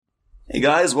Hey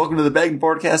guys, welcome to the Bagging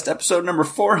Podcast, episode number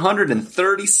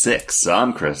 436.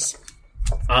 I'm Chris.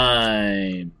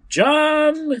 I'm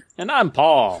John. And I'm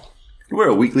Paul. We're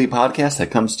a weekly podcast that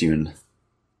comes to you in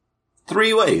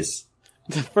three ways.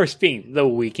 The first being The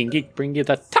Week in Geek, bring you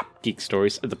the top geek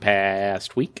stories of the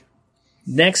past week.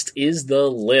 Next is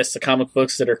the list of comic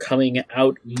books that are coming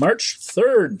out March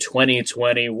 3rd,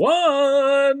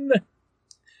 2021.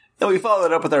 And we follow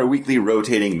that up with our weekly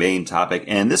rotating main topic,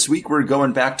 and this week we're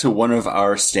going back to one of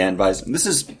our standbys. And this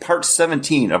is part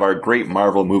 17 of our great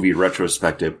Marvel movie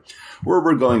retrospective, where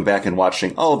we're going back and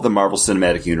watching all of the Marvel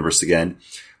Cinematic Universe again,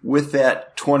 with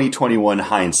that 2021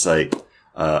 hindsight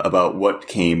about what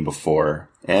came before.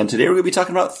 And today we're going to be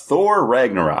talking about Thor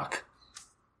Ragnarok.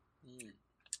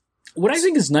 What I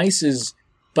think is nice is,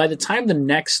 by the time the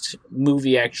next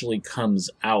movie actually comes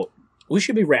out, we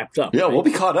should be wrapped up. Yeah, right? we'll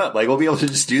be caught up. We'll be able to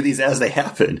just do these as they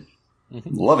happen.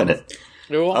 Mm-hmm. Loving it.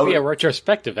 It won't be a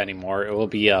retrospective anymore. It will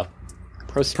be a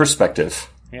perspective.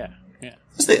 Yeah. I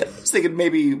was thinking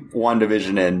maybe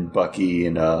WandaVision and Bucky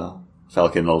and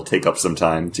Falcon will take up some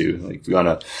time too. If we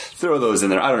want to throw those in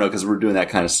there. I don't know, because we're doing that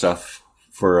kind of stuff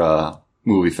for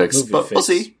Movie Fix. But we'll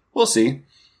see. We'll see.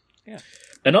 Yeah.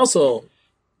 And also,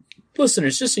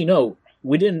 listeners, just so you know,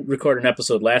 we didn't record an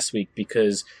episode last week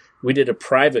because we did a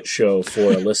private show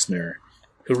for a listener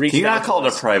who reached out. Can you not call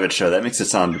it a private show? That makes it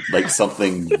sound like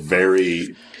something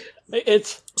very...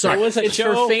 It's for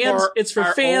fans. It's for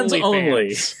fans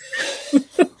only.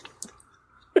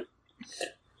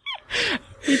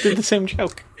 We did the same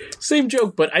joke. Same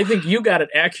joke, but I think you got it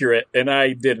accurate and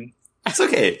I didn't. It's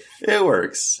okay. It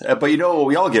works. But you know what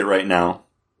we all get right now?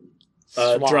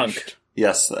 Drunk.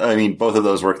 Yes. I mean, both of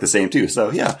those work the same too. So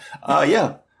yeah.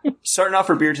 Starting off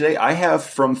for beer today, I have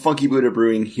from Funky Buddha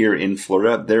Brewing here in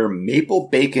Florida, their Maple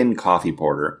Bacon Coffee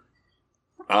Porter.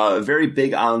 Very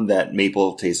big on that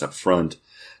maple taste up front.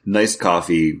 Nice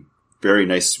coffee, very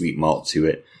nice sweet malt to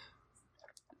it.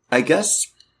 I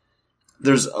guess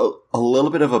there's a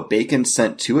little bit of a bacon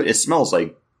scent to it. It smells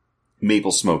like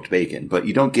maple smoked bacon, but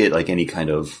you don't get like any kind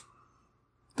of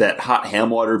that hot ham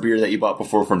water beer that you bought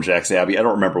before from Jack's Abbey. I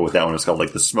don't remember what that one was called,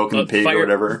 like the Smoking Pig or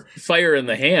whatever. Fire in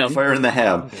the Ham. Fire in the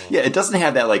Ham. Yeah, it doesn't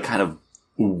have that like kind of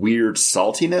weird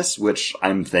saltiness, which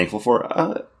I'm thankful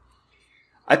for.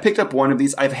 I picked up one of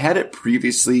these. I've had it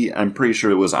previously. I'm pretty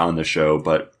sure it was on the show,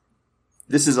 but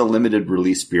this is a limited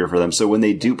release beer for them. So when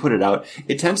they do put it out,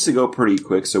 it tends to go pretty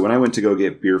quick. So when I went to go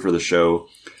get beer for the show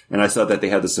and I saw that they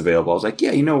had this available, I was like,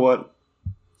 yeah, you know what?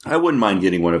 I wouldn't mind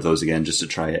getting one of those again just to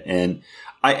try it. And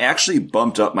I actually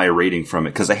bumped up my rating from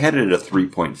it because I had it at a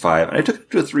 3.5 and I took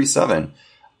it to a 3.7.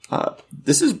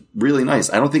 This is really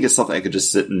nice. I don't think it's something I could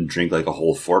just sit and drink like a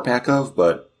whole 4-pack of,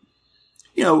 but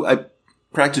you know, I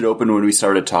cracked it open when we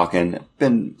started talking.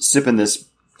 Been sipping this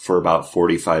for about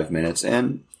 45 minutes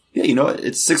and yeah, you know,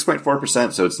 it's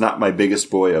 6.4%, so it's not my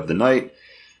biggest boy of the night.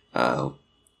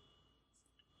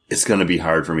 It's going to be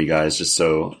hard for me, guys. Just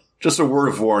a word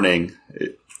of warning.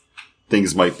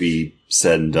 Things might be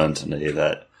said and done today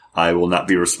that I will not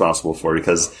be responsible for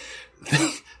because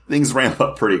things ramp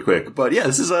up pretty quick. But yeah,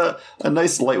 this is a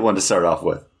nice light one to start off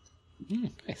with.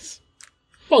 Nice.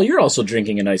 Well, you're also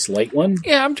drinking a nice light one.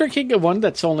 Yeah, I'm drinking one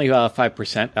that's only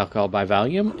 5% alcohol by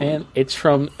volume, and it's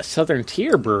from Southern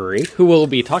Tier Brewery, who we'll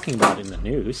be talking about in the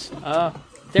news.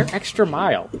 They're extra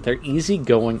mild. They're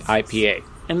easygoing IPA.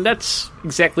 And that's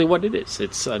exactly what it is.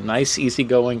 It's a nice,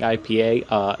 easygoing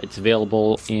IPA. It's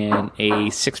available in a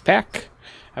 6-pack,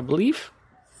 I believe.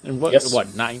 And what? Yes. What?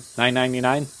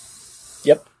 $9.99?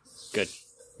 Yep. Good,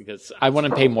 because I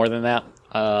wouldn't pay more than that.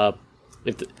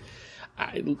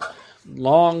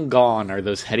 Long gone are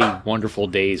those heady, wonderful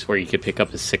days where you could pick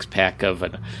up a 6-pack of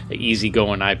an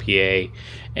easygoing IPA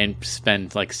and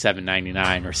spend like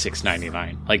 $7.99 or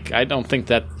 $6.99. Like, I don't think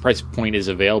that price point is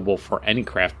available for any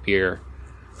craft beer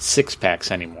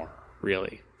 6-packs anymore,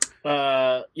 really.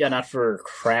 Yeah, not for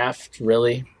craft,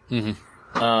 really. Mm-hmm.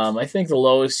 I think the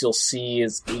lowest you'll see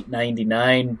is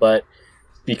 $8.99, but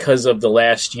because of the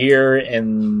last year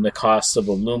and the cost of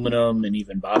aluminum and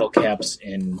even bottle caps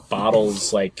and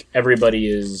bottles, like, everybody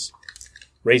is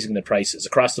raising the prices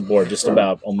across the board. Just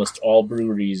about almost all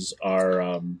breweries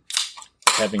are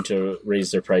having to raise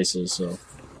their prices. So,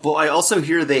 well, I also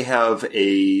hear they have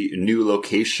a new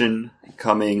location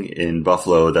coming in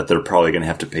Buffalo that they're probably going to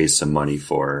have to pay some money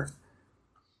for.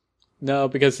 No,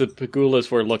 because the Pagulas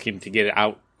were looking to get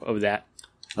out of that.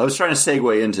 I was trying to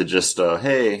segue into just,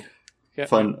 hey, yeah.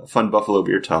 fun Buffalo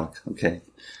beer talk. Okay.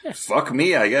 Yeah. Fuck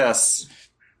me, I guess.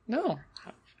 No.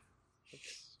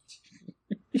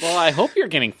 Well, I hope you're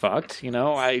getting fucked. You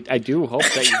know, I do hope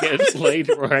that you get laid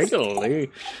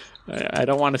regularly. I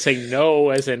don't want to say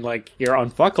no as in, like, you're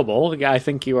unfuckable. I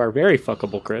think you are very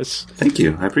fuckable, Chris. Thank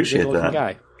you. I appreciate Good-looking that.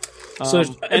 guy. So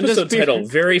episode title,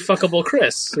 Very Fuckable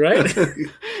Chris, right?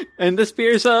 And this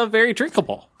beer is very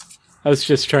drinkable. I was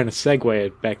just trying to segue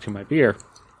it back to my beer.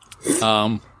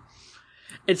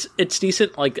 It's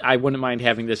decent. Like, I wouldn't mind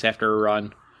having this after a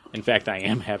run. In fact, I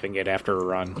am having it after a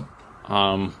run.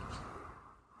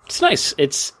 It's nice.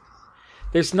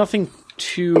 There's nothing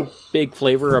too big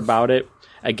flavor about it.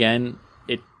 Again,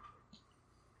 it's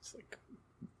like,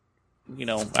 you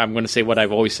know, I'm going to say what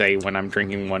I've always say when I'm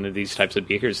drinking one of these types of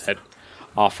beers that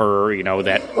offer, you know,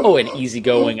 that, an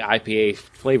easygoing IPA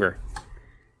flavor.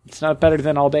 It's not better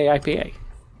than all day IPA.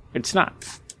 It's not.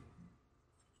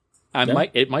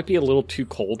 It might be a little too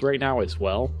cold right now as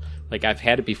well. Like, I've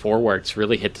had it before where it's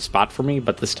really hit the spot for me,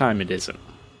 but this time it isn't.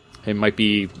 It might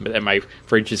be that my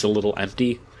fridge is a little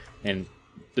empty, and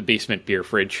the basement beer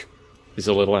fridge is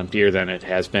a little emptier than it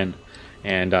has been,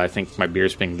 and I think my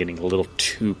beer's been getting a little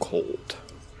too cold.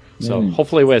 So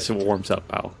hopefully as it warms up,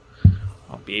 I'll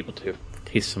be able to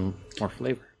taste some more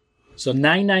flavor. So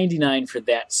 $9.99 for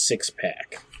that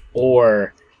 6-pack,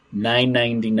 or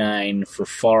 $9.99 for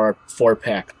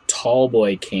 4-pack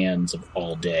Tallboy cans of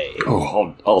All Day.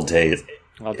 Oh, all day.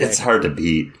 All day. It's hard to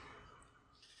beat.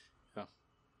 Oh.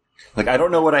 Like, I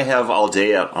don't know what I have All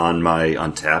Day on my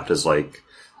Untappd as, like,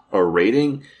 a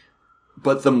rating,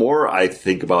 but the more I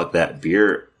think about that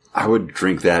beer, I would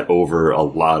drink that over a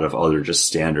lot of other just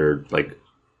standard, like,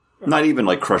 not even,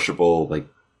 like, crushable, like,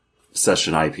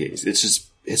 session IPAs.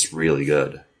 It's really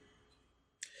good.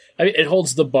 I mean, it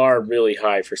holds the bar really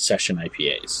high for session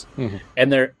IPAs. Mm-hmm.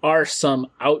 And there are some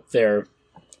out there.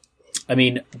 I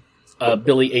mean,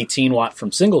 Billy 18 Watt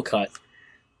from Single Cut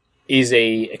is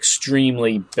a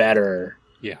extremely better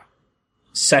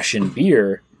session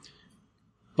beer.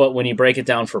 But when you break it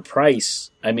down for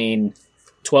price, I mean,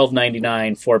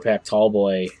 $12.99 4-pack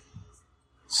Tallboy,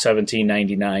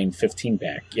 $17.99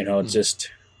 15-pack. You know,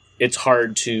 it's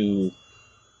hard to,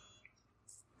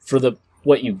 for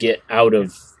what you get out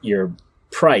of your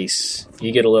price,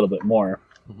 you get a little bit more.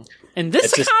 In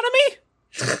this economy?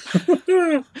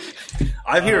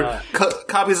 I hear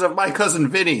copies of My Cousin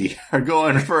Vinny are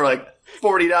going for like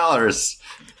 $40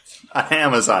 on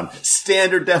Amazon.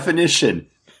 Standard definition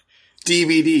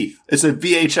DVD. It's a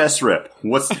VHS rip.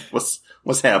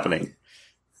 What's happening?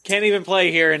 Can't even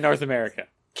play here in North America.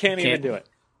 Can't even do it.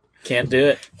 Can't do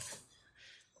it.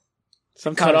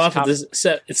 Sometimes Cut off at the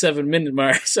 70-minute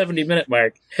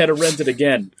mark. Had to rent it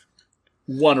again.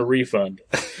 Want a refund.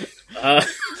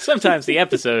 Sometimes the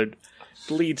episode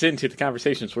leads into the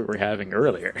conversations we were having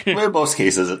earlier. In most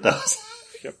cases, it does.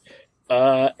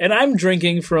 And I'm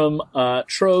drinking from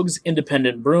Troegs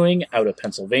Independent Brewing out of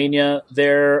Pennsylvania.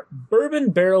 Their bourbon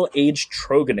barrel aged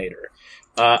Troganator.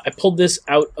 I pulled this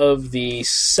out of the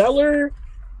cellar.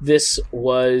 This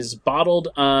was bottled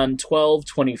on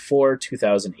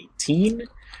 12/24/2018,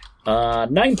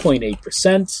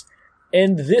 9.8%,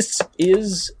 and this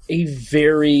is a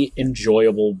very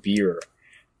enjoyable beer.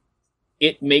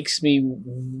 It makes me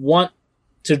want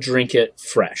to drink it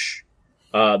fresh.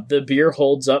 The beer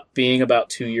holds up being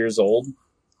about 2 years old,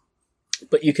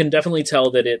 but you can definitely tell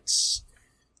that it's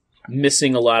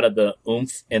missing a lot of the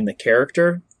oomph and the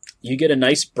character. You get a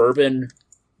nice bourbon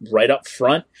right up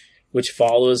front, which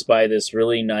follows by this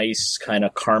really nice kind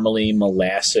of caramely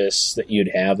molasses that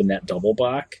you'd have in that double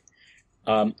bock.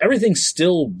 Everything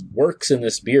still works in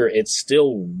this beer. It's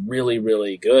still really,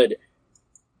 really good.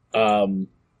 But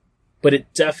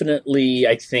it definitely,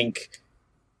 I think,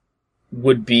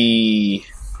 would be...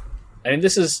 I mean,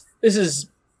 this is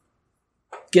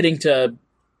getting to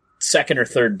second or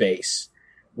third base,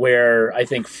 where I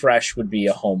think fresh would be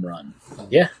a home run.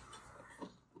 Yeah.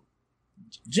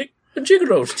 Jiggle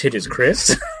those titties,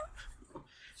 Chris.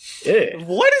 Yeah.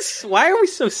 Why are we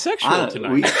so sexual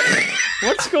tonight?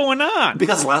 What's going on?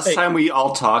 Because last time we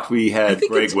all talked, we had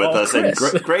Greg with us, and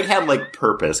Greg had like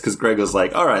purpose, because Greg was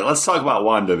like, all right, let's talk about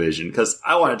WandaVision, because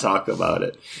I want to talk about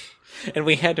it. And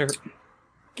we had to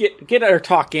get our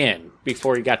talk in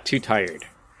before he got too tired.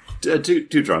 Too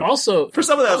drunk. Also, for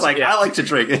some of that, I was like, I like to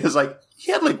drink. It was like,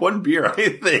 he had like one beer, I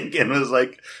think, and it was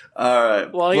like, all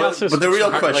right. Well, but the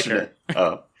real question...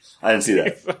 Oh, I didn't see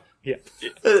that. Yeah.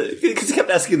 Because he kept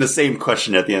asking the same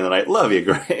question at the end of the night. Love you,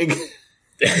 Greg.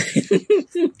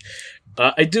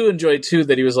 I do enjoy, too,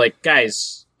 that he was like,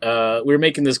 guys, we're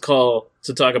making this call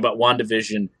to talk about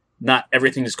WandaVision, not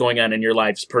everything that's going on in your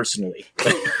lives personally.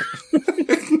 You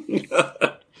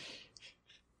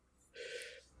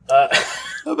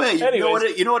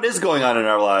know what is going on in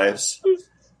our lives?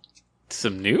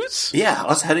 Some news? Yeah,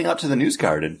 us heading out to the news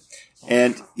garden.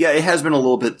 And yeah, it has been a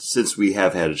little bit since we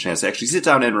have had a chance to actually sit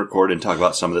down and record and talk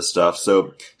about some of this stuff.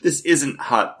 So this isn't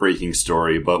hot breaking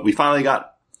story, but we finally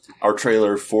got our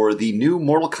trailer for the new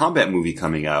Mortal Kombat movie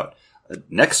coming out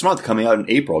next month, coming out in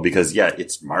April, because yeah,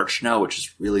 it's March now, which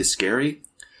is really scary.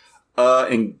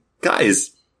 And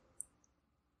guys,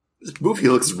 this movie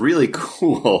looks really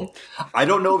cool. I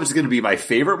don't know if it's going to be my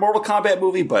favorite Mortal Kombat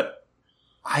movie, but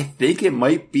I think it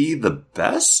might be the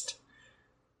best.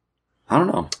 I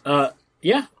don't know.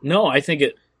 Yeah, no, I think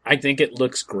it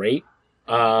looks great.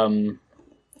 I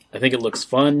think it looks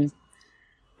fun.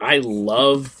 I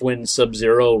love when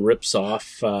Sub-Zero rips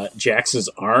off Jax's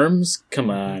arms.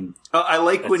 Come on. I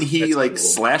like when he like cool.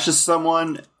 slashes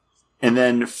someone and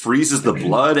then freezes the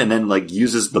blood and then like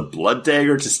uses the blood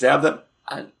dagger to stab them.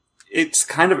 It's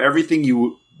kind of everything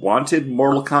you wanted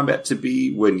Mortal Kombat to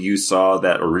be when you saw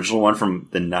that original one from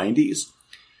the 90s.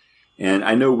 And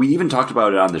I know we even talked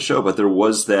about it on the show, but there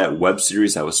was that web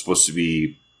series that was supposed to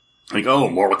be like, oh,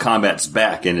 Mortal Kombat's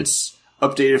back and it's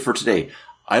updated for today.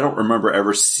 I don't remember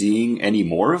ever seeing any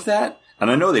more of that. And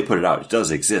I know they put it out. It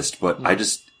does exist, but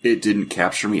it didn't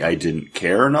capture me. I didn't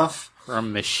care enough.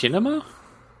 From Machinima?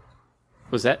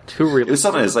 Was that too real? It was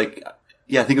something that's like,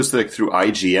 yeah, I think it was like through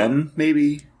IGN,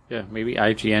 maybe. Yeah, maybe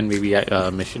IGN, maybe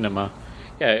Machinima.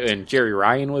 Yeah, and Jerry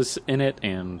Ryan was in it,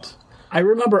 and I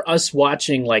remember us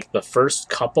watching like the first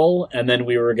couple, and then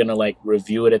we were gonna like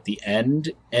review it at the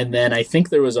end, and then I think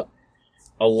there was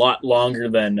a lot longer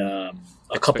than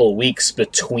a couple of weeks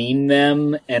between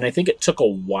them, and I think it took a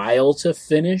while to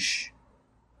finish.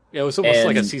 Yeah, it was almost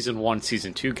like a season 1,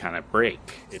 season 2 kind of break,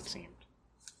 it seemed.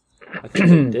 I think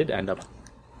it did end up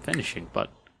finishing, but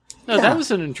no, that was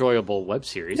an enjoyable web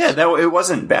series. Yeah, it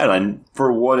wasn't bad. And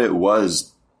for what it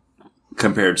was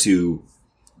compared to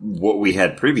what we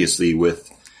had previously with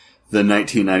the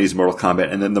 1990s Mortal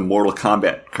Kombat and then the Mortal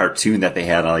Kombat cartoon that they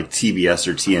had on like TBS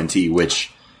or TNT,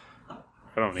 which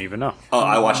I don't even know.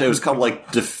 I watched it. It was called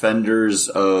like Defenders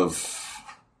of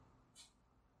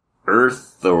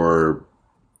Earth or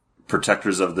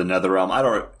Protectors of the Netherrealm. I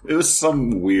don't. It was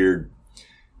some weird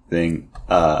thing.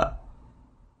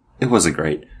 It wasn't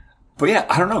great, but yeah,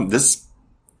 I don't know.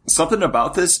 Something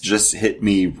about this just hit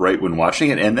me right when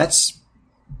watching it, and that's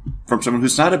from someone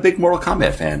who's not a big Mortal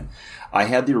Kombat fan. I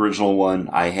had the original one.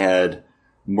 I had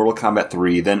Mortal Kombat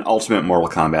 3, then Ultimate Mortal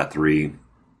Kombat 3,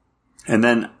 and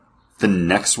then the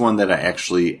next one that I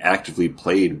actually actively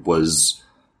played was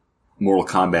Mortal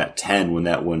Kombat 10 when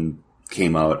that one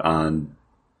came out on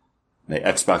the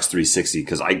Xbox 360,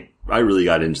 because I really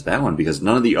got into that one because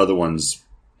none of the other ones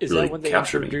really that when they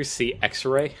captured me. introduced the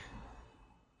X-ray?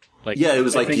 Like, yeah, it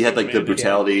was like you had like the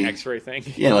brutality X-ray thing.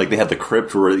 Yeah, like they had the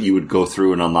crypt where you would go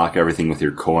through and unlock everything with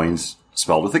your coins,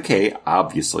 spelled with a K,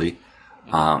 obviously.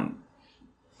 But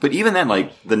even then,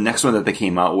 like the next one that they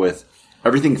came out with,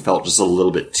 everything felt just a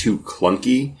little bit too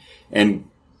clunky. And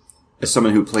as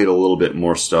someone who played a little bit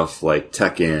more stuff like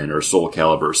Tekken or Soul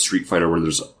Calibur or Street Fighter, where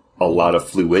there's a lot of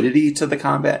fluidity to the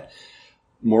combat,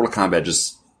 Mortal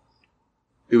Kombat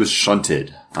it was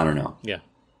shunted. I don't know. Yeah.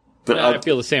 But I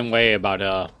feel the same way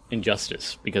about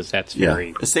Injustice, because that's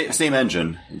very same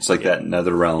engine. It's like that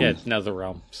NetherRealm. Yeah, it's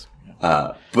NetherRealms.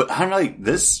 But I don't know, like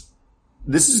this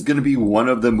is going to be one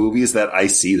of the movies that I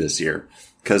see this year,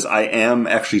 because I am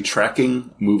actually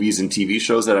tracking movies and TV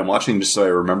shows that I'm watching just so I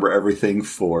remember everything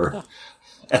for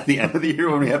at the end of the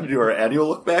year when we have to do our annual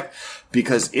look back,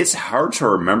 because it's hard to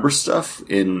remember stuff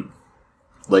in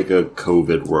like a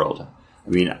COVID world. I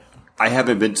mean, I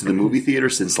haven't been to the movie theater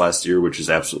since last year, which is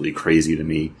absolutely crazy to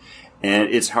me. And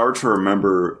it's hard to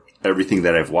remember everything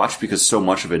that I've watched because so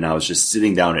much of it now is just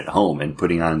sitting down at home and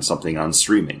putting on something on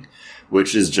streaming,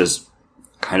 which is just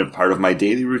kind of part of my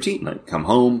daily routine. Like come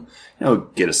home,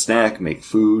 get a snack, make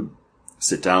food,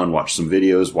 sit down, watch some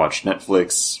videos, watch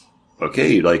Netflix.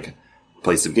 Okay, like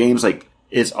play some games. Like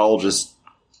it's all just,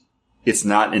 it's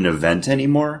not an event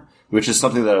anymore, which is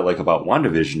something that I like about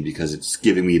WandaVision because it's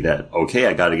giving me that, okay,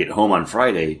 I got to get home on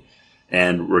Friday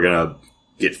and we're going to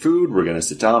get food. We're going to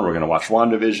sit down. We're going to watch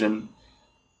WandaVision.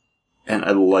 And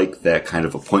I like that kind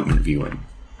of appointment viewing.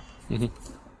 Mm-hmm.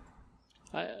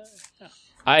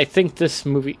 I think this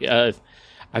movie,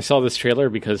 I saw this trailer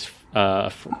because a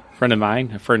friend of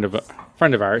mine, a friend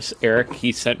of ours, Eric,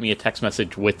 he sent me a text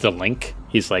message with the link.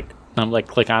 I'm like,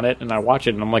 click on it, and I watch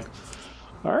it, and I'm like,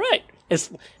 all right.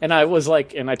 And I was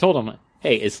like, and I told him,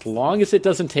 hey, as long as it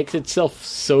doesn't take itself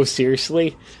so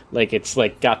seriously, like it's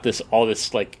like got all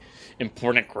this like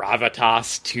important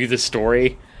gravitas to the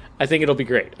story, I think it'll be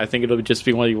great. I think it'll just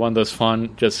be one of those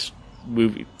fun, just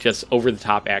over the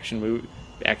top action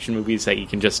action movies that you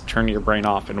can just turn your brain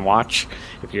off and watch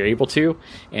if you're able to.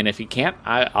 And if you can't,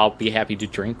 I'll be happy to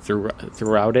drink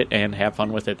throughout it and have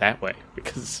fun with it that way.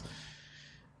 Because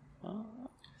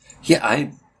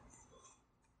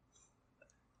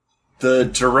the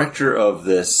director of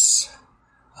this,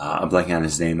 I'm blanking on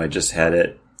his name, I just had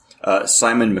it,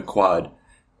 Simon McQuad,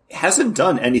 hasn't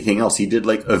done anything else. He did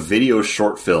like a video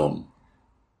short film.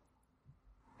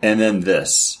 And then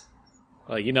this.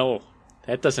 Well,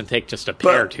 that doesn't take just a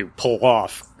pair to pull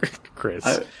off, Chris.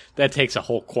 That takes a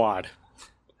whole quad.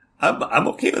 I'm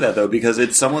okay with that, though, because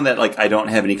it's someone that like I don't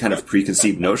have any kind of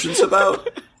preconceived notions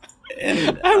about.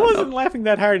 And I wasn't laughing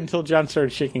that hard until John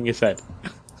started shaking his head.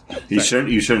 You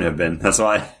shouldn't have been. That's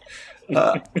why.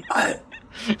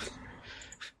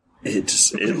 It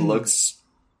looks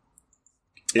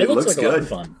like good. a lot of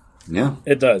fun. Yeah,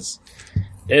 it does.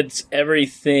 It's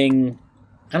everything.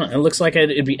 I don't know. It looks like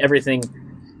it'd be everything.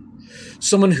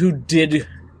 Someone who did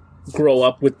grow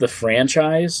up with the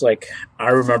franchise, like I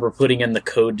remember putting in the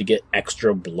code to get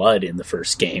extra blood in the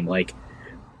first game. Like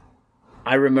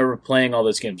I remember playing all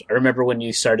those games. I remember when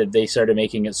they started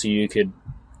making it so you could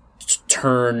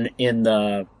turn in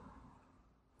the.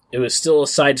 It was still a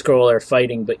side scroller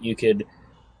fighting, but you could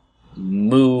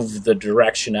move the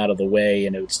direction out of the way,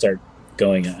 and it would start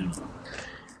going. I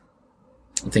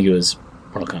think it was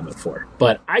Mortal Kombat 4.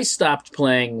 But I stopped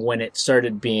playing when it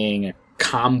started being a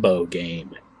combo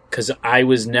game, because I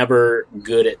was never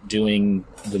good at doing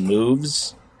the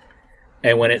moves.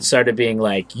 And when it started being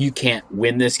like, you can't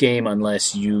win this game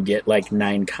unless you get like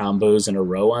 9 combos in a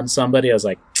row on somebody, I was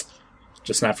like,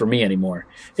 just not for me anymore.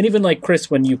 And even like Chris,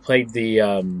 when you played the,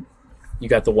 you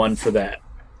got the one for that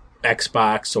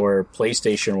Xbox or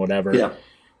PlayStation or whatever. Yeah.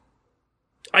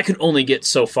 I could only get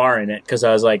so far in it because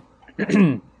I was like,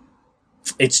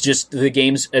 it's just the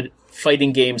games,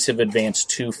 fighting games have advanced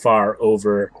too far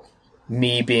over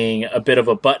me being a bit of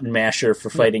a button masher for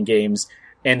fighting games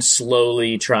and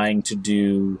slowly trying to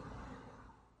do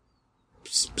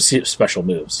special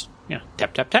moves. Yeah.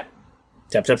 Tap, tap, tap.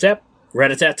 Tap, tap, tap.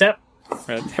 Rat-a-tat-tap.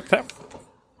 Tap, tap.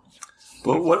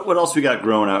 But what else we got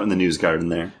growing out in the news garden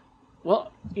there?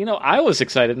 Well, I was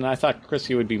excited, and I thought Chris,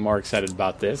 you would be more excited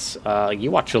about this.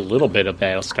 You watched a little bit of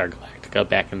Battlestar Galactica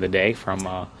back in the day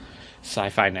from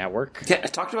Sci-Fi Network. Yeah, I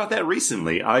talked about that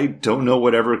recently. I don't know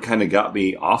whatever kind of got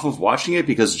me off of watching it,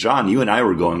 because, John, you and I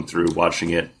were going through watching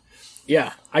it.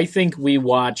 Yeah, I think we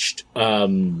watched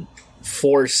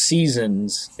 4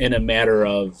 seasons in a matter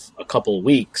of a couple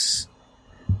weeks,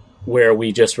 where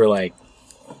we just were like,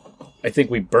 I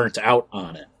think we burnt out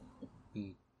on it.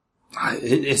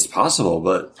 It's possible,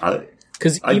 but I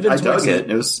dug it.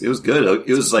 It was good.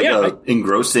 It was like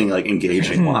engrossing, like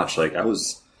engaging watch. Like I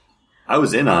was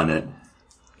in on it.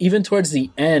 Even towards the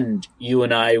end, you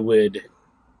and I would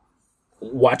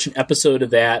watch an episode of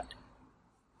that,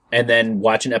 and then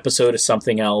watch an episode of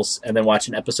something else, and then watch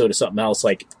an episode of something else,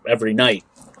 like every night,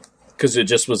 because it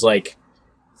just was like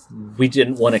we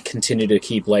didn't want to continue to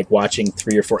keep like watching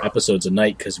 3 or 4 episodes a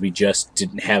night because we just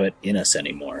didn't have it in us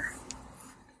anymore.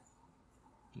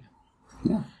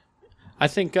 Yeah. I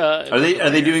think are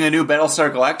they doing a new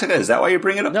Battlestar Galactica? Is that why you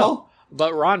bring it up? No, Paul?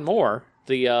 but Ron Moore,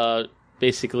 the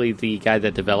basically the guy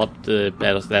that developed that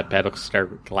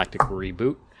Battlestar Galactica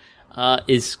reboot,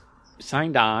 is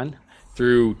signed on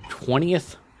through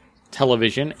 20th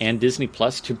Television and Disney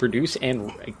Plus to produce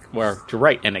to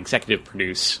write and executive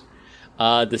produce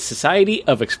the Society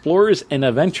of Explorers and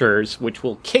Adventurers, which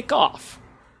will kick off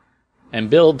and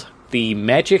build the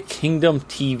Magic Kingdom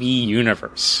TV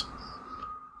universe.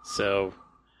 So,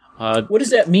 what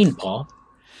does that mean, Paul?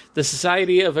 The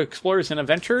Society of Explorers and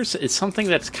Adventurers is something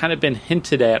that's kind of been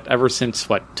hinted at ever since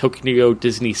Tokyo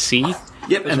Disney Sea.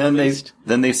 Yep, and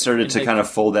then they started to kind of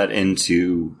fold that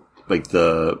into like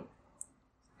the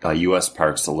U.S.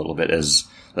 parks a little bit as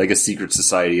like a secret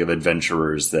society of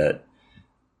adventurers that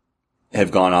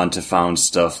have gone on to found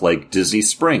stuff like Disney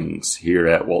Springs here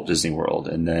at Walt Disney World,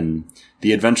 and then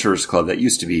the Adventurers Club that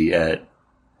used to be at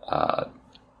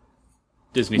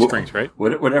Disney Springs, right?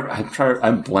 Whatever.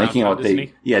 I'm blanking out what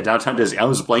Disney? Downtown Disney. I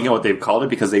was blanking out what they've called it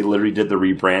because they literally did the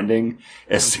rebranding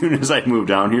as soon as I moved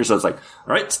down here. So it's like,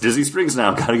 all right, it's Disney Springs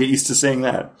now. Got to get used to saying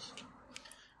that.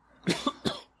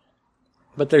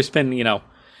 But there's been,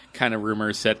 kind of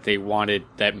rumors that they wanted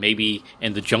that maybe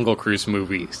in the Jungle Cruise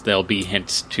movies there'll be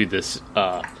hints to this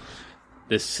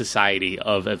this society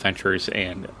of adventurers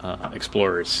and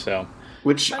explorers. So,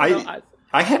 which I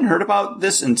hadn't heard about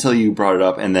this until you brought it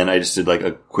up, and then I just did like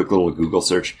a quick little Google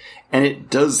search, and it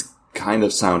does kind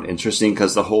of sound interesting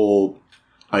because the whole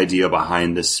idea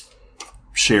behind this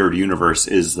shared universe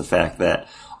is the fact that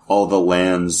all the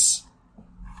lands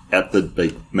at the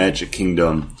like Magic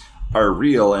Kingdom are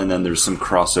real, and then there's some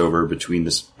crossover between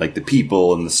this, like the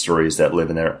people and the stories that live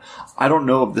in there. I don't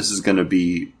know if this is going to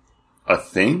be a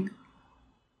thing.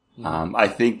 I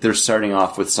think they're starting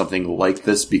off with something like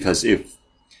this because if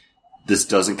this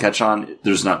doesn't catch on,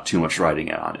 there's not too much writing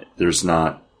on it. There's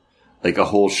not like a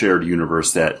whole shared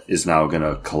universe that is now going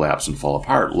to collapse and fall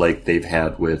apart like they've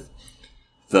had with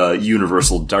the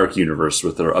Universal Dark Universe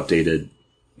with their updated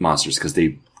monsters, because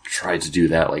they tried to do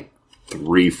that like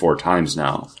 3-4 times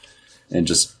now. And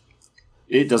just,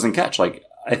 it doesn't catch. Like,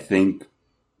 I think,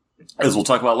 as we'll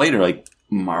talk about later, like,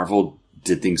 Marvel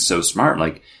did things so smart.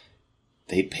 Like,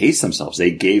 they paced themselves.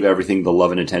 They gave everything the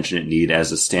love and attention it needed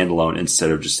as a standalone instead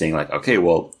of just saying, like, okay,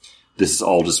 well, this is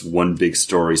all just one big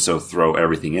story, so throw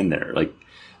everything in there. Like,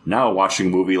 now watching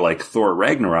a movie like Thor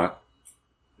Ragnarok,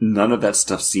 none of that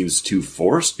stuff seems too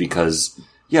forced because,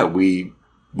 yeah, we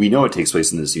know it takes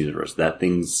place in this universe. That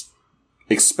thing's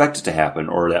expected to happen,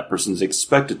 or that person's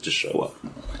expected to show up.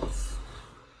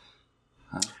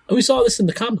 And we saw this in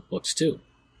the comic books too.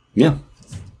 Yeah.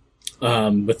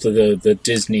 With the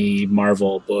Disney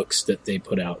Marvel books that they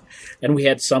put out. And we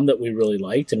had some that we really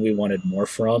liked and we wanted more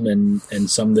from, and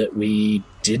some that we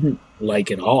didn't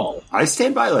like at all. I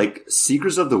stand by, like,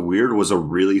 Seekers of the Weird was a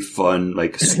really fun,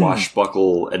 like,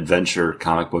 swashbuckle adventure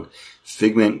comic book.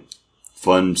 Figment,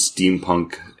 fun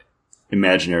steampunk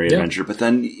imaginary adventure, but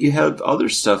then you have other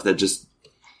stuff that just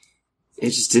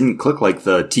didn't click. Like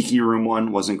the Tiki Room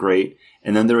one wasn't great,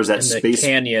 and then there was that and Space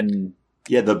Canyon,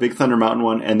 the Big Thunder Mountain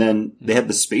one, and then they had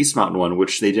the Space Mountain one,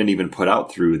 which they didn't even put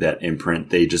out through that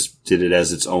imprint. They just did it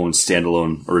as its own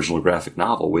standalone original graphic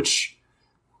novel, which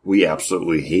we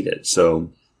absolutely hated.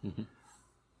 So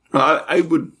I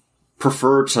would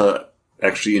prefer to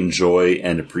actually enjoy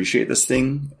and appreciate this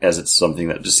thing as it's something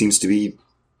that just seems to be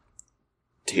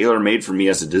tailor-made for me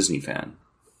as a Disney fan.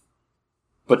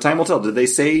 But time will tell. Did they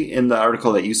say in the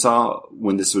article that you saw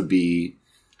when this would be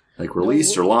like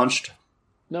released or launched?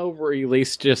 No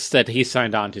release, just that he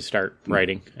signed on to start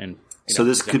writing. And so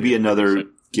this could be another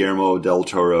Guillermo del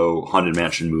Toro Haunted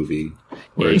Mansion movie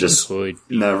where it just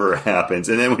never happens.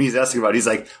 And then when he's asking about it, he's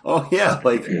like, oh yeah,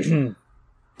 like,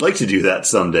 like to do that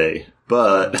someday.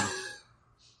 But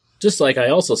just like I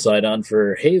also signed on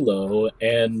for Halo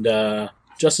and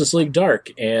Justice League Dark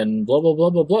and blah, blah,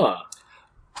 blah, blah, blah.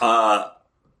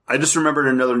 I just remembered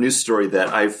another news story that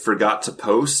I forgot to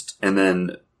post, and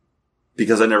then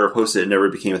because I never posted it, never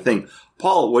became a thing.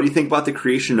 Paul, what do you think about the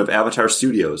creation of Avatar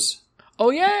Studios? Oh,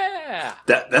 yeah!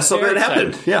 That's something that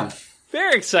happened. Yeah.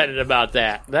 Very excited about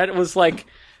that. That was like,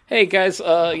 hey, guys,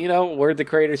 we're the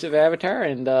creators of Avatar,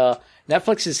 and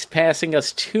Netflix is passing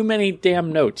us too many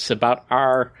damn notes about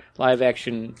our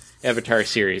live-action Avatar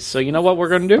series. So you know what we're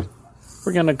going to do?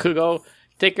 We're going to go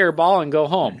take our ball and go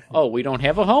home. Oh, we don't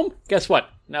have a home? Guess what?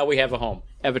 Now we have a home.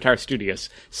 Avatar Studios.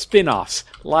 Spin-offs.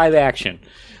 Live action.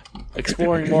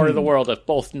 Exploring more of the world of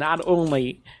both not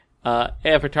only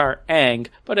Avatar Aang,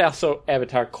 but also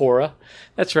Avatar Korra.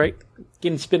 That's right.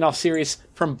 Getting spin-off series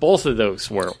from both of those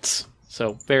worlds.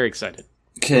 So, very excited.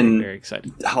 Very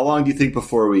excited. How long do you think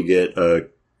before we get a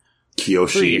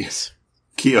Kyoshi?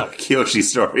 Kyoshi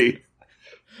story.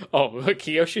 Oh, a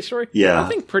Kyoshi story? Yeah. I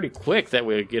think pretty quick that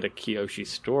we'll get a Kyoshi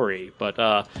story,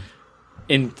 but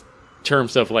in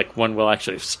terms of like when we'll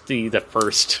actually see the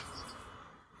first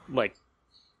like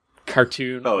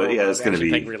cartoon it's going to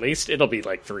be thing released, it'll be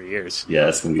like 3 years. Yeah,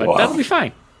 it's going to be wild. That'll be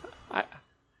fine.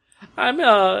 I'm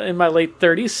in my late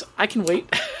 30s. I can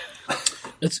wait.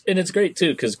 It's great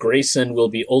too because Grayson will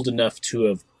be old enough to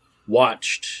have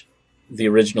watched the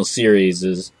original series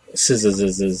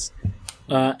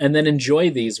and then enjoy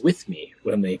these with me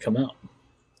when they come out.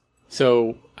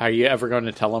 So, are you ever going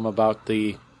to tell him about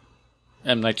the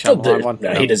M. Night Shyamalan one?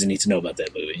 No, he doesn't need to know about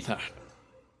that movie.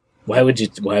 Why would you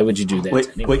do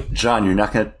that? Wait, John, you're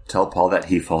not going to tell Paul that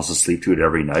he falls asleep to it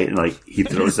every night and like he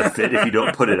throws a fit if you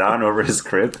don't put it on over his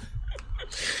crib?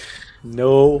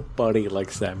 Nobody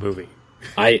likes that movie.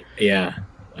 Where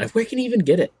can you even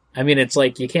get it? I mean, it's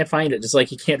like you can't find it, just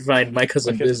like you can't find My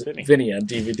Cousin Vinny on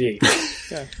DVD.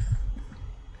 Yeah.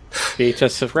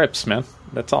 VHS of rips, man.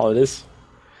 That's all it is.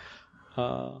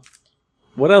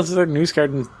 What else other news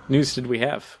did we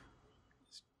have?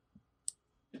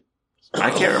 I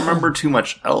can't remember too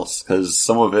much else because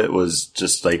some of it was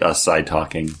just like us side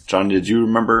talking. John, did you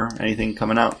remember anything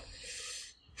coming out?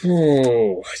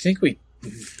 Oh, I think we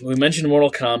mentioned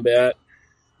Mortal Kombat.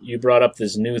 You brought up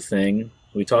this new thing.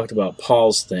 We talked about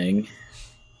Paul's thing.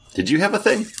 Did you have a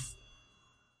thing?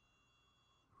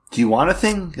 Do you want a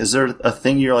thing? Is there a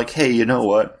thing you're like, hey, you know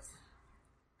what?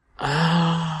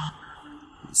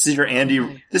 This is your Andy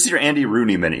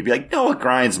Rooney minute. You'd be like, no, it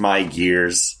grinds my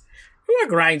gears. Who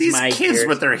grinds These my kids gears?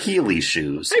 with their Heeley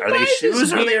shoes. I Are they buy shoes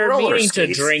this or are they beer roller meaning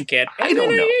skates? to drink it, I and don't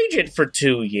then know. I age it for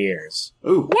 2 years.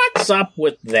 Ooh. What's up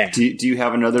with that? Do you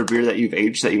have another beer that you've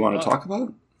aged that you want to talk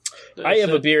about? I have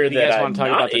a beer Do you guys that want I'm to talk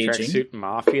not about the aging. Tracksuit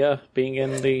Mafia being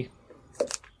in the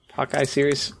Hawkeye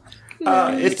series? We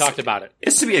It's talked about it.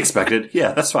 It's to be expected.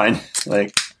 Yeah, that's fine.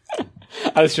 Like,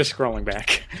 I was just scrolling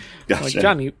back. gotcha. Like,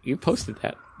 John, you posted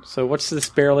that. So what's this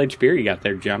barrel-aged beer you got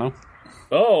there, Jono?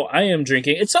 Oh, I am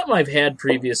drinking. It's something I've had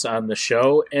previous on the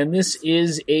show, and this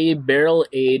is a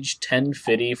barrel-aged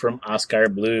 1050 from Oscar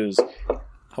Blues.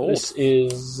 Hold. This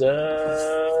is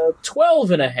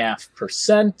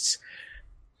 12.5%.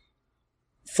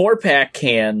 4-pack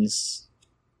cans,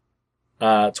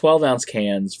 12-ounce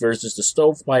cans versus the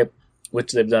stovepipe,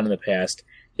 which they've done in the past.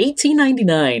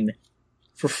 $18.99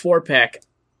 for 4-pack.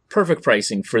 Perfect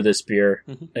pricing for this beer.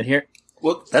 Mm-hmm. And here,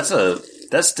 Well, that's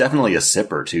definitely a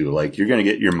sipper too. Like, you're gonna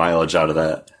get your mileage out of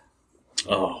that.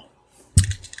 oh,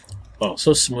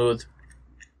 so smooth.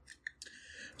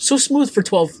 So smooth for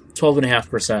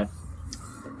 12.5%.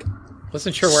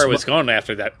 Wasn't sure where I was going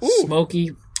after that. Ooh.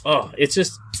 Smoky. Oh, it's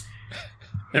just...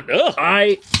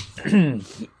 Ugh.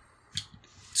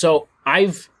 So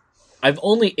I've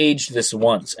only aged this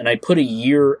once, and I put a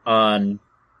year on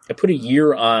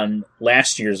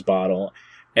last year's bottle,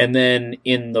 and then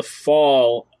in the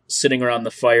fall, sitting around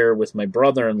the fire with my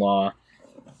brother-in-law,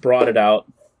 brought it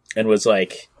out and was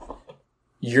like,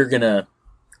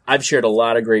 I've shared a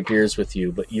lot of great beers with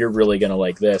you, but you're really gonna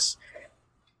like this.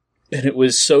 And it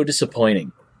was so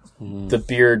disappointing. The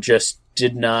beer just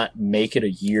did not make it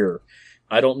a year.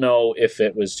 I don't know if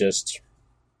it was just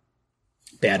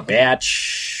bad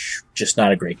batch, just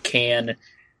not a great can.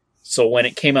 So when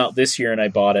it came out this year and I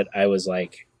bought it, I was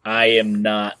like, I am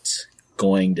not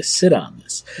going to sit on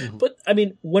this. Mm-hmm. But I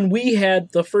mean, when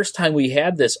the first time we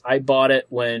had this, I bought it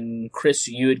when Chris,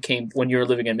 when you were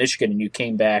living in Michigan and you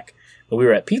came back when we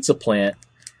were at Pizza Plant.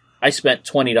 I spent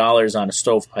 $20 on a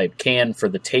stovepipe can for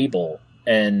the table,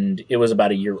 and it was about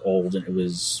a year old, and it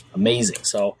was amazing.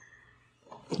 So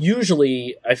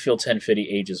usually I feel 1050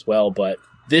 ages well, but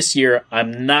this year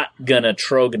I'm not going to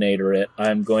Troganator it.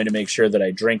 I'm going to make sure that I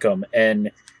drink them.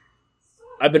 And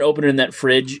I've been opening that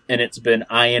fridge, and it's been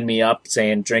eyeing me up,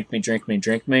 saying, drink me, drink me,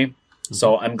 drink me. Mm-hmm.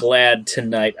 So I'm glad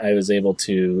tonight I was able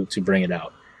to bring it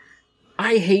out.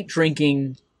 I hate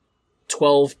drinking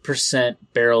 12%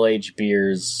 barrel-aged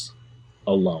beers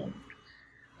alone.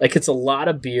 Like, it's a lot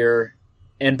of beer,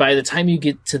 and by the time you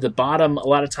get to the bottom, a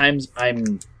lot of times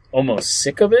I'm almost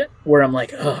sick of it, where I'm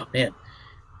like, oh, man,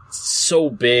 it's so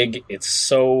big, it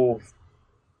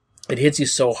hits you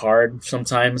so hard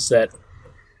sometimes that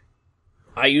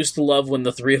I used to love when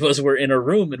the three of us were in a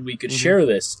room and we could share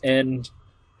this, and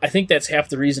I think that's half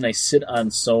the reason I sit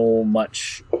on so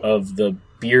much of the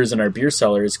beers in our beer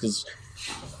cellar is because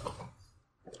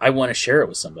I want to share it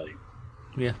with somebody.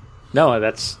 Yeah. No,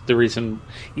 that's the reason.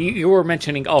 You were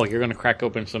mentioning, you're going to crack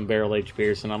open some barrel-aged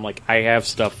beers, and I'm like, I have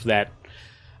stuff that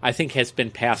I think has been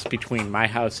passed between my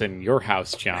house and your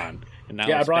house, John. And now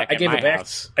I gave it back.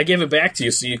 House. I gave it back to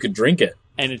you so you could drink it.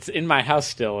 And it's in my house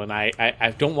still, and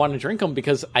I don't want to drink them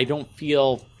because I don't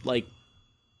feel like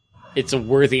it's a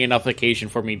worthy enough occasion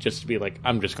for me just to be like,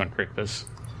 I'm just going to drink this,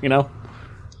 you know?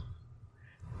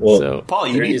 Well, so, Paul,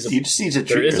 you just need to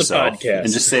treat yourself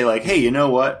and just say, like, hey, you know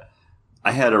what?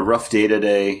 I had a rough day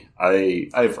today.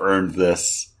 I've earned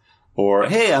this. Or,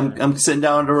 hey, I'm sitting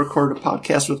down to record a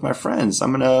podcast with my friends.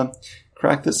 I'm gonna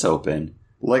crack this open.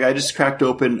 Like, I just cracked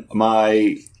open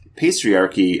my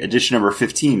Pastryarchy edition number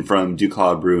 15 from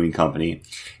DuClaw Brewing Company,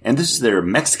 and this is their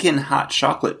Mexican hot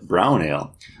chocolate brown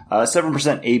ale, 7%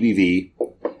 ABV.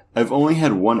 I've only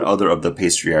had one other of the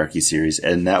Pastryarchy series,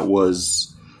 and that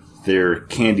was their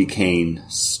candy cane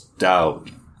stout.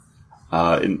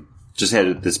 And just had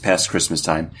it this past Christmas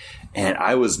time, and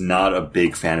I was not a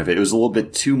big fan of it. It was a little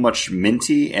bit too much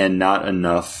minty and not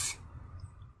enough,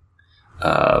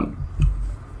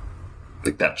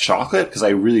 like that chocolate, because I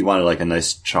really wanted like a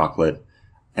nice chocolate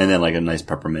and then like a nice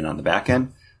peppermint on the back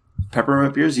end.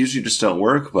 Peppermint beers usually just don't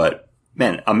work, but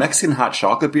man, a Mexican hot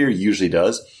chocolate beer usually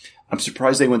does. I'm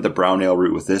surprised they went the brown ale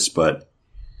route with this, but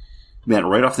man,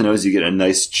 right off the nose, you get a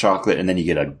nice chocolate and then you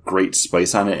get a great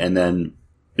spice on it, and then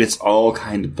it's all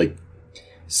kind of like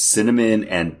cinnamon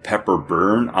and pepper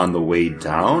burn on the way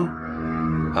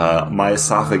down. My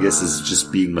esophagus is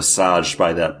just being massaged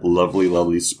by that lovely,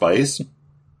 lovely spice.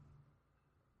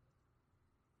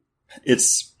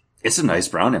 It's a nice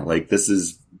brown ale. Like, this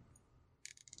is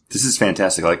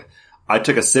fantastic. Like, I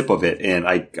took a sip of it and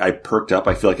I perked up.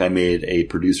 I feel like I made a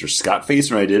producer Scott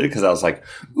face when I did it, because I was like,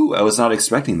 ooh, I was not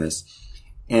expecting this.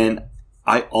 And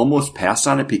I almost passed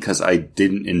on it because I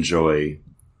didn't enjoy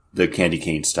the candy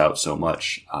cane stout so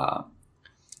much. I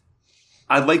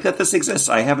like that this exists.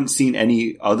 I haven't seen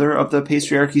any other of the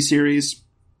Pastryarchy series,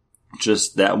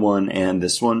 just that one and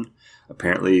this one.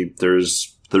 Apparently,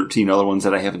 there's 13 other ones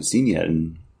that I haven't seen yet,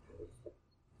 and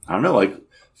I don't know, like,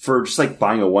 for just like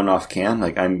buying a one-off can,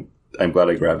 like I'm glad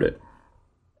I grabbed it.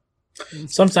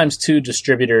 Sometimes too,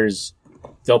 distributors,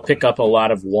 they'll pick up a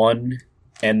lot of one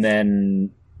and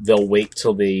then they'll wait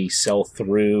till they sell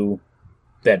through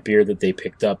that beer that they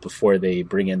picked up before they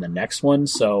bring in the next one.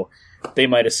 So they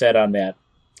might have sat on that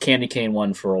candy cane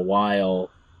one for a while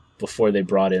before they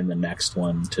brought in the next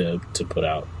one to put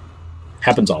out.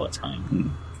 Happens all the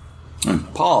time.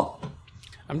 Paul.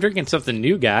 I'm drinking something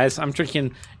new, guys. I'm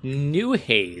drinking New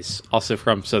Haze, also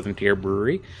from Southern Tier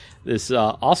Brewery. This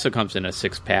also comes in a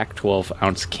 6-pack,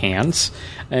 12-ounce cans.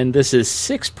 And this is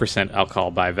 6%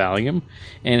 alcohol by volume.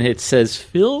 And it says,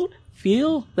 feel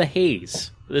the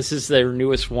haze. This is their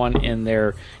newest one in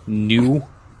their new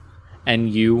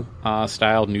NU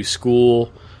style, new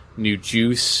school, new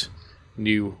juice,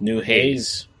 new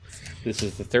haze. This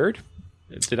is the third?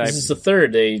 This is the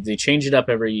third. They change it up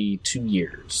every 2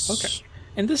 years. Okay.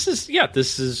 And this hits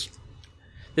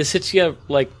you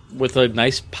like with a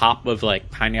nice pop of like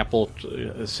pineapple,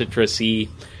 citrusy,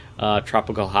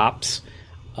 tropical hops.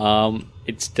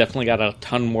 It's definitely got a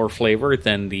ton more flavor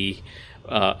than the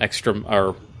extra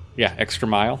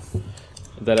mile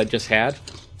that I just had.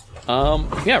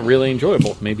 Really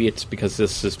enjoyable. Maybe it's because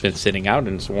this has been sitting out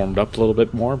and it's warmed up a little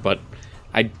bit more, but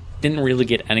I didn't really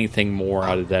get anything more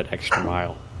out of that extra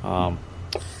mile.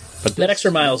 But that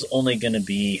extra mile is only going to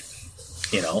be,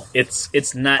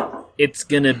 it's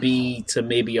going to be to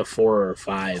maybe a 4 or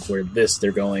 5, where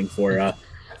they're going for a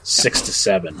 6 to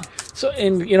 7. So,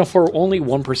 and, for only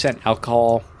 1%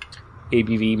 alcohol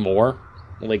ABV more,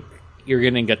 like, you're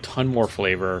getting a ton more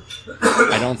flavor.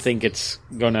 I don't think it's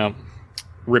going to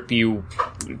rip you.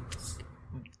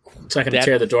 It's not going to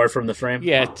tear the door from the frame?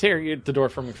 Yeah, tear the door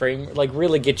from the frame. Like,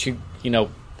 really get you,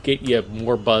 get you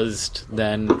more buzzed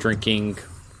than drinking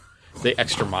the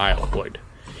extra mile would.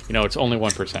 It's only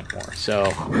 1% more.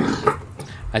 So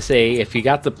I say if you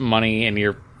got the money and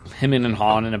you're hemming and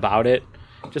hawing about it,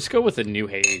 just go with a New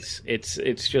Haze.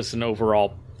 It's just an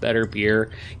overall better beer.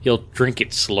 You'll drink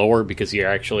it slower because you're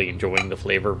actually enjoying the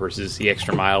flavor versus the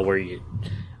extra mile where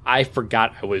I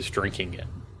forgot I was drinking it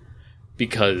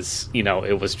because,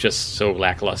 it was just so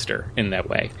lackluster in that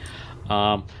way.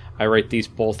 I rate these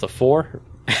both a 4.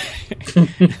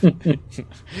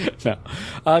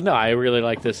 No, I really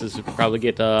like this. This would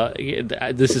probably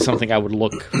this is something I would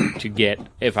look to get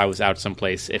if I was out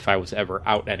someplace, if I was ever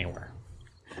out anywhere.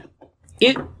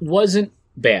 It wasn't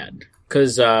bad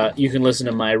because you can listen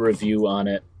to my review on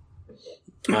it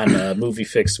on Movie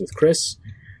Fix with Chris.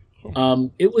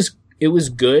 It was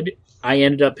good. I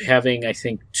ended up having, I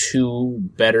think, 2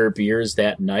 better beers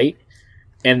that night,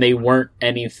 and they weren't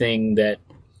anything that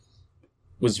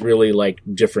was really like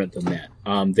different than that.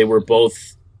 They were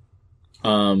both,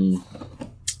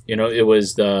 it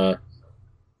was the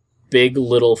Big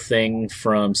Little Thing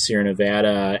from Sierra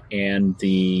Nevada and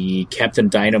the Captain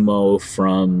Dynamo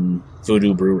from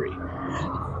Voodoo Brewery.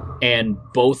 And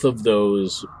both of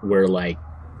those were like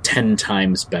 10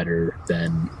 times better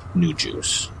than New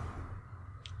Juice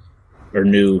or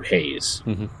New Haze.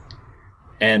 Mm-hmm.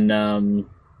 And,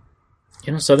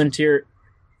 Southern Tier,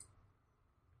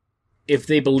 if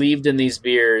they believed in these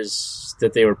beers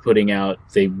that they were putting out,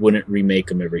 they wouldn't remake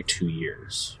them every 2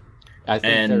 years. I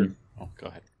think go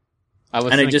ahead.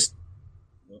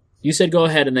 You said go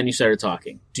ahead, and then you started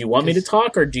talking. Do you want me to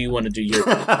talk, or do you want to do your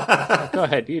thing? Go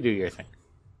ahead, you do your thing.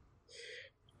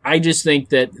 I just think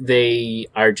that they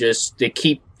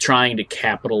keep trying to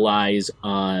capitalize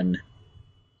on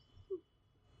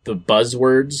the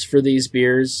buzzwords for these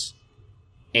beers,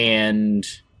 and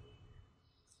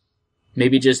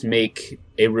maybe just make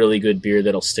a really good beer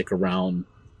that'll stick around.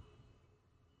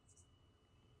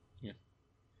 Yeah.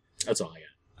 That's all I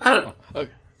got. I don't know.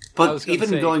 Okay. But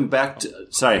even going back to...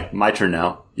 Sorry, my turn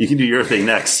now. You can do your thing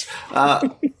next. I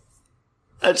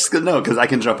just know, because I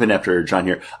can jump in after John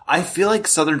here. I feel like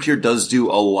Southern Tier does do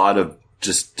a lot of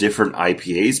just different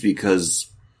IPAs because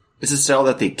it's a style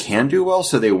that they can do well,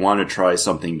 so they want to try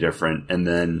something different. And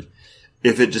then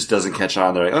if it just doesn't catch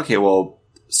on, they're like, okay, well,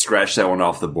 scratch that one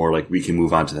off the board. Like, we can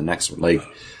move on to the next one. Like,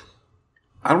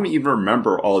 I don't even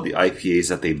remember all of the IPAs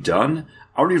that they've done.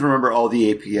 I don't even remember all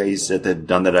the IPAs that they've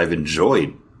done that I've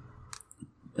enjoyed.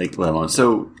 Like, let alone.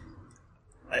 So,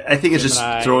 I think it's just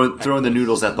throwing the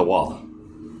noodles at the wall.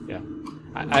 Yeah.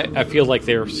 I feel like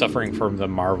they're suffering from the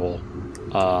Marvel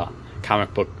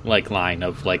comic book like line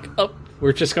of like, oh,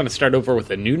 we're just going to start over with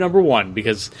a new number one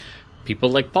because people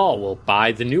like Paul will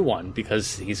buy the new one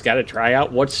because he's got to try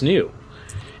out what's new.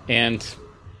 And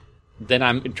then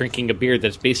I'm drinking a beer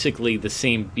that's basically the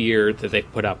same beer that they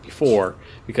put out before,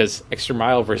 because Extra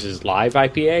Mile versus Live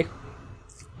IPA,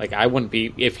 like I wouldn't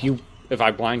be, if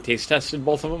I blind taste tested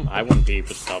both of them, I wouldn't be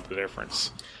able to tell the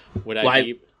difference. Would I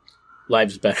be?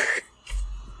 Live's better.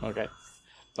 Okay.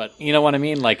 But you know what I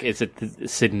mean? Like, is it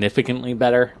significantly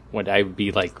better? Would I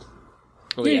be like...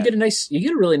 Oh, yeah, you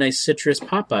get a really nice citrus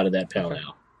pop out of that pale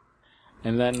ale.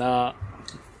 And then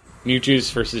New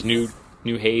Juice versus New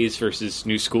Haze versus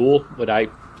New School. Would I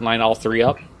line all three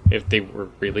up if they were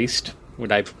released?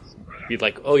 Would I be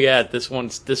like, oh yeah, this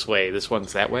one's this way, this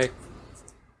one's that way?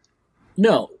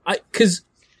 No, because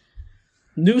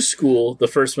New School, the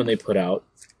first one they put out,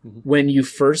 when you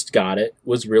first got it,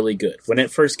 was really good. When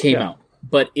it first came out.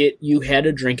 But you had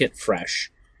to drink it fresh.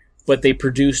 But they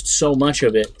produced so much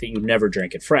of it that you never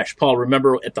drank it fresh. Paul,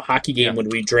 remember at the hockey game when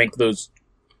we drank those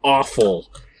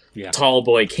awful tall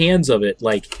boy cans of it?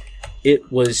 Like,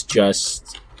 it was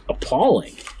just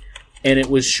appalling. And it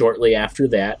was shortly after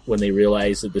that, when they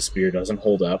realized that this beer doesn't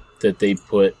hold up, that they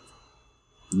put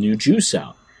New Juice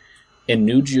out. And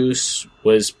New Juice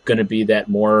was going to be that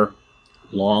more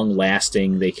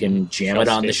long-lasting, they can jam it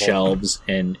on the shelves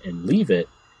and leave it.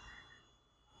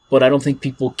 But I don't think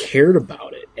people cared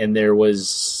about it. And there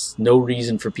was no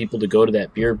reason for people to go to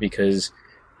that beer because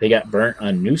they got burnt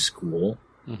on New School.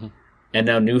 Mm-hmm. And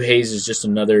now New Haze is just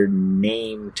another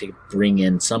name to bring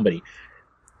in somebody.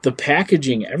 The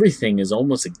packaging, everything is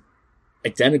almost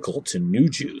identical to New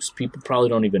Juice. People probably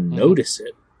don't even notice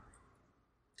it.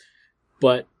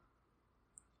 But,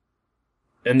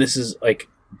 and this is like,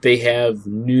 they have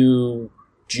New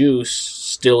Juice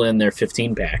still in their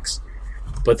 15 packs.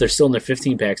 But they're still in their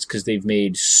 15 packs because they've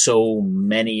made so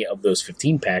many of those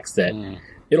 15 packs that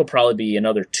it'll probably be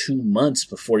another 2 months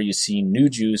before you see New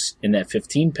Juice in that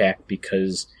 15 pack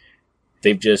because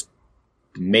they've just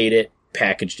made it,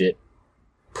 packaged it,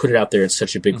 put it out there in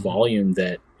such a big volume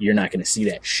that you're not going to see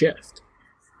that shift.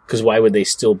 Because why would they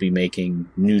still be making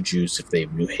New Juice if they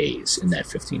have New Haze in that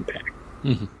 15 pack?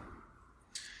 Mm-hmm.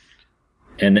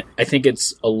 And I think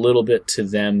it's a little bit to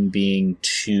them being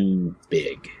too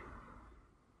big.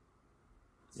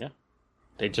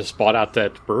 They just bought out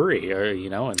that brewery,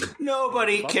 and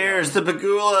nobody cares. The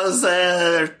Bagulas,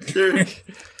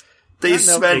 they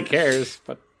spent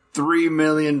but $3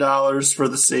 million for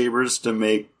the Sabres to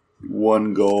make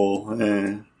one goal.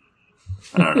 I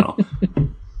don't know.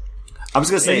 I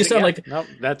was going to say, you sound like no,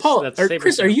 that's Paul. that's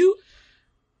Chris, have you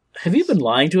been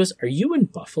lying to us? Are you in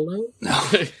Buffalo? No,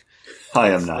 I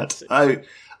am not. I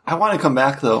want to come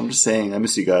back though. I'm just saying, I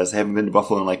miss you guys. I haven't been to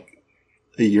Buffalo in like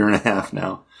a year and a half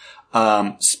now.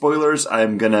 Spoilers,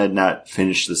 I'm gonna not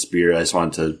finish this beer. I just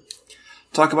wanted to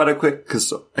talk about it quick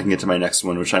because I can get to my next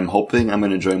one, which I'm hoping I'm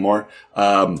gonna enjoy more.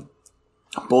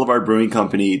 Boulevard Brewing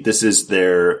Company, this is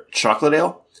their chocolate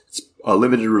ale. It's a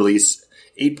limited release,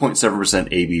 8.7%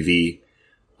 ABV.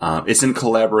 It's in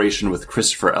collaboration with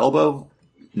Christopher Elbow.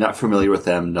 Not familiar with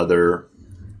them, another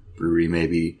brewery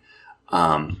maybe.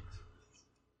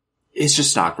 It's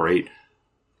just not great.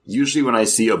 Usually when I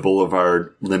see a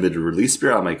Boulevard limited release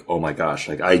beer, I'm like, oh my gosh,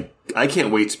 like I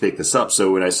can't wait to pick this up.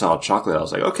 So when I saw chocolate, I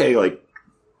was like, okay, like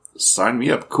sign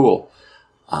me up. Cool.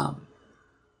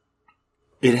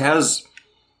 It has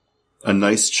a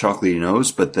nice chocolatey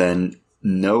nose, but then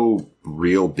no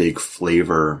real big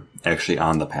flavor actually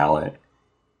on the palate.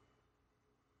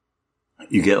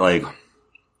 You get like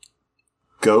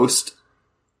Ghost,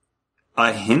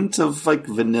 a hint of like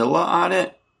vanilla on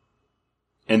it.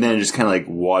 And then it just kind of like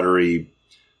watery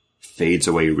fades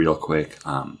away real quick.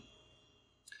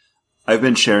 I've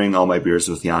been sharing all my beers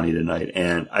with Yanni tonight,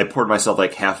 and I poured myself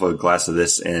like half a glass of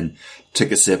this and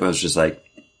took a sip. I was just like,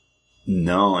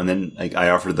 no. And then like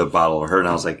I offered the bottle to her, and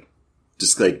I was like,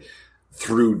 just like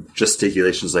through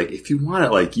gesticulations, like if you want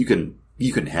it, like you can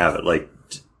have it, like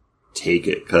take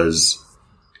it, because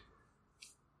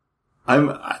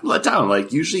I'm let down.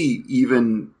 Like usually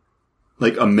even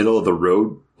like a middle of the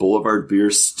road Boulevard beer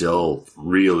is still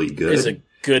really good. It's a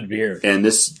good beer. And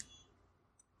this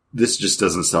just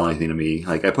doesn't sell anything to me.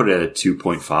 Like I put it at a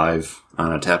 2.5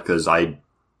 on a tap because I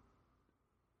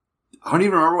don't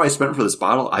even remember what I spent for this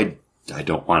bottle. I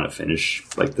don't want to finish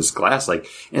like this glass. Like,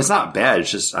 and it's not bad.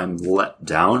 It's just I'm let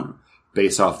down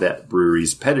based off that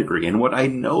brewery's pedigree and what I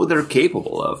know they're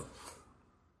capable of.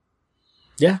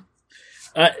 Yeah.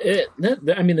 I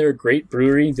mean, they're a great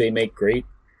brewery. They make great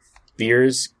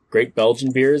beers, great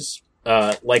Belgian beers,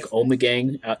 like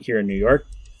Omegang out here in New York.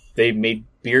 They made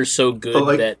beers so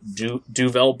good that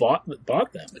Duvel bought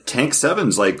them. Tank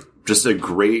 7's like just a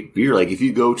great beer. Like, if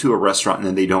you go to a restaurant and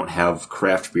then they don't have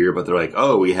craft beer, but they're like,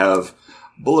 oh, we have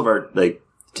Boulevard, like,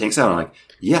 Tank 7. I'm like,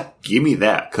 yeah, give me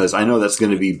that, because I know that's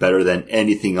going to be better than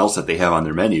anything else that they have on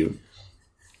their menu.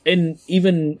 And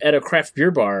even at a craft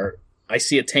beer bar, I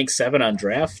see a Tank 7 on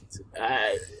draft.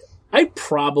 I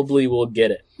probably will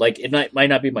get it. Like, it might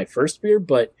not be my first beer,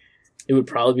 but it would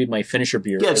probably be my finisher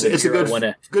beer. Yeah, it's a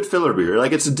good filler beer.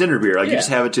 Like, it's a dinner beer. Like, you just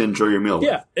have it to enjoy your meal with.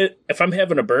 Yeah, if I'm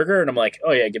having a burger and I'm like,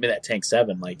 oh yeah, give me that Tank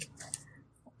 7, like,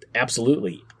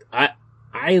 absolutely.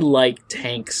 I like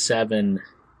Tank 7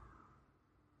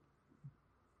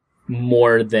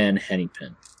 more than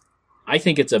Hennepin. I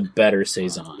think it's a better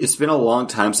Saison. It's been a long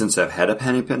time since I've had a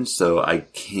Hennepin, so I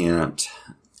can't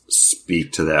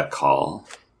speak to that call.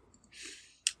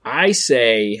 I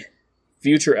say,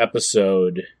 future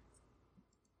episode,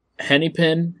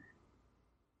 Hennepin,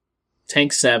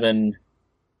 Tank 7,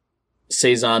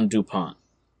 Saison DuPont.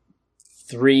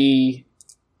 Three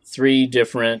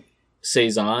different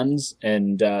Saisons,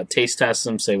 and taste test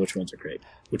them, say which ones are great.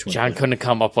 Which ones John couldn't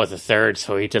come up with a third,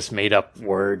 so he just made up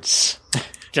words.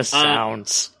 Just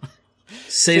sounds.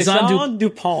 Saison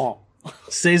DuPont.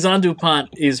 Saison DuPont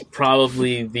is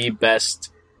probably the best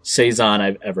Saison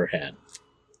I've ever had.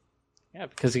 Yeah,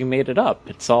 because he made it up.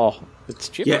 It's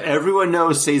cheaper. Yeah, everyone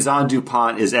knows Saison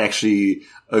DuPont is actually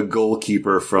a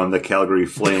goalkeeper from the Calgary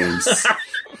Flames.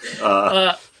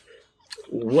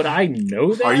 Would I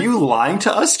know that? Are you lying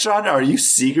to us, John? Are you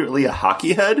secretly a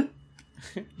hockey head?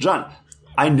 John,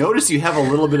 I notice you have a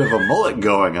little bit of a mullet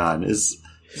going on. Is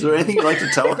there anything you'd like to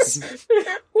tell us?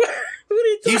 What are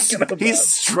you talking about? He's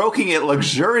stroking it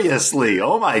luxuriously.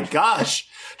 Oh my gosh.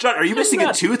 John, are you missing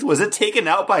a tooth? Was it taken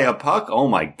out by a puck? Oh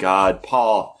my god,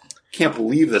 Paul. Can't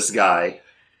believe this guy.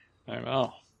 I don't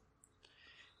know.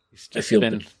 I feel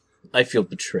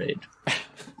betrayed.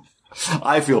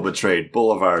 I feel betrayed.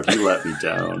 Boulevard, you let me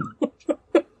down.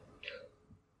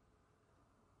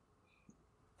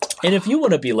 And if you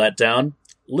want to be let down,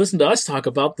 listen to us talk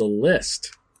about The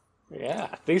List.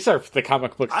 Yeah, these are the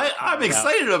comic books. I'm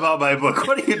excited about my book.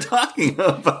 What are you talking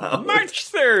about? March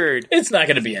 3rd. It's not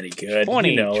going to be any good.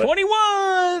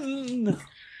 2021.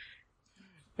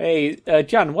 Hey,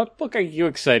 John, what book are you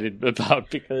excited about?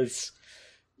 Because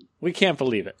we can't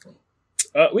believe it.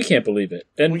 We can't believe it.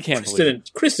 And we can't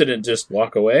Chris didn't just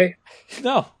walk away.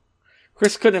 No.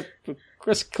 Chris couldn't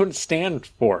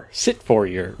sit for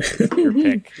your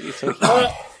pick.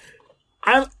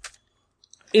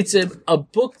 It's a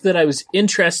book that I was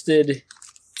interested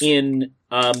in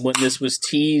when this was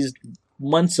teased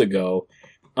months ago.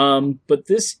 But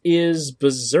this is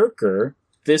Berserker.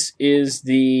 This is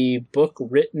the book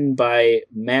written by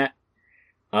Matt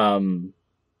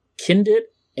Kindit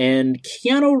and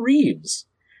Keanu Reeves.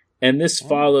 And this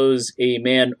follows a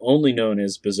man only known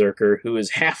as Berserker, who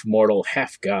is half mortal,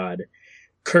 half god,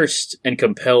 cursed and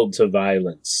compelled to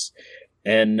violence.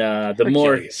 And the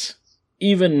more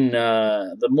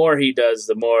he does,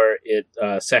 the more it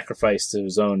sacrifices to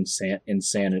his own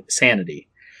sanity.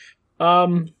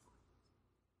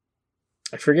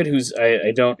 I forget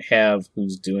I don't have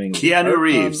who's doing Keanu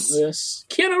Reeves. This.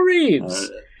 Keanu Reeves.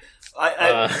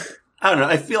 I don't know.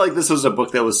 I feel like this was a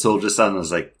book that was sold just on. I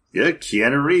was like, yeah,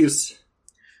 Keanu Reeves.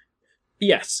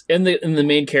 Yes, and the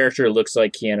main character looks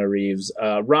like Keanu Reeves.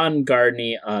 Ron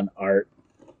Gardney on art.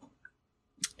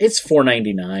 It's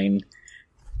 $4.99.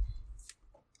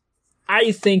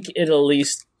 I think it at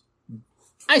least.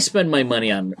 I spend my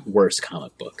money on worse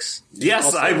comic books.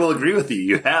 Yes, I will agree with you.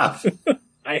 You have.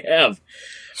 I have.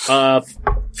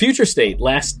 Future State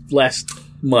last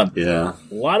month. Yeah,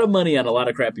 a lot of money on a lot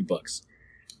of crappy books.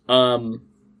 But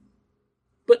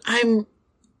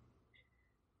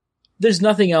there's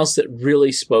nothing else that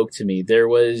really spoke to me. There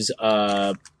was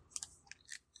what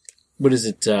is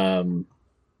it?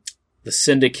 The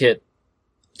Syndicate,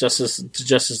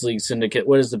 Justice League Syndicate.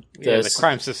 What is the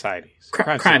Crime Society?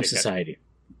 Crime Society.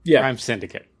 Yeah, Crime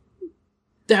Syndicate.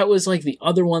 That was like the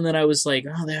other one that I was like,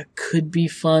 oh, that could be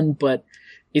fun, but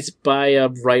it's by a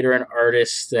writer and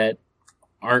artist that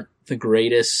aren't the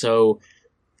greatest. So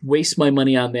waste my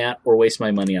money on that or waste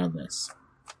my money on this.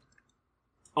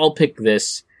 I'll pick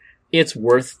this. It's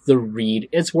worth the read.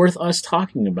 It's worth us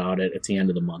talking about it at the end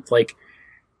of the month. Like,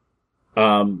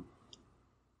 how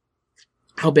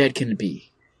bad can it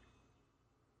be?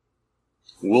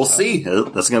 We'll see.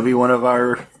 That's going to be one of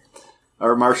our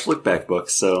March look-back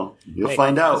books, so you'll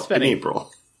find out in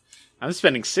April. I'm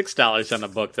spending $6 on a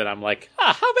book that I'm like,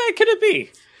 how bad could it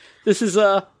be? This is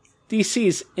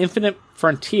DC's Infinite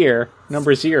Frontier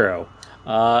 #0.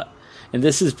 And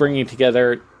this is bringing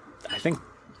together, I think,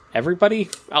 everybody,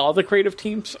 all the creative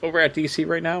teams over at DC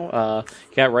right now.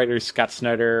 Got writers Scott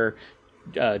Snyder,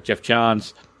 Jeff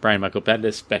Johns, Brian Michael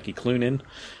Bendis, Becky Cloonan,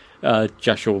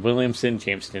 Joshua Williamson,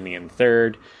 James Tinian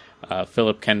III,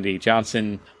 Philip Kennedy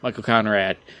Johnson, Michael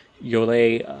Conrad,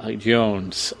 Yole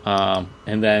Jones,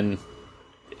 and then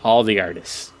all the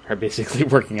artists are basically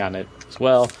working on it as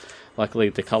well. Luckily,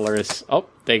 the colorists... Oh,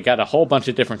 they got a whole bunch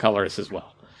of different colorists as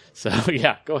well. So,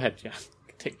 yeah, go ahead, John.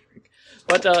 Take a drink.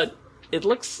 But it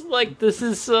looks like this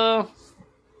is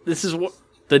what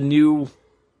the new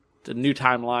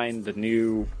timeline, the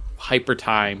new hyper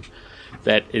time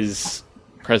that is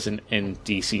present in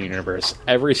DC Universe.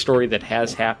 Every story that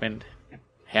has happened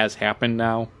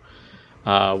now.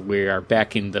 We are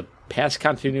back in the past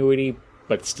continuity,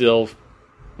 but still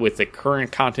with the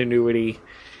current continuity.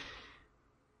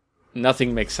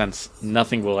 Nothing makes sense.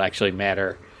 Nothing will actually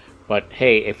matter. But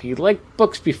hey, if you liked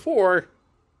books before,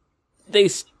 they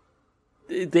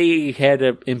had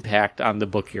an impact on the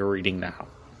book you're reading now.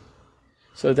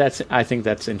 So I think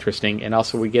that's interesting. And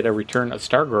also we get a return of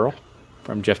Stargirl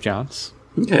from Jeff Johns.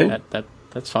 Okay.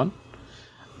 That's fun.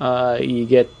 You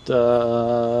get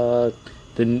a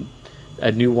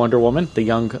new Wonder Woman, the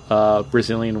young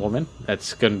Brazilian woman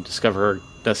that's going to discover her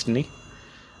destiny.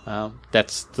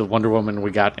 That's the Wonder Woman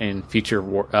we got in Future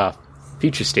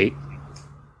State.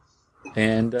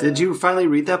 And did you finally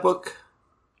read that book?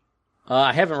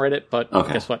 I haven't read it, but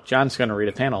okay. Guess what? John's going to read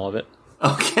a panel of it.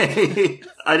 Okay.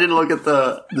 I didn't look at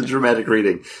the dramatic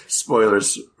reading.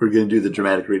 Spoilers. We're going to do the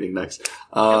dramatic reading next. It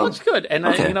looks good. And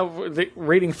okay.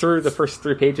 Reading through the first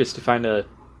 3 pages to find a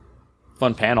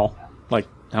fun panel,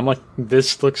 I'm like,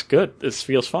 this looks good. This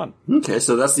feels fun. Okay,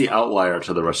 so that's the outlier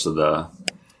to the rest of the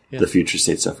Future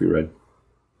State stuff we read.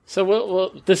 So,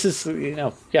 well, this is,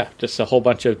 just a whole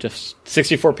bunch of just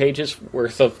 64 pages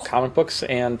worth of comic books,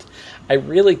 and I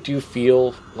really do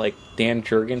feel like Dan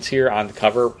Jurgens here on the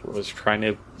cover was trying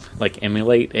to,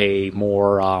 emulate a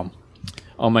more,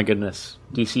 oh my goodness,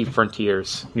 DC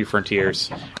New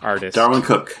Frontiers artist. Darwyn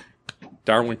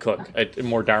Cooke, a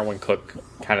more Darwyn Cooke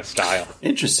kind of style.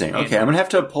 Interesting. Okay, I'm going to have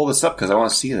to pull this up because I want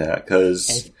to see that,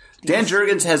 because Dan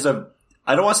Jurgens has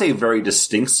I don't want to say a very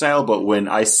distinct style, but when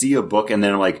I see a book and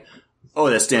then I'm like, oh,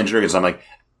 that's Dan Jurgens, I'm like,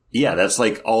 yeah, that's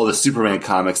like all the Superman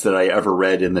comics that I ever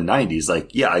read in the 90s.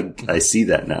 Like, yeah, I see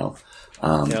that now.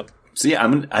 Yep. So yeah,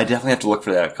 I definitely have to look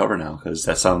for that cover now because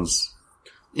that sounds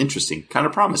interesting. Kind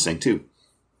of promising too.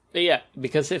 Yeah,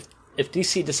 because if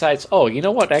DC decides, oh, you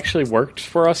know what actually worked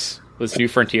for us was New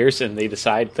Frontiers, and they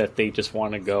decide that they just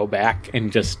want to go back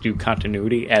and just do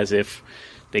continuity as if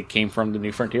they came from the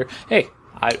New Frontier, hey,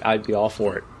 I'd be all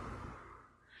for it.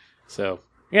 So,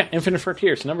 yeah, Infinite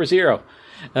Frontiers, number 0.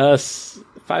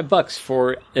 $5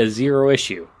 for a 0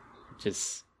 issue, which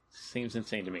seems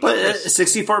insane to me. But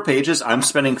 64 pages, I'm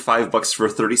spending $5 for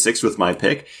 36 with my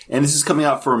pick, and this is coming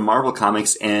out for Marvel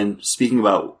Comics, and speaking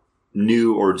about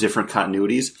new or different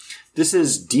continuities, this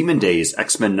is Demon Days,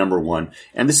 X-Men number 1,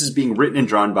 and this is being written and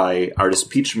drawn by artist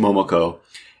Peach Momoko,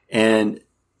 and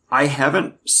I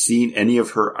haven't seen any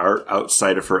of her art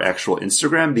outside of her actual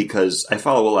Instagram because I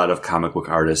follow a lot of comic book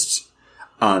artists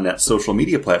on that social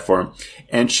media platform.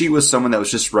 And she was someone that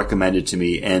was just recommended to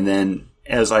me. And then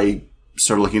as I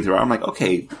started looking through, I'm like,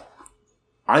 okay,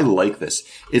 I like this.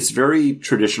 It's very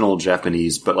traditional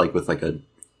Japanese, but with a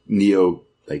neo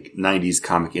 90s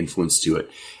comic influence to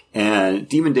it. And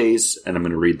Demon Days, and I'm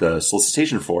going to read the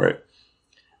solicitation for it.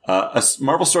 A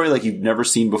Marvel story like you've never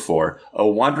seen before. A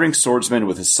wandering swordsman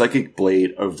with a psychic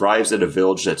blade arrives at a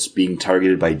village that's being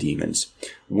targeted by demons.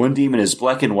 One demon is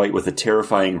black and white with a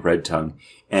terrifying red tongue,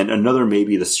 and another may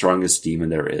be the strongest demon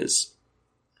there is.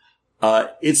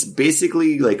 It's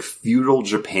basically like feudal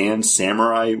Japan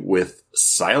samurai with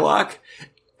Psylocke,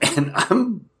 and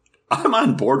I'm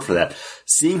on board for that.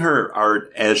 Seeing her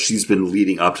art as she's been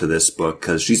leading up to this book,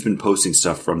 because she's been posting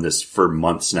stuff from this for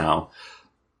months now.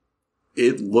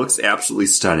 It looks absolutely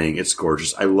stunning. It's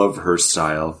gorgeous. I love her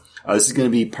style. This is going to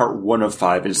be part 1 of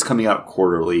 5, and it's coming out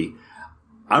quarterly.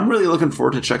 I'm really looking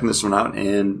forward to checking this one out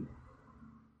and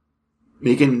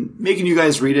making you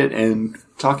guys read it and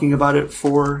talking about it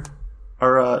for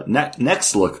our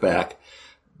next look back.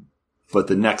 But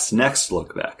the next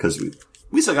look back, because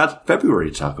we still got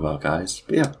February to talk about, guys.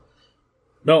 But yeah.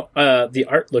 No, the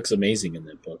art looks amazing in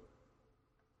that book.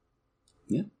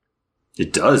 Yeah.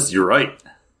 It does. You're right.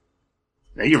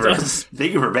 Thank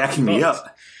you for backing me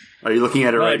up. Are you looking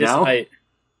at it right now? I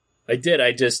did.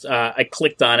 I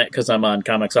clicked on it because I'm on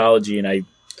Comixology, and I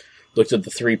looked at the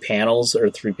 3 panels or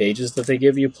 3 pages that they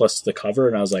give you, plus the cover,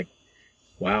 and I was like,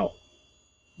 wow,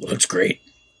 looks great.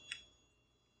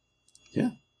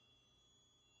 Yeah.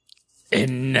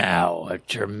 And now, a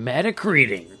dramatic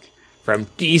reading from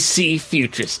DC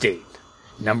Future State.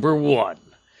 Number 1,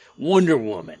 Wonder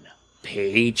Woman,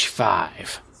 Page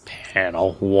 5,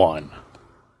 Panel 1.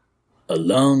 A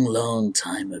long, long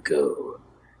time ago,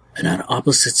 and on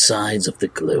opposite sides of the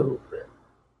globe,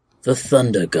 the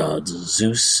thunder gods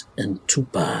Zeus and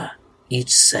Tupa each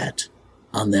sat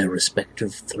on their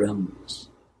respective thrones.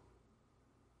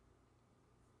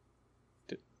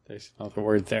 There's another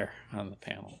word there on the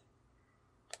panel.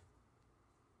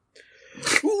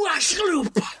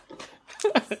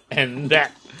 And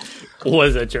that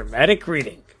was a dramatic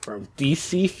reading from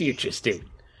DC Future State.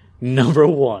 Number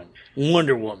 1,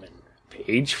 Wonder Woman,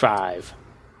 page 5,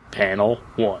 panel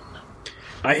 1.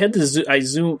 I had to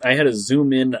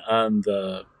zoom in on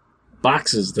the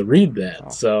boxes to read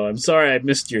that. So I'm sorry I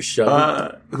missed your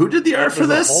show. Who did the art for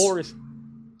this?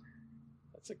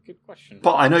 That's a good question.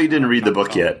 Paul, I know you didn't read the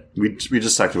book yet. We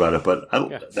just talked about it, but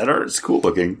that art is cool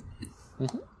looking.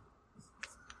 Mm-hmm.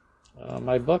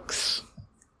 My books,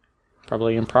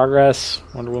 probably in progress.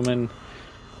 Wonder Woman.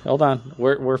 Hold on,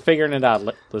 we're figuring it out.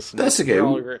 Listen, that's okay.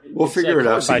 We'll figure it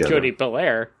out by together. Jody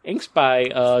Belair, inks by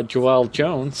Joelle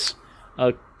Jones,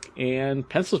 and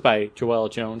pencils by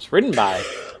Joelle Jones, written by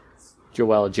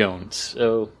Joelle Jones.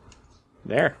 So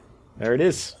there it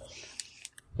is.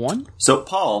 1. So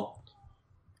Paul,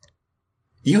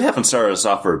 you haven't started us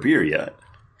off for a beer yet.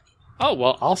 Oh,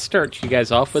 well, I'll start you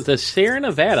guys off with a Sierra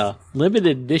Nevada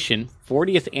limited edition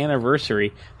 40th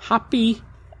anniversary Hoppy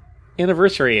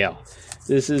Anniversary Ale.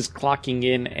 This is clocking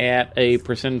in at a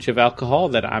percentage of alcohol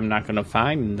that I'm not going to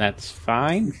find, and that's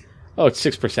fine. Oh, it's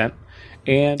 6%.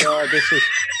 And this is...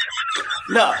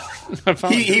 No,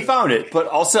 he found it, but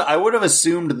also I would have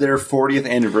assumed their 40th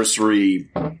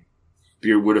anniversary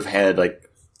beer would have had like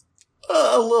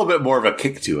a little bit more of a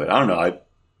kick to it. I don't know.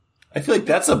 I feel like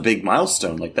that's a big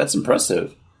milestone. Like, that's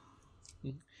impressive.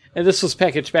 And this was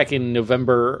packaged back in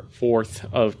November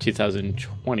 4th of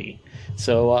 2020.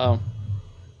 So,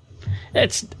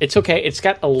 it's okay. It's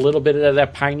got a little bit of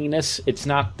that pininess. It's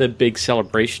not the big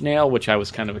celebration ale, which I was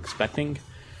kind of expecting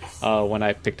when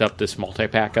I picked up this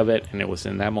multi-pack of it, and it was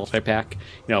in that multi-pack.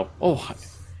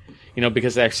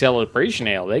 Because their celebration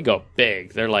ale, they go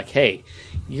big. They're like, hey,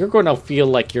 you're going to feel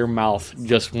like your mouth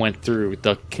just went through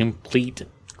the complete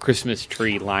Christmas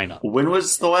tree lineup. When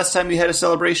was the last time you had a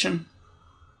celebration?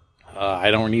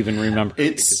 I don't even remember.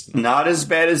 It's not as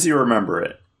bad as you remember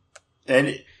it.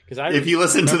 And if you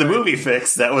listen to the movie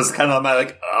fix, that was kind of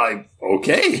my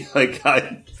okay.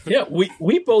 Yeah,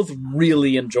 we both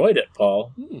really enjoyed it,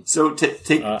 Paul. So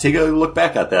take a look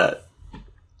back at that.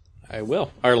 I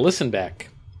will, or listen back,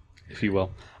 if you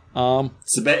will.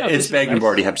 It's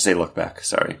Baggenbard. You have to say look back.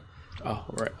 Sorry. Oh,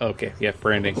 right. Okay. Yeah,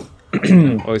 branding.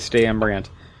 Always stay on brand.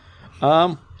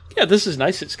 This is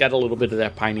nice. It's got a little bit of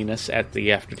that pininess at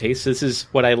the aftertaste. This is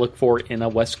what I look for in a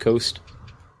West Coast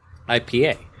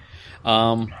IPA.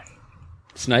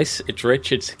 It's nice. It's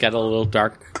rich. It's got a little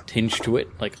dark tinge to it,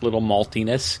 like a little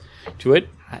maltiness to it.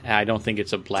 I don't think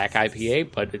it's a black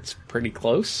IPA, but it's pretty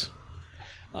close.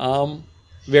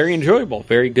 Very enjoyable.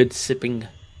 Very good sipping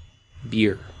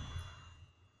beer.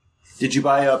 Did you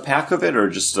buy a pack of it or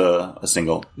just a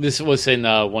single? This was in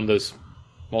one of those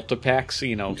multi-packs,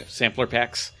 sampler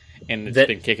packs, and it's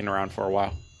been kicking around for a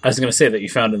while. I was going to say that you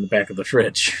found it in the back of the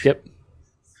fridge. Yep.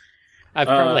 I've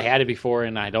probably had it before,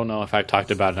 and I don't know if I've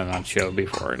talked about it on show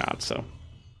before or not, so.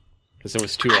 Because there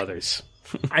was 2 others.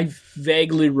 I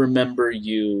vaguely remember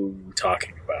you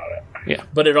talking about it. Yeah.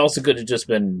 But it also could have just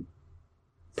been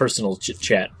personal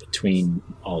chit-chat between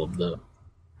all of the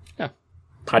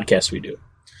podcasts we do.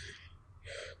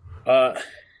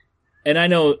 And I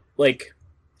know,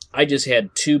 I just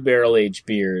had 2 barrel-aged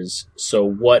beers, so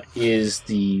what is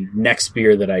the next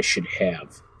beer that I should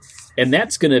have? And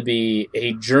that's going to be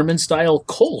a German-style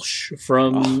Kolsch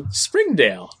from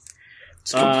Springdale.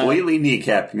 It's completely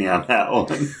kneecapped me on that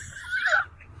one.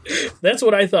 That's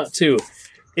what I thought, too.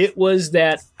 It was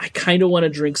that I kind of want to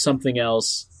drink something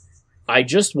else. I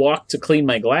just walked to clean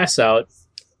my glass out,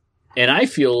 and I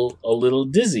feel a little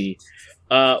dizzy.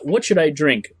 What should I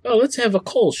drink? Oh, let's have a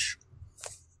Kolsch.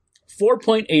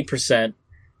 4.8%.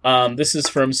 This is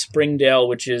from Springdale,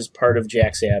 which is part of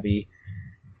Jack's Abbey.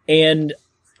 And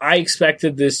I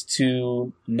expected this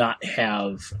to not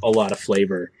have a lot of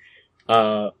flavor.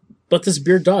 But this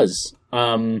beer does.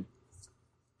 3rd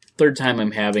time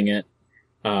I'm having it.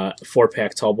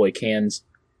 4-pack tallboy cans.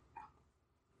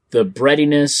 The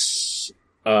breadiness,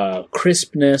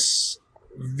 crispness,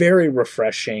 very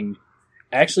refreshing.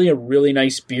 Actually a really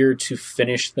nice beer to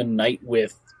finish the night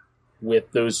with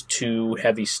those 2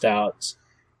 heavy stouts.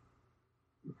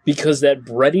 Because that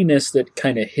breadiness that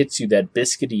kind of hits you, that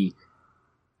biscuity,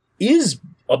 is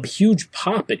a huge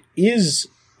pop. It is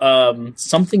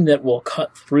something that will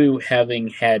cut through having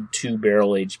had 2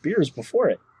 barrel-aged beers before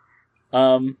it.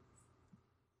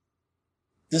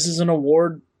 This is an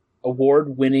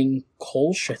award-winning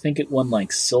Kolsch. I think it won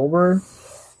like silver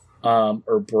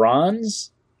or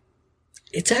bronze.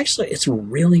 It's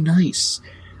really nice.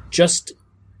 Just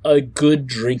a good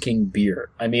drinking beer.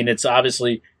 I mean, it's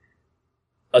obviously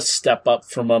a step up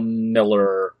from a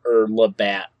Miller or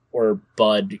Labatt or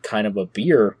Bud kind of a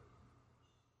beer,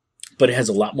 but it has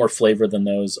a lot more flavor than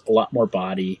those, a lot more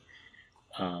body.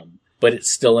 But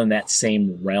it's still in that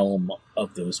same realm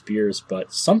of those beers.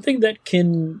 But something that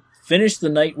can finish the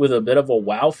night with a bit of a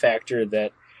wow factor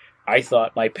that I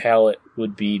thought my palate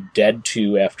would be dead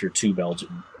to after 2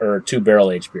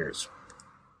 barrel-aged beers.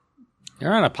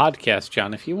 You're on a podcast,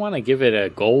 John. If you want to give it a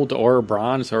gold or a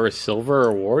bronze or a silver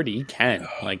award, you can.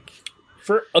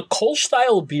 For a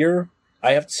Kolsch-style beer,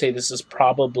 I have to say this is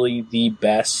probably the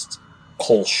best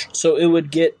Kolsch. So it would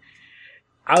get,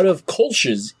 out of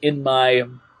Kolsch's in my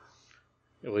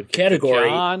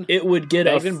category, it would get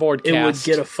a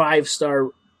 5-star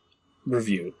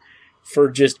review. For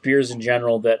just beers in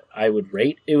general that I would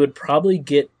rate, it would probably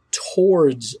get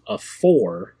towards a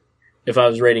 4 if I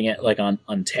was rating it like on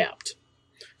Untapped,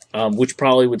 which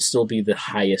probably would still be the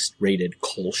highest rated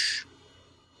Kolsch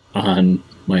on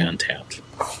my Untapped.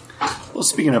 Well,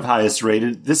 speaking of highest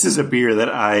rated, this is a beer that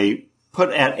I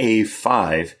put at a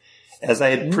 5, as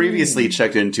I had previously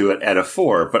checked into it at a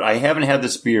 4, but I haven't had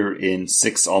this beer in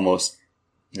 7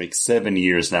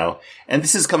 years now. And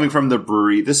this is coming from the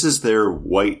brewery. This is their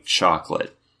white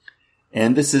chocolate.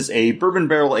 And this is a bourbon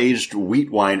barrel aged wheat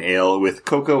wine ale with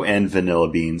cocoa and vanilla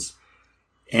beans.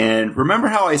 And remember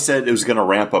how I said it was going to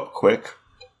ramp up quick?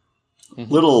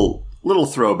 Mm-hmm. Little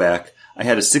throwback. I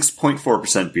had a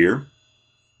 6.4% beer,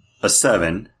 a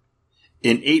 7,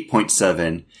 an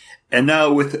 8.7, and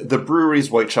now with the brewery's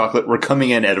white chocolate, we're coming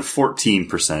in at a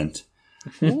 14%.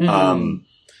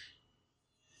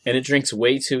 And it drinks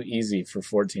way too easy for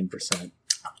 14%.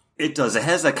 It does. It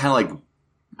has that kind of like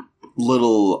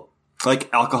little,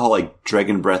 like alcohol, like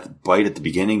dragon breath bite at the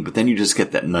beginning, but then you just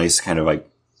get that nice kind of like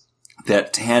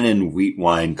that tannin wheat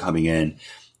wine coming in.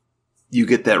 You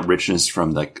get that richness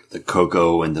from like the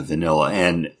cocoa and the vanilla,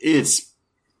 and it's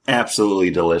absolutely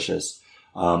delicious.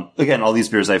 Again, all these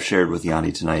beers I've shared with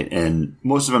Yanni tonight, and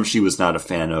most of them she was not a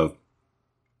fan of.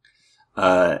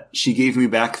 She gave me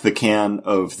back the can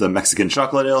of the Mexican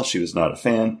chocolate ale. She was not a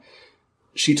fan.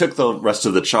 She took the rest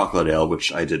of the chocolate ale,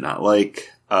 which I did not like.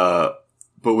 But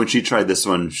when she tried this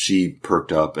one, she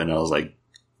perked up, and I was like,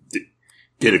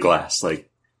 get a glass. Like,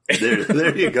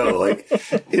 there you go. Like,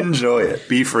 enjoy it.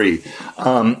 Be free.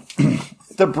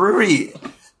 The brewery,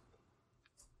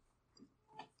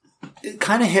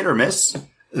 kind of hit or miss.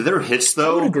 Their hits,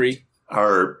 though, I would agree,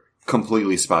 are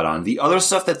completely spot on. The other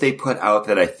stuff that they put out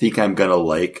that I think I'm gonna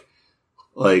like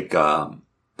the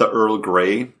Earl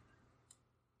Grey,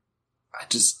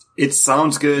 it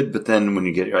sounds good, but then when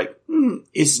you get it, you're like,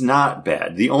 it's not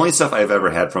bad. The only stuff I've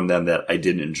ever had from them that I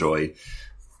didn't enjoy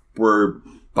were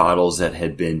bottles that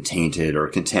had been tainted or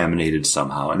contaminated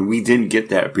somehow, and we didn't get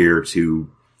that beer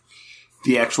to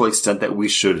the actual extent that we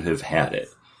should have had it.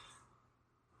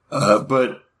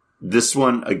 But this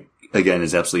one, again,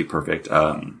 is absolutely perfect.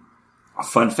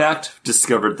 Fun fact,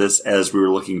 discovered this as we were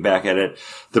looking back at it.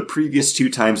 The previous 2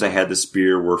 times I had this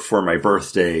beer were for my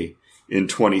birthday in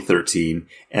 2013,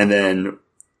 and then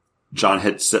John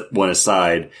had set one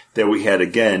aside that we had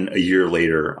again a year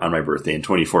later on my birthday in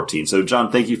 2014. So,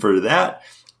 John, thank you for that,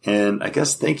 and I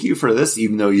guess thank you for this,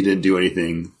 even though you didn't do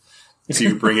anything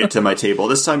to bring it to my table.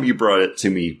 This time you brought it to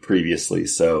me previously,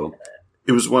 so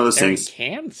it was one of those things.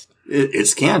 Cans?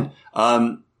 It's canned.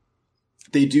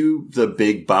 They do the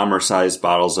big bomber-sized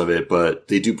bottles of it, but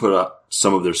they do put up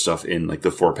some of their stuff in like the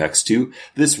 4-packs too.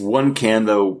 This one can,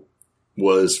 though,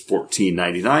 was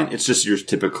 $14.99. It's just your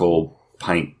typical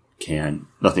pint can.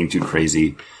 Nothing too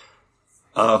crazy.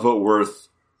 But worth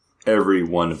every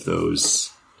one of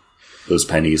those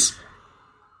pennies.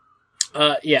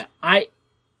 Yeah, I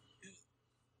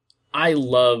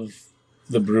love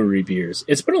the brewery beers.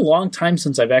 It's been a long time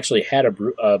since I've actually had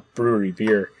a brewery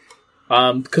beer.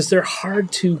 Because they're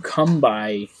hard to come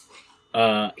by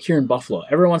here in Buffalo.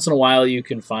 Every once in a while you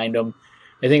can find them.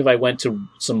 I think if I went to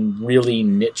some really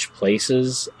niche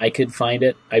places, I could find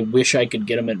it. I wish I could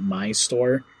get them at my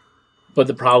store. But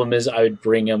the problem is I would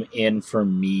bring them in for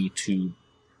me to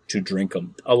drink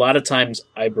them. A lot of times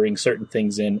I bring certain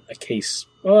things in a case.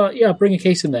 Bring a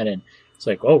case in that in. It's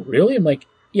like, oh, really? I'm like,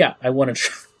 yeah, I want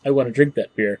to drink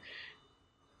that beer.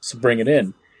 So bring it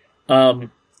in.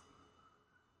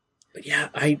 But yeah,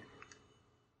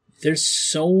 there's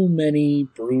so many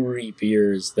brewery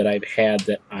beers that I've had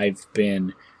that I've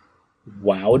been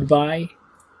wowed by.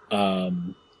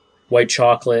 White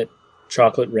chocolate,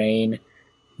 chocolate rain,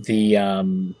 the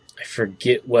I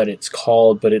forget what it's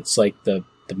called, but it's like the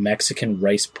Mexican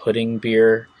rice pudding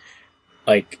beer.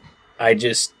 Like,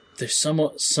 there's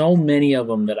so many of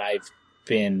them that I've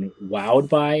been wowed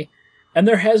by, and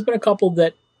there has been a couple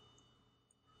that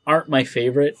aren't my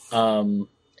favorite.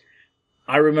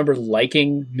 I remember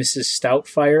liking Mrs.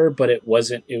 Stoutfire, but it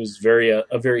wasn't. It was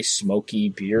a very smoky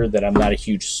beer that I'm not a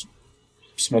huge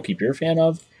smoky beer fan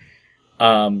of.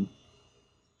 But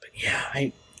yeah,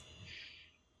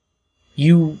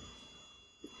 you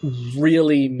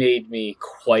really made me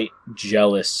quite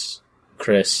jealous,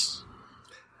 Chris.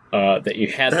 That you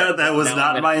had that was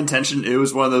not my intention. It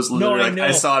was one of those literally,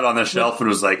 I saw it on the shelf and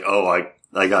was like, oh,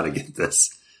 I got to get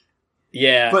this.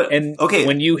 Yeah, but and okay,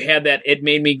 when you had that, it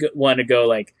made me want to go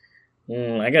like,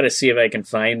 I got to see if I can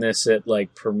find this at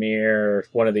like Premier or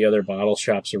one of the other bottle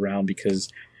shops around, because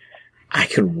I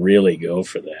could really go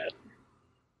for that.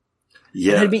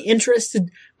 Yeah, and I'd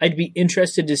be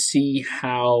interested to see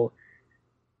how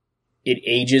it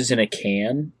ages in a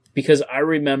can, because I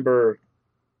remember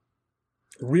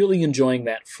really enjoying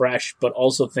that fresh, but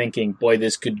also thinking, boy,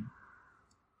 this could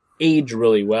age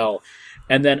really well.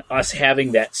 And then us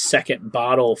having that second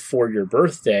bottle for your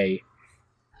birthday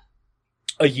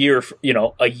a year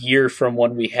from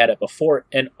when we had it before,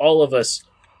 and all of us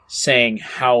saying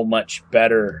how much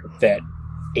better that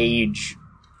aged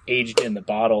in the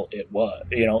bottle it was,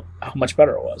 how much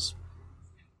better it was.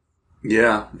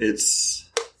 Yeah, it's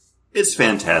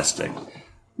fantastic.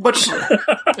 But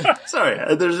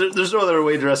sorry, there's no other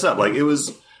way to dress up. Like, it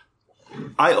was,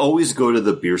 I always go to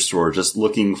the beer store just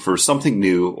looking for something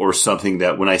new or something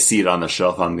that when I see it on the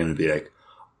shelf, I'm going to be like,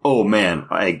 oh man,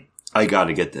 I got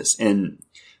to get this. And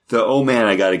the oh man,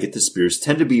 I got to get this beers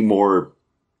tend to be more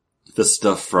the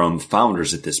stuff from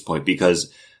Founders at this point,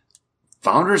 because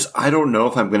Founders, I don't know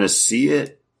if I'm going to see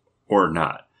it or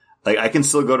not. Like, I can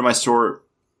still go to my store.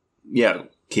 Yeah,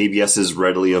 KBS is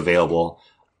readily available.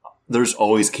 There's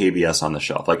always KBS on the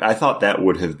shelf. Like, I thought that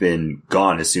would have been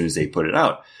gone as soon as they put it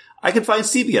out. I could find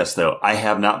CBS, though. I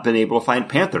have not been able to find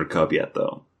Panther Cub yet,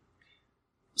 though.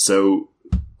 So,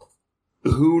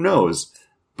 who knows?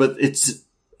 But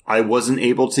I wasn't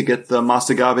able to get the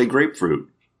Masagave grapefruit.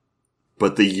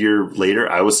 But the year later,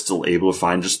 I was still able to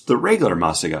find just the regular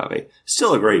Masagave.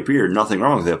 Still a great beer, nothing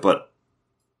wrong with it, but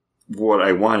what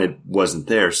I wanted wasn't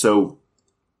there. So,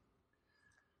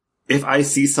 if I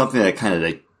see something that kind of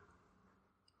like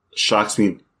shocks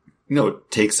me,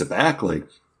 takes it back, like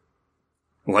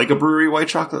a brewery white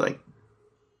chocolate, like,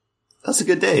 that's a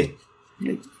good day.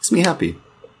 It makes me happy.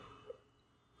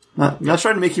 Not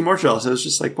trying to make you more jealous. I was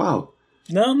just like, wow.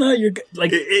 No, you're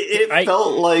like, it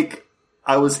felt like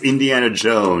I was Indiana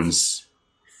Jones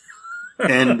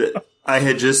and I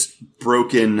had just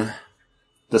broken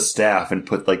the staff and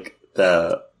put like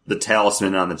the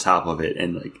talisman on the top of it,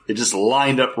 and like it just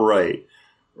lined up right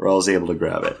where I was able to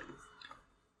grab it.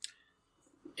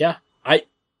 Yeah,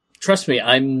 trust me,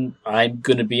 I'm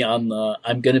gonna be on the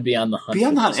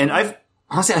hunt. And I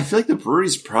feel like the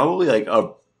brewery's probably like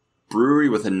a brewery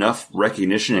with enough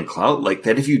recognition and clout, like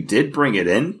that if you did bring it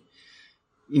in,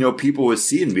 people would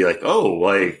see it and be like, oh,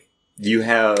 like you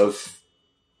have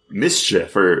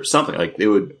Mischief or something. Like they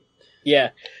would.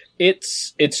 Yeah,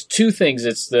 it's two things.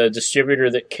 It's the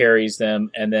distributor that carries them,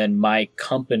 and then my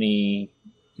company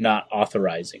not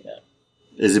authorizing them.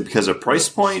 Is it because of price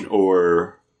point,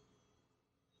 or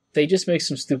they just make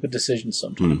some stupid decisions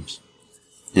sometimes?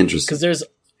 Interesting. Because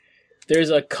there's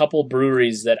a couple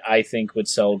breweries that I think would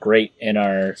sell great in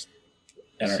our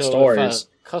stores.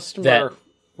 If a customer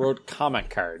wrote comment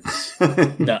cards.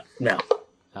 No, not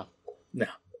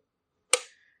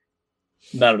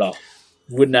at all.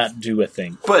 Would not do a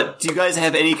thing. But do you guys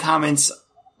have any comments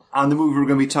on the movie we're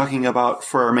going to be talking about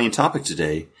for our main topic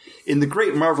today? In the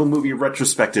Great Marvel Movie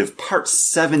Retrospective, Part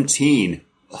 17,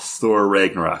 Thor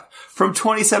Ragnarok, from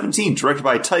 2017, directed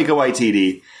by Taika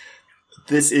Waititi.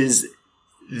 This is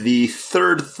the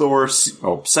second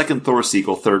Thor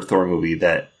sequel, third Thor movie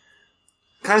that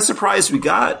kind of surprised we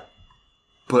got.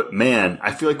 But man,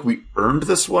 I feel like we earned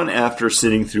this one after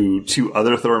sitting through two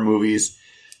other Thor movies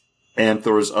and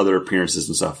Thor's other appearances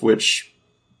and stuff, which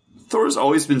Thor's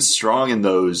always been strong in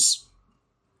those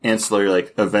ancillary,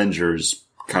 like, Avengers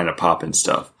kind of pop-in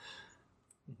stuff.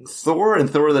 Thor and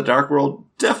Thor the Dark World,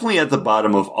 definitely at the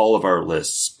bottom of all of our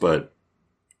lists, but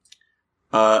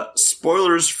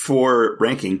spoilers for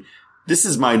ranking, this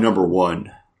is my number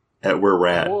one at where we're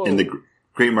at in the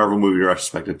Great Marvel Movie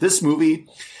Retrospective. This movie,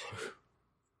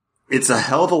 it's a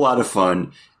hell of a lot of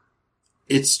fun.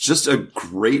 it's just a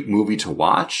great movie to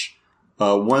watch.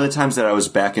 One of the times that I was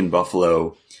back in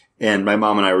Buffalo and my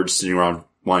mom and I were just sitting around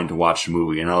wanting to watch a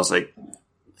movie, and I was like,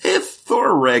 if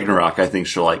Thor Ragnarok, I think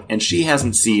she'll like. And she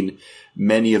hasn't seen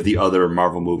many of the other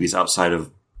Marvel movies outside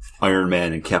of Iron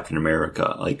Man and Captain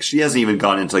America. Like, she hasn't even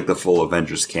gone into like the full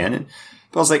Avengers canon.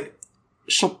 But I was like,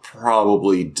 she'll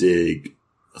probably dig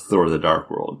Thor the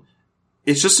Dark World.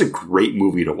 It's just a great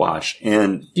movie to watch.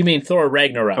 And you mean Thor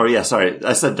Ragnarok? Oh yeah, sorry.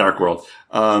 I said Dark World.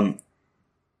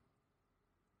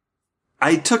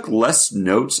 I took less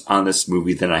notes on this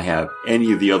movie than I have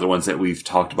any of the other ones that we've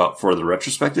talked about for the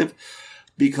retrospective,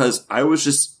 because I was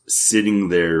just sitting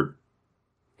there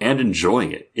and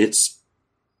enjoying it. It's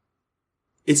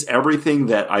everything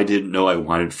that I didn't know I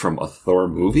wanted from a Thor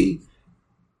movie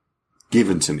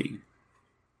given to me.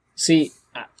 See,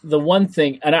 the one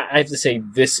thing, and I have to say,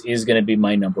 this is going to be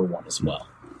my number one as well.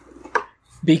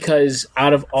 Because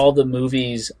out of all the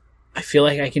movies, I feel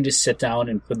like I can just sit down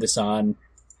and put this on.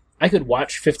 I could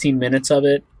watch 15 minutes of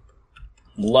it,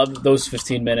 love those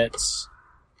 15 minutes,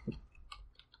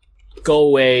 go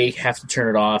away, have to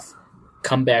turn it off,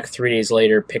 come back 3 days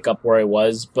later, pick up where I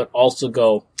was, but also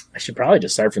go, I should probably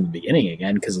just start from the beginning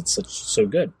again because it's so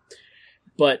good.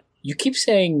 But you keep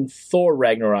saying Thor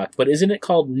Ragnarok, but isn't it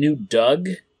called New Doug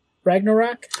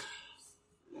Ragnarok?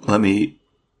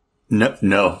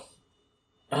 No.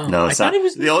 Oh, No, it's not.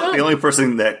 The only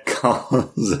person that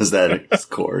calls is that it's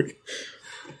Korg.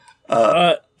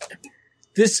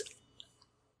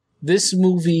 This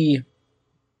movie.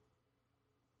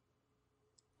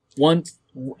 All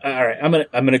right, I'm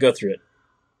gonna go through it.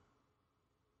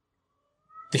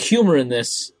 The humor in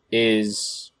this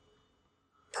is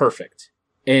perfect,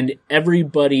 and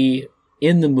everybody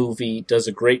in the movie does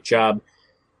a great job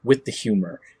with the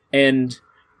humor. And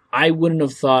I wouldn't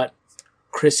have thought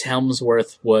Chris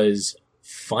Hemsworth was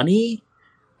funny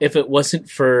if it wasn't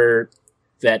for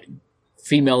that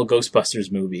female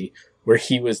Ghostbusters movie where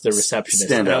he was the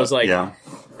receptionist. And I was like, yeah.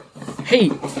 Hey,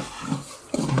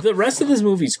 the rest of this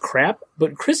movie's crap,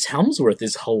 but Chris Hemsworth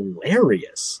is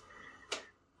hilarious.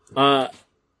 The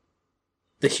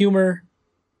humor,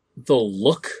 the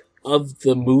look of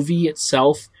the movie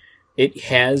itself, it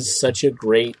has such a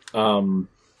great, I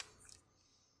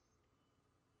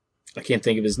can't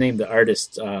think of his name, the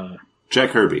artist.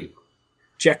 Jack Kirby.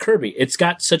 Jack Kirby. It's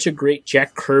got such a great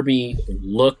Jack Kirby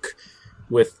look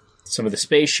with some of the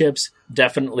spaceships.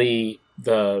 Definitely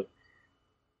the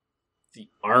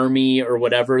army or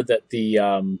whatever that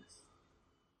the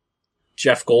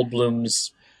Jeff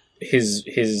Goldblum's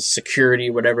his security,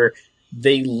 whatever,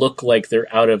 they look like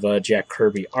they're out of a Jack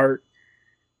Kirby art.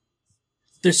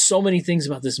 There's so many things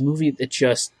about this movie that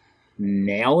just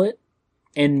nail it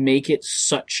and make it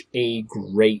such a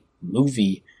great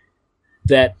movie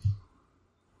that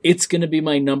it's going to be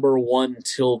my number one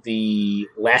till the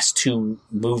last two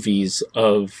movies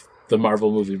of the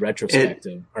Marvel movie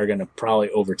retrospective are going to probably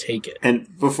overtake it.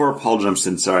 And before Paul jumps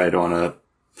in, sorry, I don't want to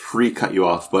pre-cut you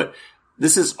off, but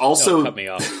this is also Don't cut me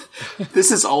off.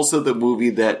 This is also the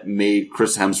movie that made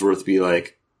Chris Hemsworth be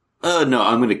like, no,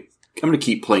 I'm going to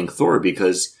keep playing Thor,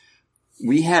 because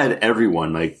we had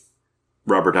everyone like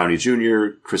Robert Downey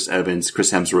Jr., Chris Evans,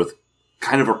 Chris Hemsworth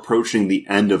kind of approaching the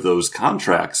end of those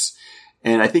contracts.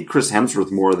 And I think Chris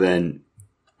Hemsworth, more than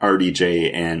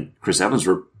RDJ and Chris Evans,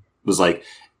 was like,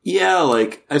 yeah,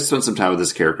 like, I've spent some time with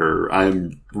this character.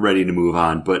 I'm ready to move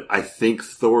on. But I think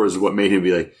Thor is what made him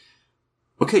be like,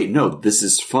 okay, no, this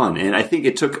is fun. And I think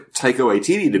it took Taika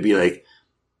Waititi to be like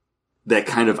that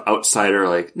kind of outsider,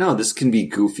 like, no, this can be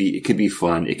goofy. It can be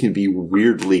fun. It can be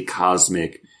weirdly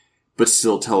cosmic, but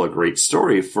still tell a great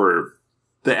story, for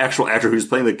the actual actor who's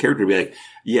playing the character to be like,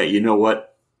 yeah, you know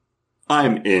what?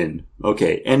 I'm in.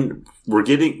 Okay. And we're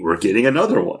getting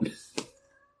another one.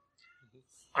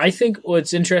 I think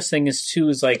what's interesting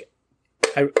is like,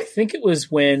 I think it was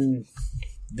when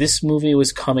this movie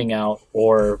was coming out,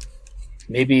 or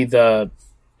maybe the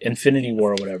Infinity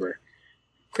War or whatever,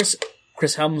 Chris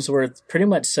Hemsworth pretty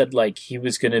much said like he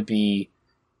was going to be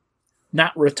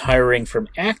not retiring from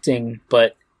acting,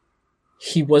 but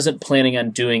he wasn't planning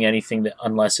on doing anything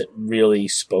unless it really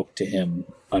spoke to him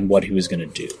on what he was going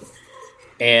to do.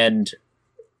 And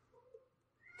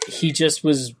he just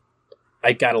was,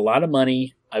 I got a lot of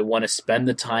money. I want to spend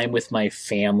the time with my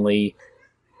family.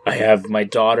 I have my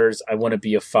daughters. I want to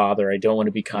be a father. I don't want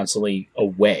to be constantly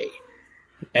away.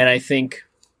 And I think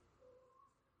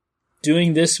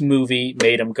doing this movie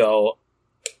made him go,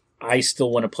 I still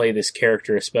want to play this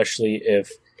character, especially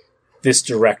if this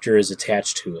director is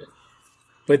attached to it.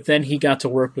 But then he got to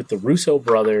work with the Russo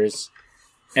brothers,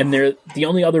 and they're the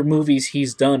only other movies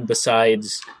he's done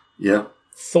besides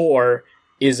Thor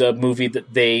is a movie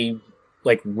that they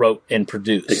like wrote and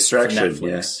produced. Extraction, for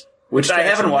yeah. Which I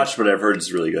haven't watched, but I've heard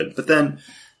is really good. But then,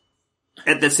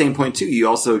 at that same point, too, you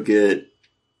also get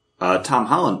Tom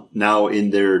Holland now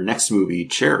in their next movie,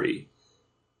 Cherry.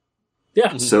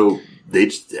 Yeah. So,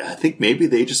 I think maybe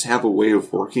they just have a way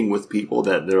of working with people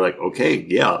that they're like, okay,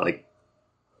 yeah, like,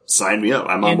 sign me up.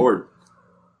 I'm on board.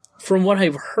 From what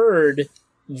I've heard,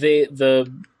 the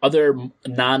other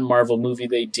non-Marvel movie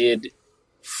they did,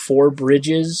 Four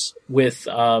Bridges, with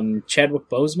Chadwick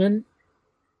Boseman,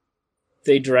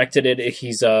 they directed it.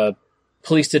 He's a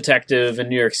police detective in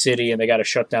New York City, and they got to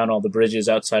shut down all the bridges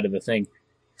outside of the thing.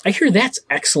 I hear that's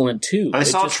excellent, too. I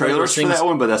saw trailers for that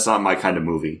one, but that's not my kind of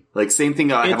movie. Like, same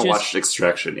thing, I haven't watched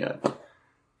Extraction yet.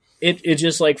 It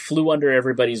just, like, flew under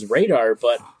everybody's radar,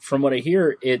 but from what I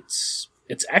hear, it's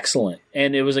excellent.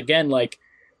 And it was, again, like,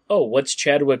 oh, what's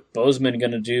Chadwick Boseman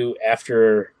going to do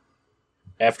after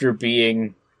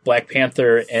being Black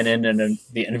Panther and in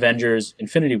the Avengers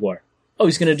Infinity War? Oh,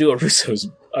 he's going to do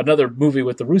another movie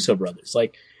with the Russo brothers.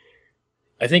 Like,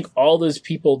 I think all those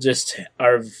people just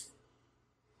are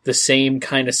the same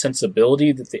kind of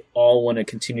sensibility that they all want to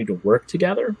continue to work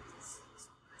together.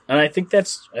 And I think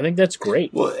that's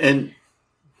great. Well, and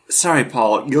sorry,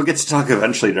 Paul, you'll get to talk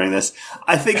eventually during this.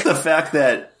 I think the fact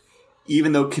that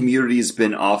even though Community's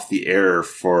been off the air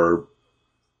for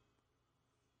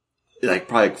like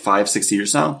probably 5-6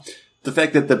 years now, the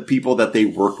fact that the people that they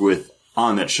worked with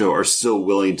on that show are still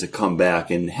willing to come back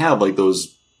and have like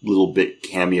those little bit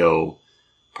cameo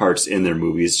parts in their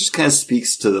movies just kind of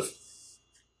speaks to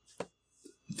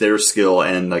their skill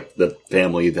and like the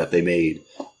family that they made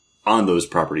on those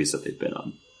properties that they've been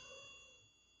on.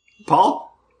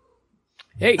 Paul?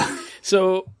 Hey,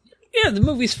 so yeah, the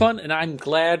movie's fun, and I'm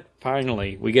glad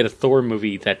finally we get a Thor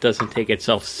movie that doesn't take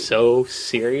itself so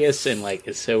serious and like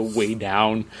is so weighed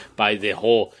down by the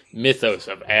whole mythos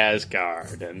of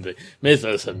Asgard and the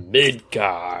mythos of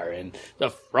Midgard and the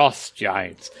Frost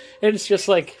Giants. And it's just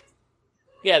like,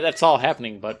 yeah, that's all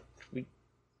happening, but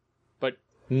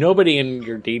nobody in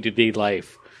your day-to-day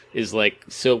life is like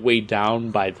so weighed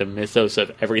down by the mythos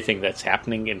of everything that's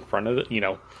happening in front of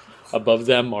them, above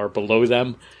them or below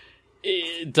them.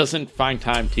 It doesn't find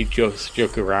time to just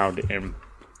joke around and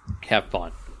have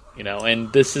fun,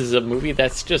 and this is a movie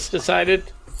that's just decided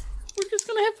we're just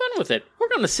going to have fun with it. We're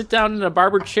going to sit down in a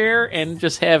barber chair and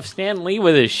just have Stan Lee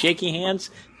with his shaky hands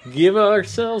give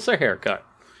ourselves a haircut.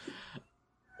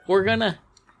 We're going to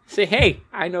say, hey,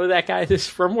 I know that guy is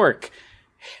from work.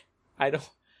 I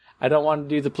don't want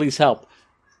to do the please help.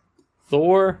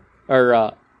 Thor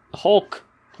or Hulk,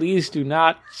 please do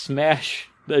not smash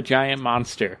the giant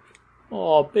monster.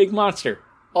 Oh, big monster.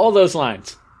 All those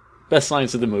lines. Best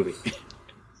lines of the movie.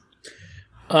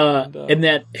 And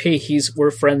that, hey,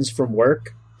 we're friends from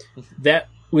work. That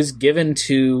was given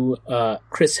to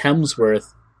Chris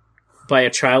Hemsworth by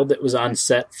a child that was on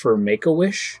set for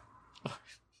Make-A-Wish.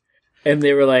 And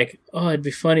they were like, oh, it'd be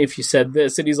funny if you said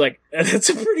this. And he's like, that's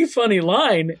a pretty funny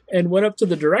line. And went up to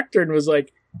the director and was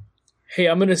like, hey,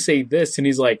 I'm going to say this. And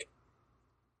he's like,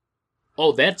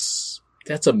 oh, that's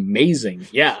amazing.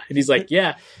 Yeah. And he's like,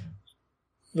 yeah,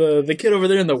 the kid over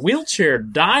there in the wheelchair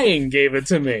dying gave it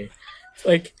to me.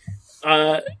 Like,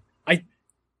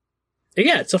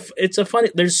 it's a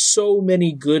funny, there's so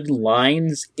many good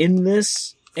lines in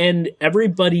this, and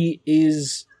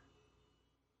everybody's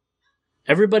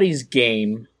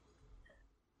game.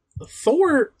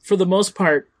 Thor, for the most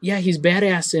part, yeah, he's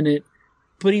badass in it,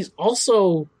 but he's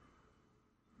also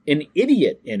an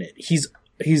idiot in it. He's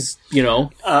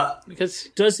because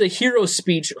does the hero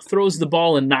speech, throws the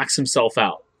ball, and knocks himself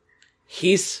out.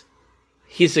 He's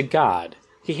a god.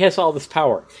 He has all this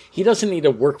power. He doesn't need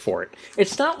to work for it.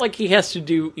 It's not like he has to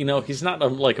do, he's not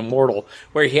like a mortal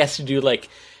where he has to do like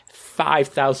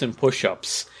 5,000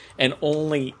 push-ups and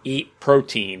only eat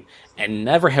protein and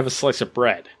never have a slice of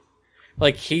bread.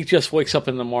 Like, he just wakes up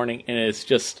in the morning and is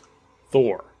just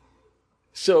Thor.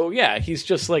 So, yeah, he's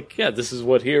just like, yeah, this is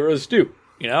what heroes do,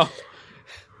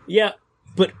 Yeah,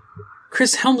 but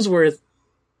Chris Hemsworth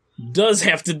does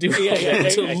have to do it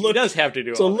he does have to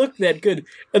do to look that good.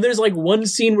 And there's like one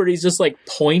scene where he's just like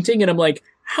pointing, and I'm like,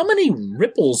 how many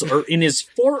ripples are in his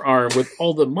forearm with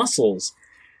all the muscles?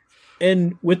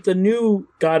 And with the new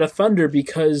God of Thunder,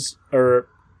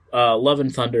 Love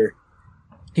and Thunder,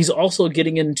 he's also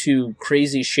getting into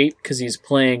crazy shape because he's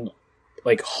playing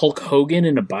like Hulk Hogan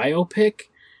in a biopic.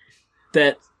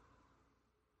 That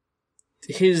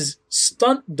his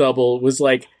stunt double was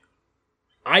like,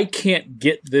 I can't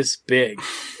get this big.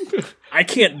 I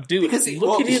can't do it.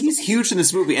 He's huge in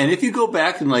this movie. And if you go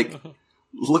back and like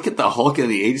look at the Hulk in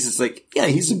the 80s, it's like, yeah,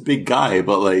 he's a big guy,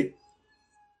 but like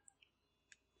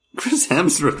Chris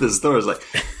Hemsworth is Thor. Is like,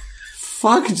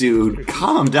 fuck, dude,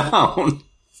 calm down.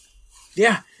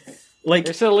 Yeah, like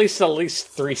There's at least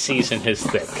 3 C's his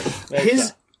thick.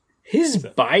 his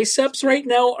biceps right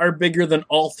now are bigger than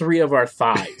all 3 of our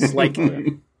thighs. Like,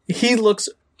 he looks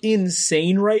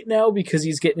insane right now because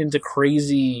he's getting into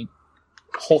crazy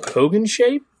Hulk Hogan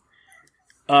shape.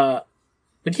 But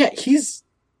yeah, he's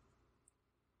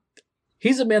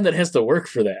a man that has to work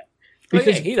for that.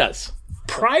 Because he does.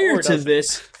 prior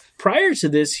to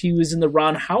this, he was in the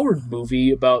Ron Howard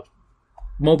movie about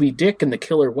Moby Dick and the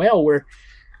killer whale, where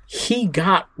he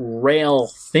got rail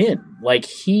thin. Like,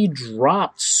 he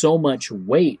dropped so much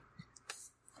weight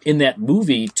in that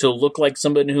movie to look like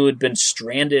somebody who had been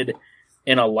stranded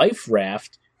in a life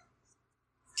raft.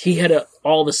 He had to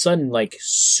all of a sudden like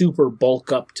super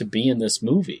bulk up to be in this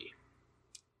movie.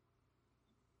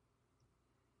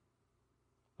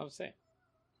 I'm saying.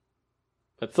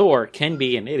 But Thor can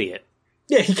be an idiot.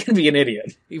 Yeah, he can be an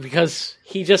idiot. Because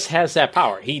he just has that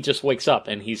power. He just wakes up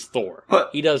and he's Thor.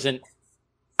 But- he doesn't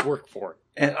work for it.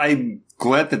 And I'm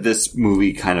glad that this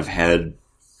movie kind of had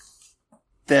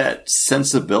that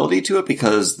sensibility to it,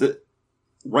 because the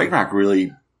Ragnarok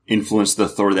really influenced the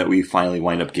Thor that we finally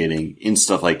wind up getting in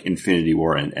stuff like Infinity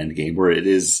War and Endgame, where it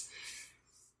is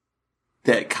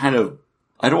that kind of,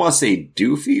 I don't want to say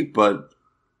doofy, but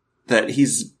that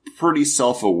he's pretty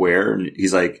self-aware, and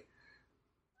he's like,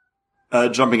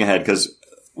 jumping ahead, because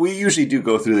we usually do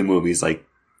go through the movies like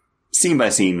scene by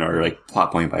scene or like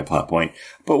plot point by plot point.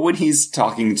 But when he's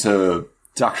talking to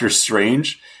Doctor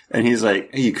Strange and he's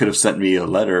like, hey, you could have sent me a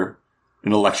letter,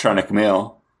 an electronic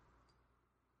mail.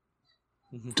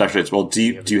 Doctor Strange, well, do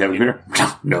you have a computer?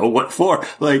 No, what for?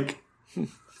 Like,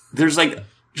 there's like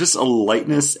just a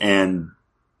lightness and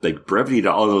like brevity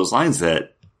to all those lines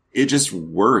that it just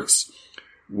works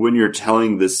when you're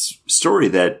telling this story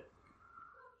that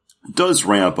does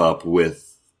ramp up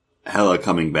with Hela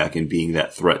coming back and being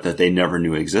that threat that they never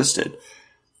knew existed.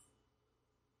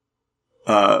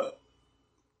 I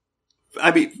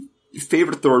mean,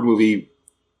 favorite Thor movie,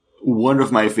 one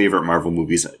of my favorite Marvel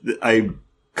movies. I'm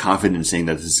confident in saying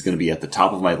that this is going to be at the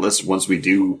top of my list once we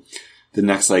do the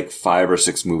next like 5 or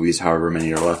 6 movies, however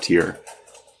many are left here.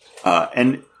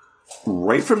 And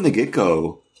right from the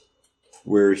get-go,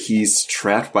 where he's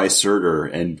trapped by Surtur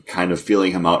and kind of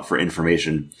feeling him out for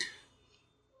information,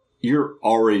 you're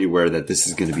already aware that this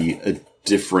is going to be a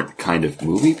different kind of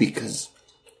movie because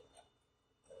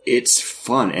it's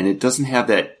fun and it doesn't have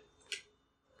that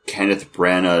Kenneth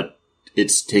Branagh,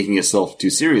 it's taking itself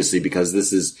too seriously, because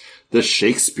this is the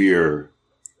Shakespeare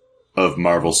of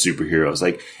Marvel superheroes.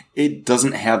 Like, it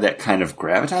doesn't have that kind of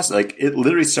gravitas. Like, it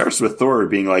literally starts with Thor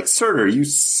being like, Surtur, you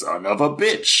son of a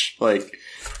bitch. Like,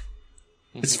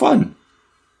 it's fun.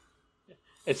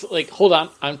 It's like, hold on,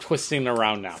 I'm twisting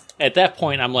around now. At that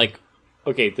point, I'm like,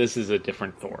 okay, this is a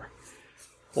different Thor.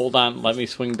 Hold on, let me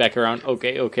swing back around.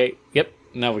 Okay, yep,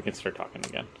 now we can start talking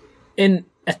again. And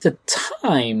at the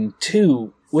time,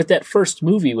 too, with that first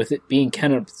movie, with it being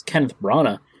Kenneth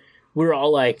Branagh, we were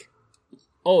all like,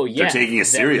 oh yeah, they're taking it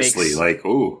seriously. Like,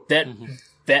 ooh,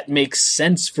 that makes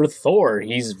sense for Thor.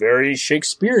 He's very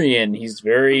Shakespearean. He's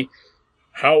very,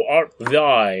 how art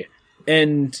thou?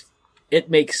 And it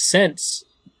makes sense.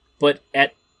 But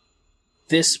at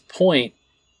this point,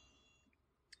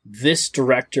 this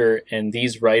director and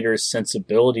these writers'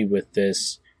 sensibility with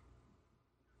this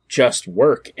just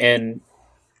work. And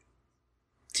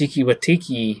Tiki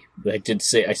Watiki,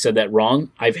 I said that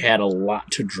wrong. I've had a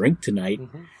lot to drink tonight.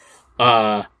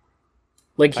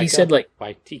 Like he said, like,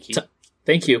 Tiki.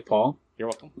 Thank you, Paul. You're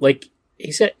welcome. Like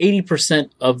he said,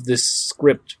 80% of the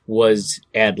script was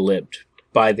ad-libbed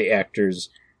by the actors,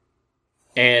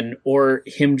 or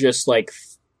him just like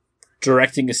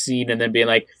directing a scene and then being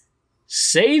like,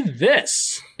 say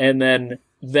this, and then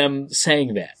them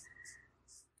saying that.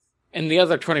 And the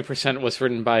other 20% was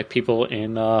written by people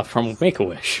in from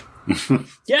Make-A-Wish.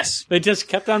 Yes, They just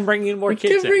kept on bringing more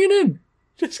kids keep bringing in.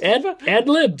 Just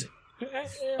ad-libbed.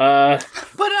 but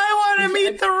I want to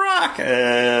meet The Rock.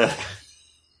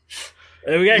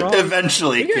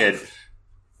 Eventually, kid.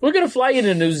 We're gonna fly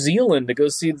into New Zealand to go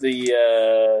see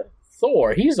the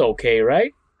Thor. He's okay,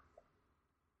 right?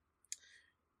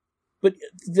 But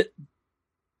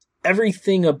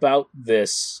everything about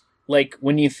this, like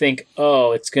when you think,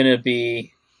 oh, it's gonna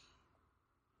be,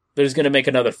 there's gonna make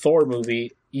another Thor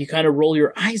movie, you kind of roll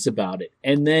your eyes about it,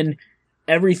 and then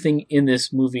everything in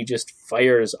this movie just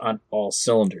fires on all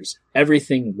cylinders.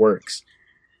 Everything works,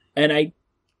 and I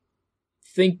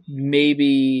think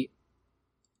maybe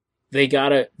they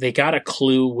got a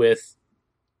clue with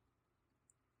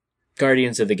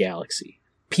Guardians of the Galaxy.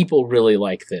 People really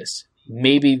like this.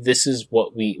 maybe this is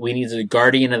what we need, the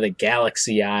Guardian of the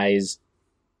Galaxy eyes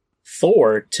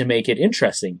Thor to make it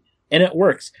interesting. And it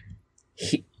works.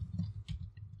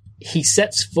 He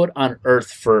sets foot on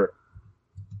Earth for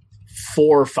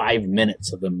 4 or 5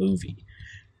 minutes of the movie.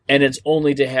 And it's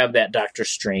only to have that Doctor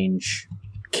Strange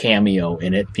cameo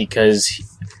in it, because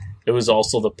it was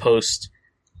also the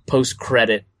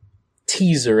post-credit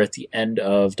teaser at the end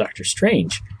of Doctor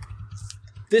Strange.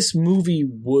 This movie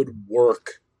would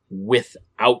work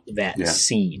without that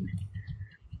scene.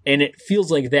 And it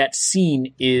feels like that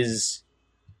scene is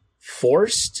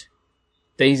forced.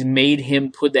 They made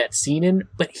him put that scene in,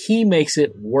 but he makes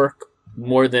it work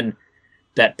more than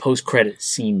that post-credit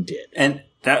scene did. And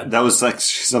that was like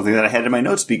something that I had in my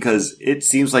notes, because it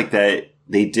seems like that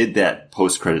they did that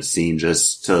post-credit scene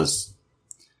just to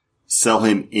sell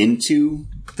him into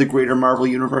the greater Marvel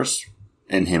universe.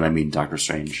 And him, I mean Doctor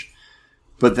Strange.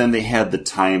 But then they had the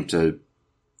time to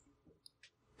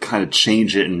kind of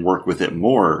change it and work with it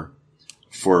more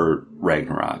for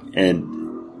Ragnarok.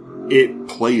 And it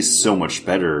plays so much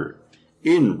better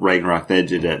in Ragnarok than it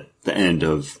did at the end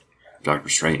of Doctor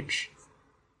Strange.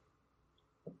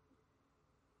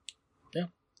 Yeah.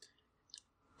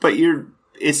 But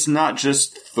it's not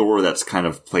just Thor that's kind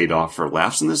of played off for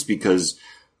laughs in this, because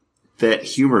that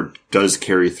humor does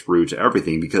carry through to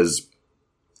everything. Because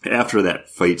after that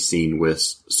fight scene with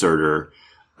Surtur,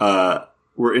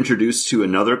 we're introduced to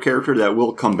another character that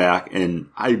will come back, and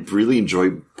I really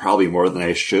enjoy probably more than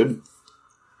I should,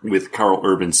 with Karl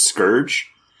Urban's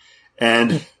Scourge.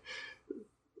 And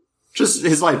just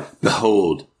his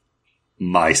behold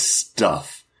my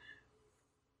stuff.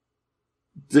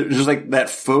 There's like that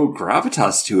faux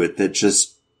gravitas to it that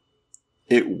just,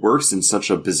 it works in such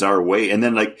a bizarre way. And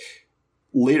then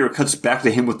later cuts back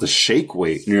to him with the shake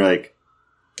weight, and you're like,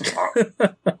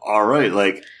 all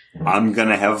right, I'm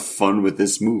gonna have fun with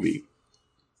this movie.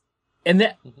 And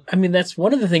that's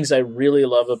one of the things I really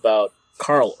love about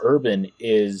Karl Urban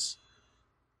is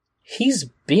he's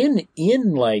been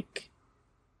in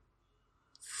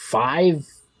 5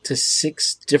 to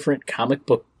 6 different comic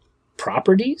book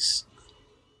properties.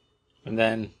 And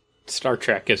then Star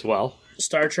Trek as well.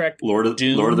 Star Trek, Doom, Lord of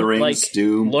the Rings,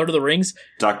 Doom, Lord of the Rings,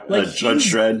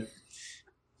 Judge Dredd,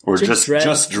 or just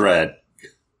Dredd.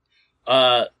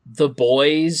 The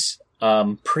Boys,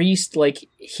 Priest,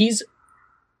 he's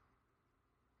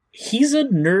a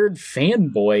nerd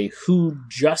fanboy who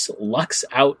just lucks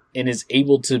out and is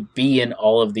able to be in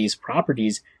all of these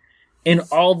properties, and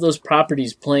all of those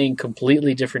properties playing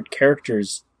completely different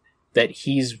characters that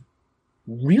he's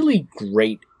really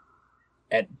great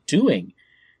at doing.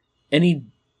 And he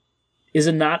is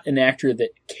not an actor that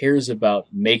cares about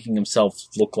making himself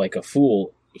look like a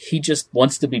fool. He just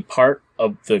wants to be part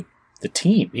of the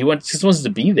team. He just wants to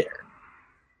be there.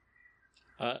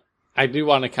 I do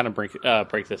want to kind of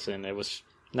break this in. It was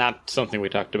not something we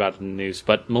talked about in the news,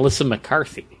 but Melissa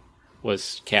McCarthy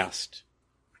was cast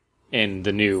in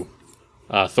the new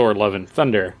Thor: Love and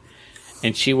Thunder,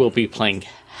 and she will be playing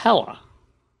Hela,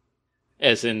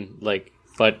 as in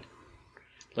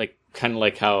kind of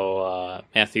like how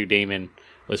Matthew Damon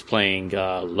was playing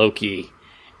Loki,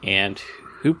 and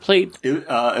who played it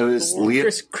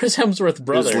was Chris Hemsworth's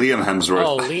brother. It was Liam Hemsworth.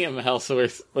 Oh, Liam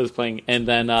Hemsworth was playing, and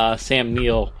then Sam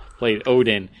Neill played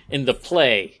Odin in the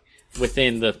play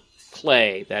within the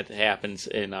play that happens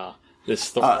in this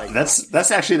Thor.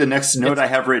 That's actually the next note I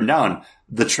have written down: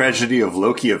 the tragedy of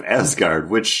Loki of Asgard,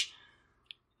 which.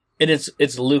 And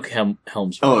it's Luke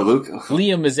Hemsworth. Oh, Luke.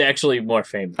 Liam is actually more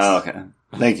famous. Oh, okay.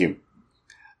 Thank you.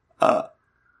 But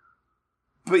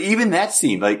even that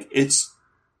scene, it's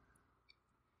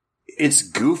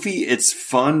goofy, it's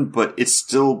fun, but it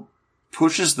still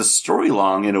pushes the story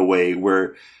along in a way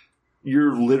where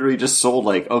you're literally just sold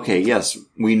okay, yes,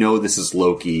 we know this is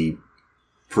Loki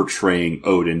portraying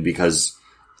Odin, because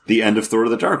the end of Thor: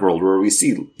 The Dark World, where we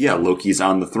see, Loki's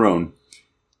on the throne.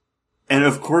 And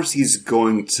of course he's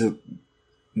going to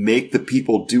make the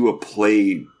people do a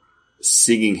play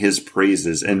singing his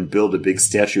praises and build a big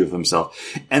statue of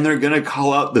himself. And they're going to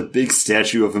call out the big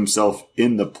statue of himself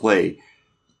in the play.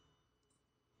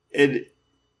 And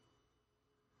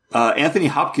Anthony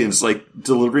Hopkins,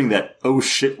 delivering that oh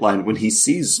shit line when he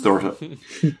sees Thor.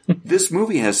 This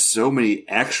movie has so many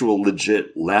actual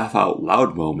legit laugh out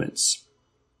loud moments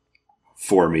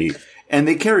for me. And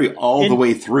they carry all the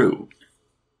way through.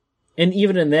 And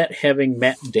even in that, having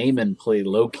Matt Damon play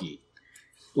Loki,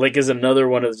 is another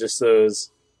one of just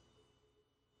those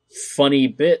funny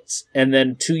bits. And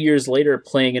then 2 years later,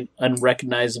 playing an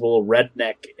unrecognizable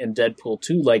redneck in Deadpool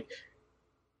 2,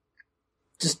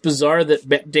 just bizarre that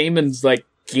Matt Damon's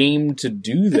game to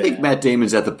do that. I think Matt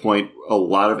Damon's at the point a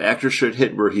lot of actors should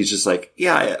hit where he's just like,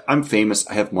 yeah, I'm famous,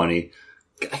 I have money,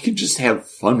 I can just have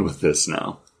fun with this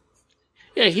now.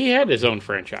 Yeah, he had his own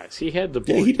franchise. He had the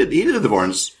Bourne. Yeah, he did the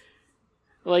Bournes.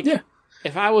 Like, Yeah.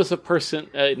 if I was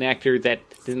an actor that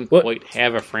didn't What? quite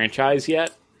have a franchise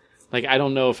yet, like, I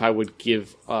don't know if I would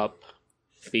give up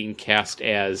being cast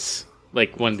as,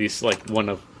 like, one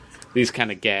of these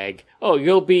kind of gag, oh,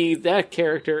 you'll be that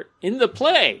character in the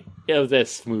play of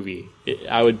this movie.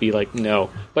 I would be like, no.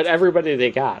 But everybody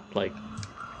they got, like,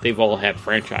 they've all had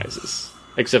franchises.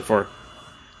 Except for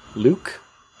Luke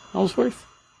Ellsworth.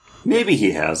 Maybe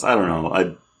he has. I don't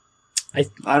know.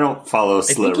 I don't follow I think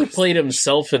he celebrities. played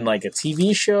himself in like a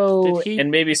TV show Did he? and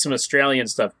maybe some Australian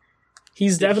stuff.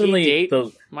 He's Did definitely he date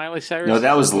the. Miley Cyrus? No,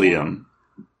 that was Liam.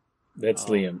 That's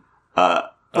Liam.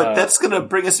 But that's going to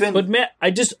bring us in. But Matt,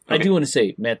 I do want to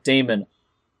say Matt Damon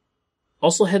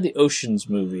also had the Ocean's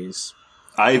movies.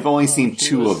 I've only seen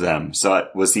two of them. So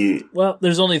was he... Well,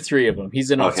 there's only 3 of them.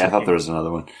 He's in all Okay, I 3. thought there was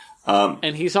another one.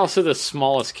 And he's also the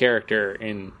smallest character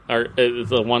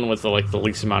the one with the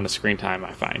least amount of screen time,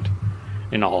 I find,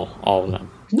 in all of them.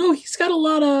 No, he's got a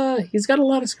lot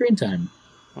of screen time.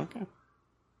 Okay.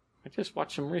 I just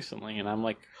watched him recently, and I'm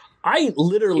like, I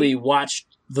literally watched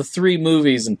the 3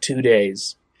 movies in 2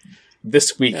 days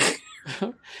this week.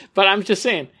 but I'm just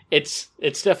saying, it's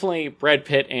definitely Brad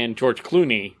Pitt and George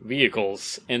Clooney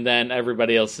vehicles, and then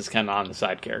everybody else is kind of on the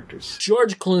side characters.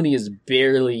 George Clooney is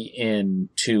barely in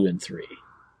 2 and 3.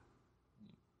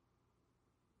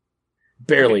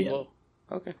 Barely in.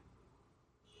 Okay.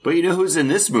 But you know who's in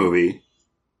this movie?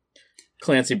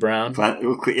 Clancy Brown.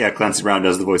 Clancy Brown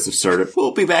does the voice of Surtur.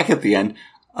 We'll be back at the end.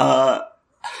 Tom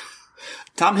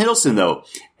Hiddleston, though.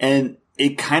 And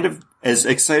it kind of, as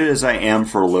excited as I am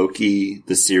for Loki,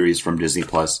 the series from Disney+,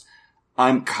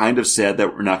 I'm kind of sad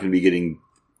that we're not going to be getting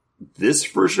this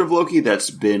version of Loki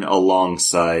that's been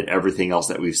alongside everything else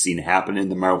that we've seen happen in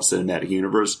the Marvel Cinematic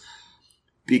Universe.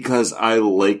 Because I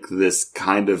like this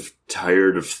kind of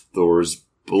tired of Thor's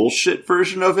bullshit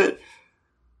version of it.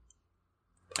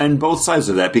 And both sides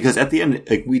of that, because at the end,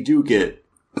 like, we do get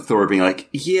Thor being like,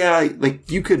 yeah,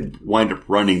 like, you could wind up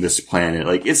running this planet,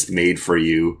 like, it's made for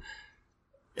you.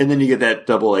 And then you get that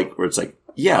double, like, where it's like,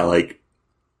 yeah, like,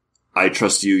 I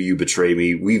trust you, you betray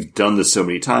me, we've done this so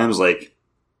many times, like,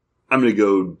 I'm gonna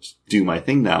go do my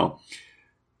thing now.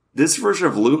 This version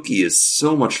of Loki is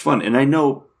so much fun, and I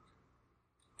know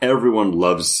everyone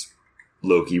loves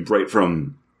Loki right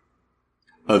from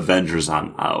Avengers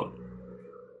on out.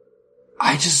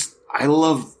 I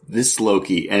love this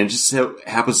Loki, and it just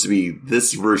happens to be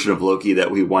this version of Loki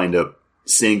that we wind up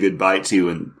saying goodbye to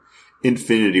in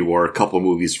Infinity War a couple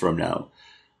movies from now.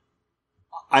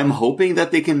 I'm hoping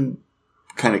that they can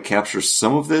kind of capture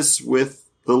some of this with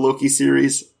the Loki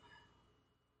series.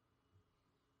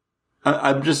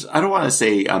 I don't want to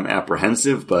say I'm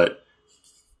apprehensive, but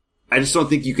I just don't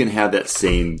think you can have that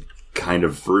same kind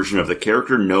of version of the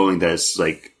character knowing that it's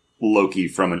like Loki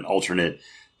from an alternate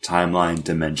timeline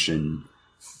dimension.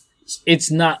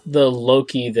 It's not the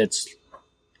Loki that's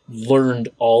learned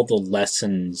all the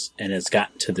lessons and has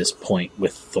gotten to this point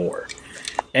with Thor.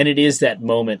 And it is that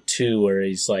moment too where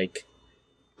he's like,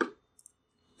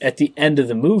 at the end of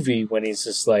the movie when he's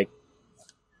just like,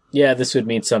 yeah, this would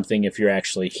mean something if you're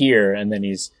actually here, and then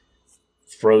he's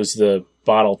throws the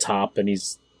bottle top and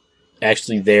he's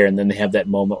actually there, and then they have that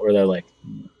moment where they're like,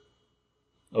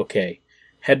 okay,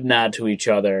 head nod to each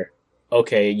other.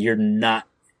 Okay, you're not...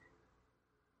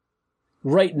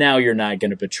 Right now, you're not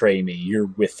going to betray me. You're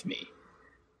with me.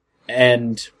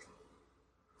 And...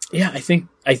 yeah, I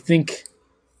think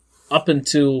up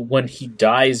until when he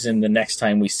dies and the next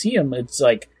time we see him, it's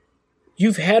like,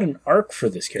 you've had an arc for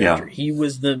this character. Yeah. He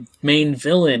was the main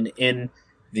villain in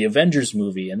the Avengers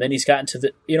movie, and then he's gotten to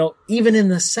the... even in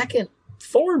the second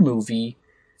Thor movie,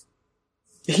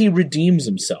 he redeems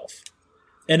himself.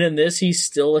 And in this, he's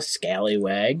still a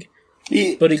scallywag.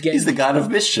 But again, he's the god of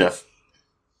mischief.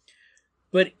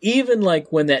 But even like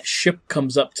when that ship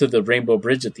comes up to the Rainbow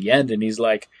Bridge at the end and he's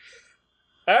like,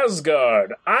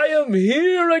 Asgard, I am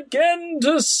here again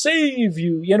to save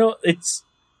you. It's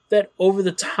that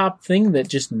over-the-top thing that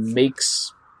just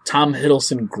makes Tom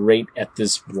Hiddleston great at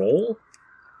this role.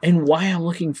 And why I'm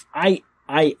looking... I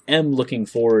am looking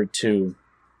forward to...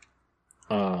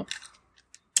 I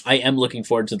am looking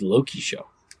forward to the Loki show.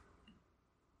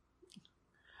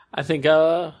 I think,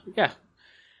 the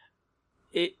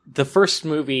first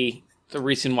movie, the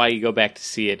reason why you go back to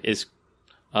see it is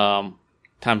Tom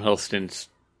Hiddleston's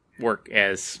work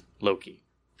as Loki.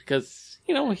 because,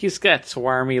 he's got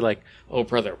swarmy, like, oh,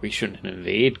 brother, we shouldn't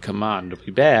invade. Come on, it'll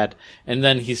be bad. And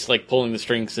then he's, like, pulling the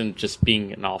strings and just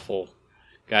being an awful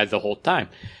guy the whole time.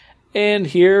 And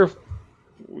here,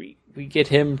 we get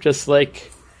him just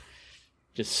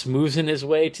smoothing his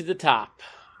way to the top.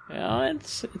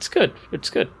 It's good. It's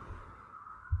good.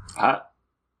 I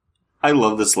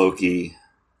love this Loki.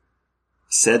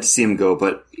 Sad to see him go,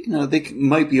 but they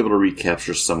might be able to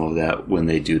recapture some of that when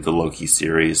they do the Loki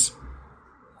series.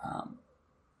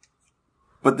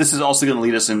 But this is also going to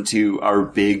lead us into our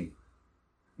big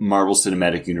Marvel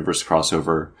Cinematic Universe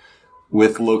crossover,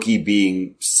 with Loki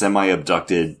being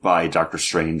semi-abducted by Doctor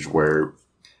Strange, where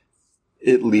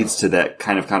it leads to that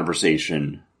kind of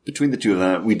conversation between the two of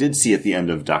them. We did see at the end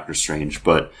of Doctor Strange,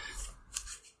 but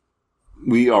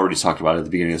we already talked about it at the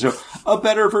beginning of the show. A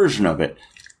better version of it.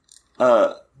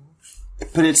 But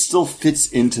it still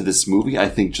fits into this movie, I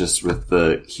think, just with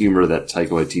the humor that Taika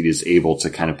Waititi is able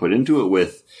to kind of put into it,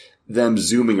 with them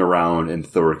zooming around and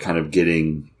Thor kind of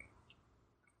getting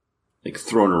like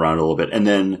thrown around a little bit. And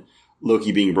then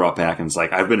Loki being brought back and it's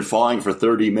like, I've been falling for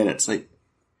 30 minutes. Like,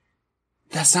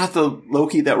 that's not the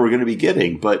Loki that we're going to be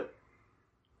getting, but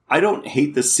I don't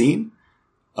hate this scene.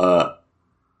 And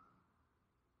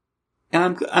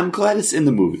I'm glad it's in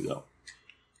the movie though.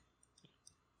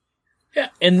 Yeah,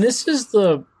 and this is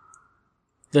the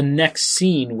next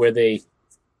scene where they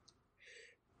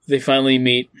finally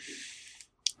meet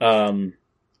Odin,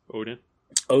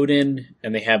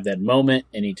 and they have that moment,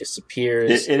 and he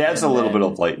disappears. It adds a little bit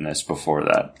of lightness before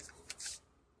that.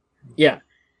 Yeah,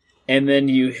 and then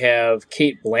you have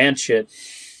Cate Blanchett,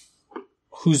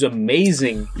 who's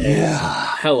amazing as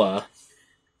Hela.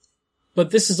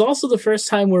 But this is also the first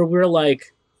time where we're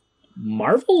like,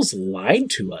 Marvel's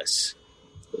lied to us.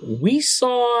 We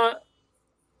saw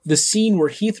the scene where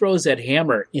he throws that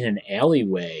hammer in an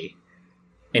alleyway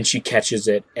and she catches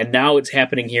it, and now it's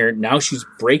happening here. Now she's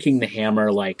breaking the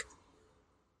hammer. Like,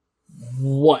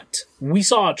 what? We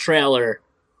saw a trailer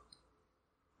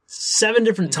 7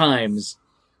 different times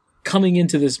coming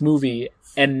into this movie,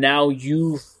 and now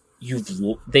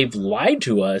they've lied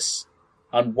to us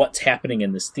on what's happening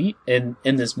in this in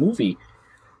this movie.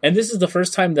 And this is the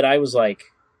first time that I was like,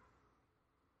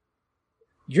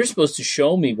 you're supposed to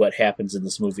show me what happens in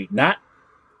this movie, not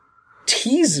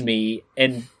tease me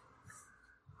and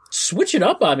switch it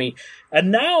up on me.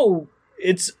 And now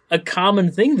it's a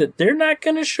common thing that they're not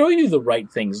going to show you the right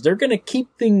things. They're going to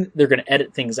they're going to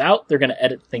edit things out. They're going to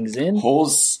edit things in. Whole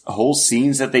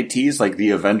scenes that they tease, like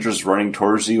the Avengers running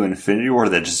towards you in Infinity War,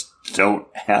 that just don't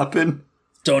happen.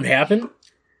 Don't happen?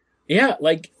 Yeah,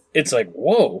 like, it's like,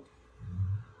 whoa.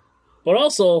 But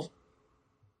also,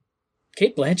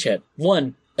 Cate Blanchett,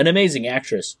 1, an amazing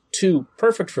actress. 2,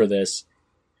 perfect for this.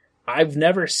 I've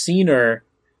never seen her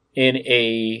in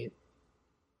a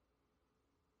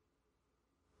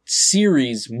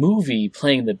series movie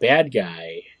playing the bad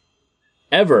guy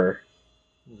ever.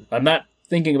 I'm not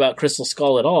thinking about Crystal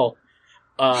Skull at all.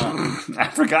 I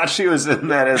forgot she was in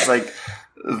that as like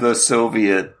the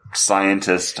Soviet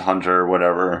scientist hunter,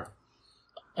 whatever.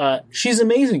 She's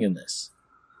amazing in this.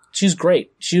 She's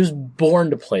great. She was born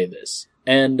to play this.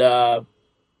 And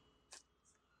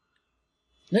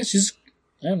she's,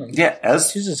 I don't know. Yeah,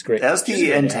 she's just great. As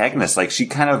the antagonist, like, she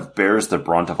kind of bears the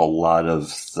brunt of a lot of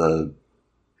the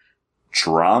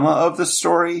drama of the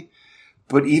story,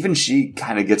 but even she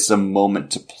kind of gets a moment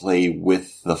to play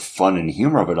with the fun and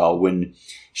humor of it all when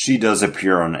she does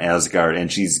appear on Asgard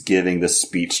and she's giving the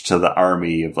speech to the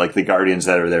army of, like, the Guardians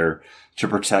that are there to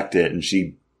protect it, and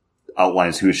she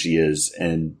outlines who she is,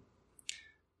 and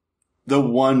the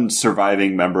one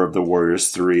surviving member of the Warriors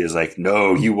 3 is like,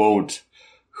 no, you won't.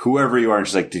 Whoever you are. And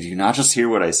she's like, did you not just hear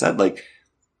what I said? Like,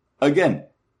 again,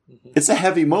 it's a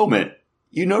heavy moment.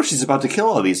 You know she's about to kill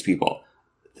all these people.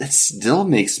 That still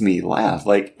makes me laugh.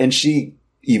 Like, and she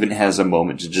even has a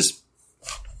moment to just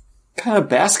kind of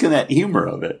bask in that humor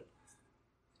of it.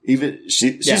 Even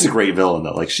she's a great villain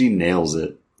though. Like, she nails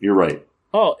it. You're right.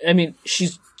 Oh, I mean,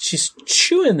 she's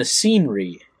chewing the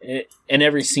scenery in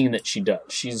every scene that she does.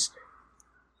 She's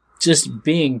just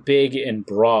being big and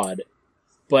broad.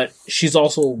 But she's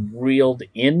also reeled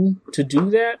in to do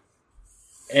that.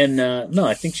 And, no,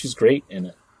 I think she's great in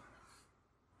it.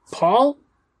 Paul?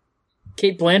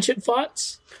 Cate Blanchett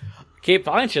thoughts? Cate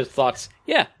Blanchett thoughts?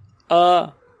 Yeah.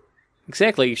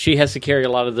 Exactly. She has to carry a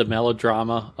lot of the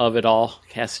melodrama of it all.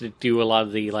 Has to do a lot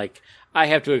of the, like, I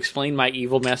have to explain my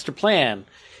evil master plan.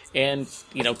 And,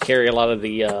 carry a lot of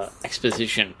the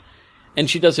exposition. And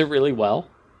she does it really well.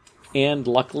 And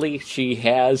luckily, she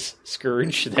has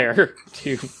Scourge there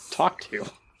to talk to.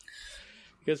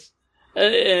 Because,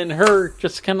 and her,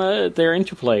 just kind of their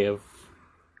interplay of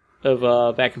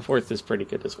of back and forth is pretty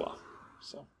good as well.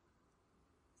 So,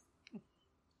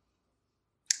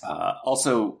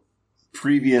 also,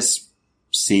 previous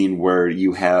scene where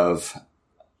you have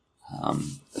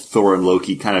Thor and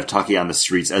Loki kind of talking on the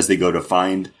streets as they go to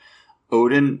find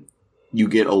Odin, you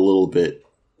get a little bit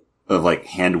of like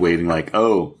hand waving, like,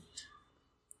 oh,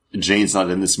 Jane's not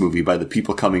in this movie, by the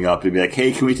people coming up and be like,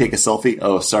 hey, can we take a selfie?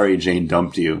 Oh, sorry, Jane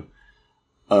dumped you.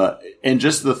 And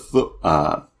just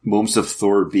the moments of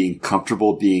Thor being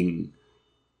comfortable being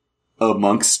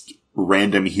amongst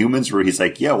random humans where he's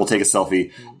like, yeah, we'll take a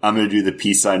selfie. I'm going to do the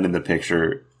peace sign in the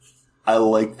picture. I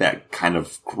like that kind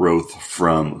of growth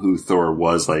from who Thor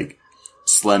was, like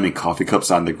slamming coffee cups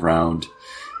on the ground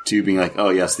to being like, oh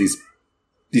yes, these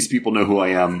people know who I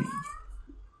am.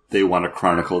 They want to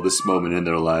chronicle this moment in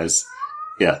their lives.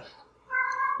 Yeah.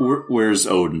 Where's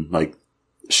Odin? Like,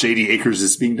 Shady Acres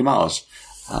is being demolished.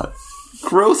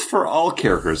 Growth for all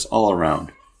characters all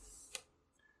around.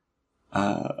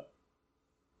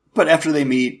 But after they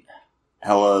meet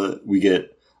Hela, we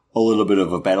get a little bit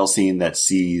of a battle scene that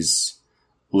sees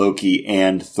Loki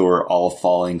and Thor all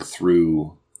falling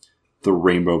through the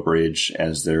Rainbow Bridge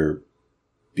as they're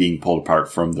being pulled apart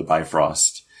from the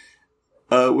Bifrost.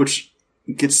 Which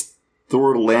gets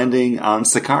Thor landing on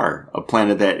Sakaar, a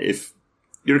planet that if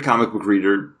you're a comic book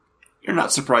reader, you're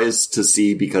not surprised to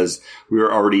see because we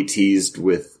were already teased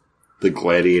with the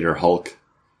Gladiator Hulk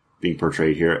being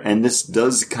portrayed here. And this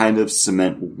does kind of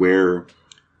cement where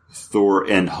Thor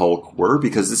and Hulk were,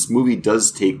 because this movie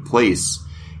does take place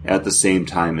at the same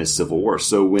time as Civil War.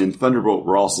 So when Thunderbolt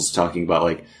Ross is talking about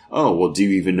like, oh, well, do you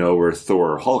even know where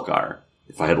Thor or Hulk are?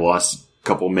 If I had lost a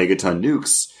couple megaton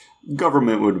nukes,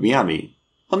 government would be on me.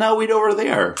 Well, now we know where they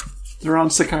are. They're on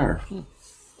Sakaar.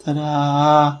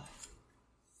 Ta-da!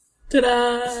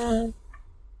 Ta-da!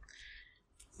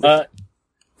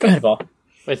 Go ahead, Paul.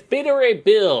 with Beta Ray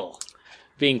Bill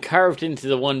being carved into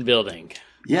the one building.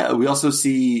 Yeah, we also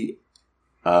see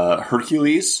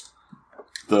Hercules,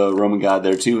 the Roman god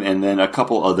there too, and then a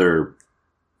couple other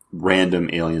random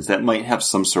aliens that might have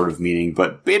some sort of meaning.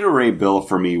 But Beta Ray Bill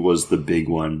for me was the big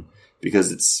one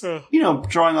because it's,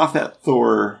 drawing off that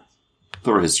Thor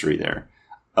history there.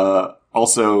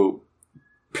 Also,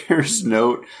 Pierce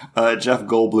note, Jeff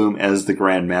Goldblum as the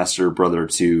Grandmaster, brother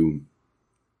to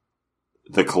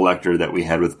the Collector that we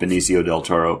had with Benicio del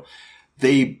Toro.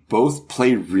 They both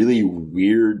play really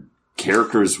weird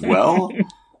characters well,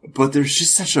 but there's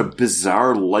just such a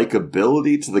bizarre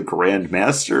likability to the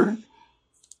Grandmaster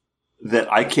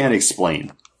that I can't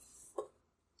explain.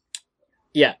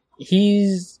 Yeah,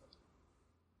 he's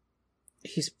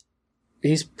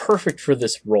perfect for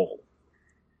this role.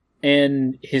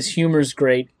 And his humor's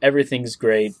great. Everything's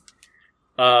great.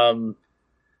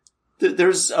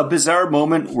 There's a bizarre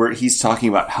moment where he's talking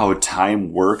about how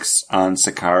time works on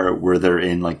Sakaar, where they're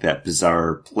in like that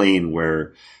bizarre plane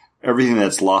where everything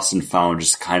that's lost and found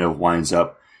just kind of winds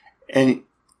up. And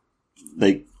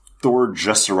like Thor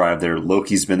just arrived there.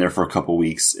 Loki's been there for a couple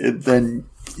weeks. And then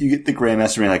you get the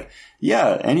Grandmaster being like,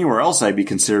 yeah, anywhere else I'd be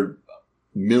considered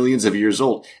millions of years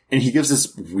old. And he gives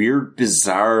this weird,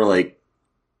 bizarre, like,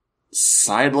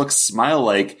 side look smile,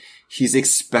 like he's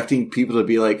expecting people to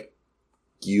be like,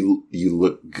 you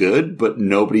look good, but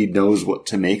nobody knows what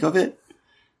to make of it.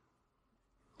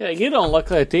 Yeah, you don't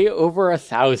look like they over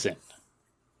 1,000.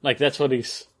 Like that's what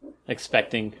he's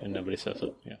expecting, and nobody says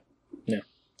it.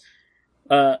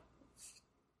 Yeah.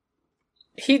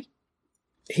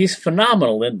 He's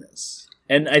phenomenal in this,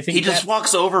 and I think he just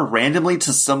walks over randomly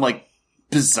to some like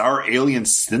bizarre alien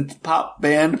synth pop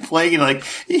band playing, and like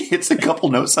he hits a couple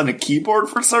notes on a keyboard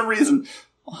for some reason.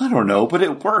 I don't know, but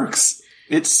it works.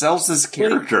 It sells his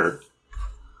character.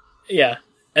 Yeah,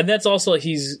 and that's also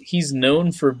he's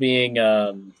known for being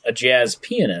a jazz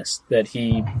pianist. That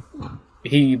he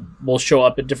will show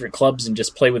up at different clubs and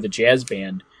just play with a jazz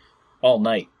band all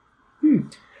night.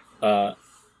 But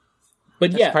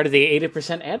that's part of the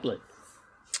 80% ad lib.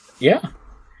 Yeah,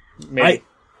 maybe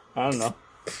I don't know.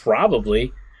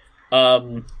 Probably.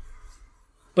 But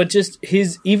just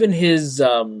his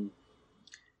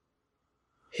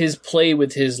play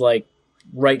with his like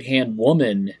right-hand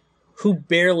woman who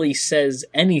barely says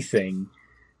anything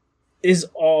is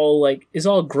all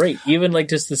great. Even like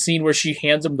just the scene where she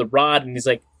hands him the rod and he's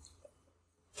like,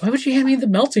 why would you hand me the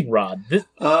melting rod?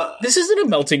 This isn't a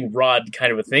melting rod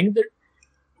kind of a thing.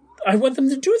 I want them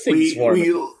to do things for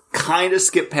me. We kind of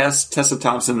skip past Tessa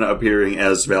Thompson appearing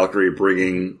as Valkyrie,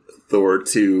 bringing Thor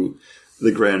to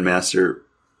the Grandmaster.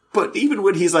 But even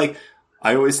when he's like,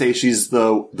 I always say she's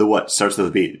the what starts with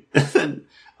a beat. And then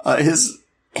his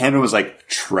hand was like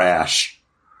trash.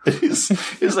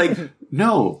 He's like,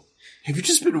 no, Have you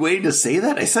just been waiting to say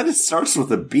that? I said it starts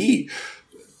with a B.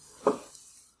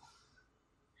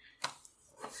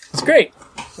 It's great.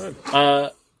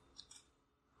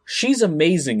 She's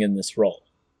amazing in this role.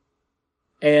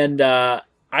 And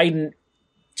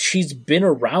she's been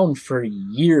around for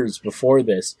years before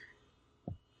this.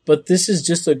 But this is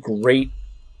just a great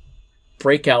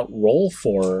breakout role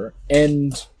for her.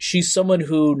 And she's someone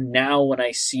who now when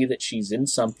I see that she's in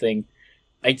something,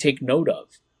 I take note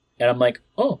of. And I'm like,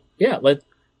 oh, yeah,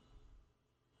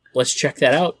 let's check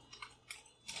that out.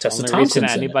 Tessa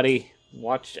Thompson's anybody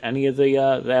watched any of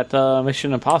the that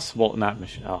Mission Impossible,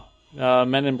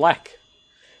 Men in Black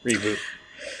reboot?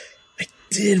 I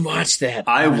did watch that.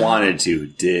 I wanted to,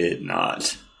 did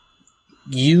not.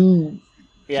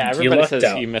 Everybody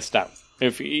says you missed out.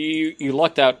 If you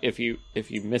lucked out if you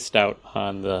missed out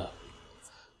on the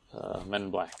Men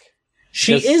in Black.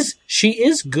 She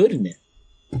is good in it.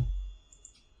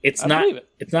 It's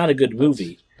not a good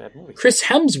movie. Bad movie. Chris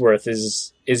Hemsworth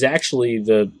is actually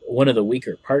one of the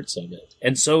weaker parts of it,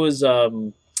 and so is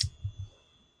Liam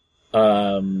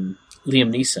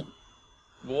Neeson.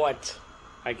 What?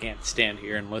 I can't stand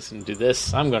here and listen to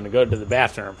this. I'm going to go to the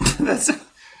bathroom.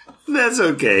 That's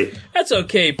okay. That's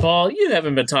okay, Paul. You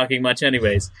haven't been talking much,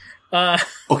 anyways.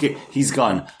 Okay, he's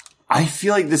gone. I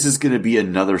feel like this is going to be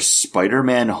another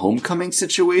Spider-Man Homecoming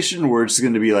situation where it's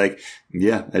going to be like,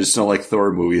 yeah, I just don't like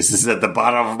Thor movies. This is at the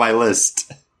bottom of my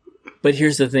list. But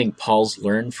here's the thing. Paul's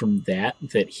learned from that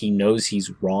he knows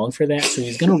he's wrong for that, so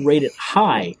he's going to rate it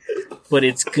high, but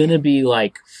it's going to be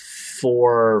like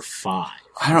 4 or 5.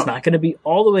 It's not going to be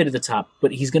all the way to the top,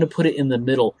 but he's going to put it in the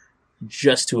middle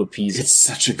just to appease it. It's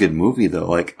such a good movie,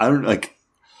 though.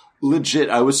 Legit,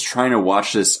 I was trying to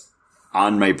watch this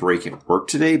on my break at work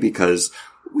today because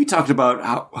we talked about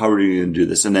how are we going to do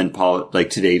this. And then Paul,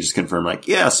 today just confirmed,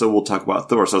 yeah, so we'll talk about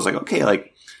Thor. So I was like, okay,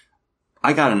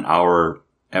 I got an hour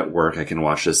at work. I can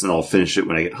watch this and I'll finish it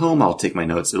when I get home. I'll take my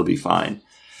notes. It'll be fine.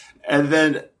 And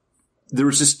then there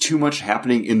was just too much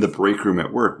happening in the break room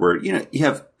at work where, you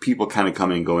have people kind of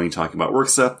coming and going, talking about work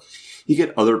stuff. You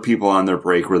get other people on their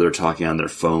break where they're talking on their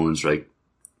phones, right?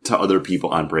 To other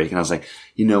people on break. And I was like,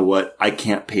 you know what? I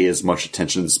can't pay as much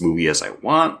attention to this movie as I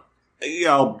want.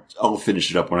 I'll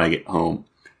finish it up when I get home.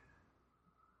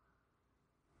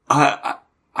 I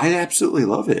absolutely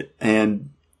love it.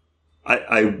 And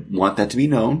I want that to be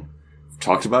known. I've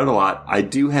talked about it a lot. I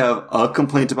do have a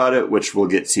complaint about it, which we'll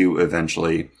get to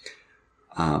eventually.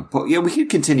 But yeah, we can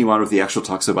continue on with the actual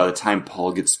talk. So by the time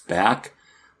Paul gets back,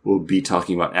 we'll be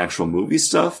talking about actual movie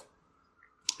stuff.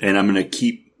 And I'm going to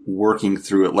keep working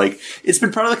through it. It's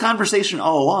been part of the conversation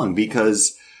all along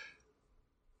because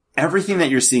everything that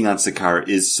you're seeing on Sakaar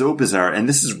is so bizarre. And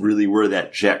this is really where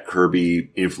that Jack Kirby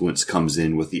influence comes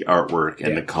in with the artwork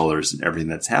and the colors and everything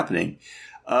that's happening.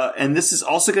 And this is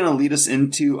also going to lead us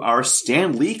into our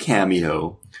Stan Lee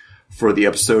cameo for the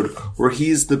episode where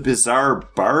he's the bizarre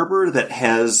barber that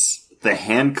has the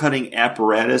hand cutting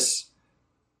apparatus.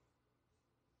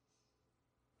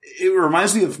 It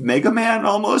reminds me of Mega Man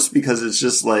almost because it's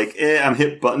just I'm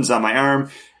hit buttons on my arm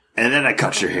and then I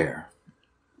cut your hair.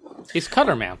 He's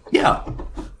Cutter Man. Yeah.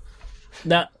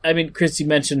 Now, Chris, you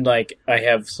mentioned I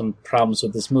have some problems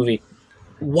with this movie.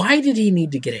 Why did he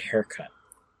need to get a haircut?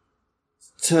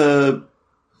 To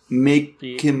make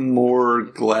him more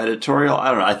gladiatorial? I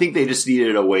don't know. I think they just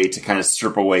needed a way to kind of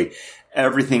strip away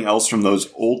everything else from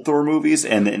those old Thor movies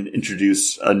and then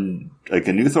introduce a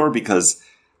new Thor because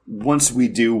once we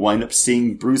do wind up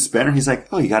seeing Bruce Banner, he's like,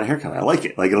 oh, you got a haircut. I like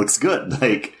it. It looks good.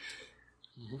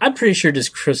 I'm pretty sure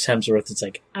just Chris Hemsworth is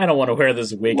I don't want to wear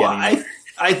this wig anymore.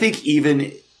 I think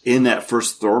even in that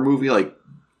first Thor movie,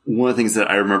 one of the things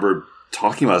that I remember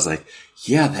talking about is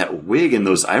yeah, that wig and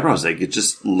those eyebrows, it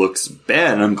just looks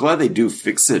bad. And I'm glad they do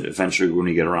fix it eventually when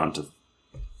we get around to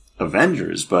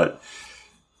Avengers. But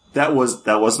that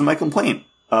wasn't my complaint.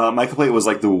 My complaint was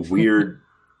the weird,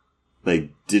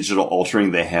 digital altering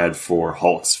they had for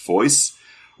Hulk's voice,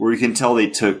 where you can tell they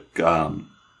took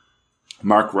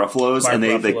Mark Ruffalo's and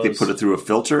they put it through a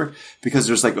filter because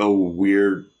there's a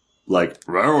weird to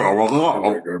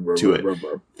it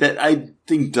that I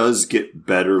think does get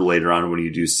better later on when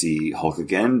you do see Hulk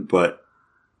again. But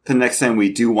the next time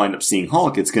we do wind up seeing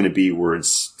Hulk, it's going to be where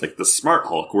it's the smart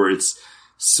Hulk, where it's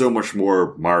so much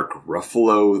more Mark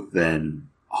Ruffalo than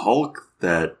Hulk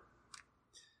that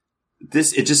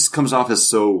it just comes off as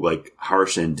so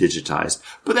harsh and digitized.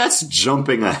 But that's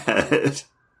jumping ahead.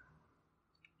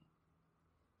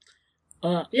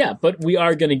 Yeah, but we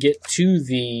are going to get to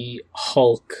the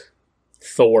Hulk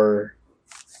Thor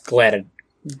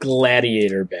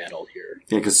gladiator battle here.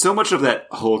 Yeah, because so much of that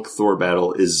Hulk Thor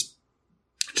battle is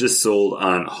just sold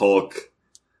on Hulk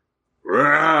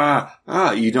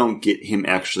You don't get him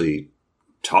actually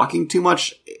talking too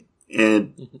much,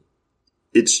 and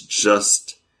it's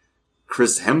just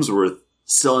Chris Hemsworth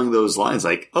selling those lines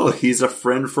like, oh, he's a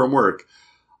friend from work.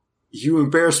 You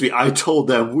embarrassed me. I told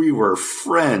them we were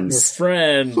friends.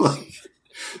 We're friends.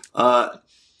 And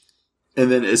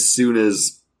then as soon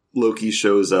as Loki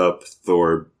shows up,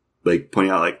 Thor, like,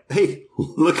 pointing out, like, hey,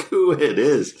 look who it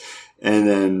is. And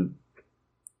then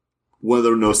one of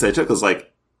the notes that I took was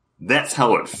like, that's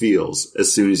how it feels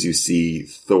as soon as you see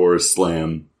Thor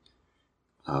slammed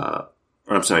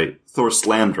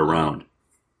around.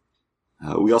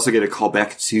 We also get a call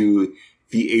back to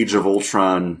the Age of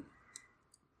Ultron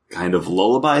kind of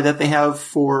lullaby that they have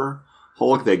for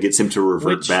Hulk that gets him to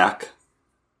revert back.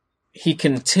 He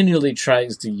continually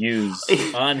tries to use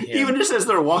on him. Even just as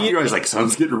they're walking around, he's like,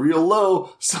 sun's getting real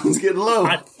low. Sun's getting low.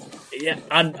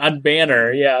 On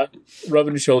Banner, yeah.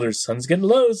 Rubbing his shoulders. Sun's getting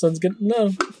low. Sun's getting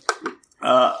low.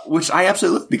 Which I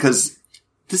absolutely love, because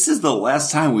this is the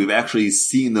last time we've actually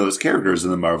seen those characters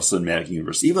in the Marvel Cinematic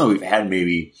Universe. Even though we've had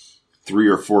maybe 3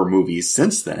 or 4 movies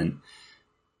since then,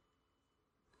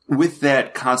 with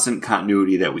that constant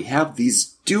continuity that we have,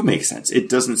 these do make sense. It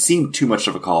doesn't seem too much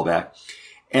of a callback.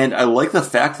 And I like the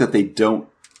fact that they don't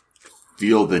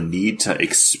feel the need to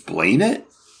explain it.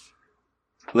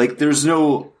 Like, there's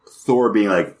no Thor being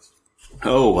like,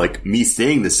 oh, like, me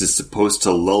saying this is supposed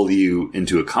to lull you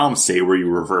into a calm state where you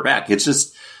revert back. It's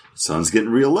just, sun's getting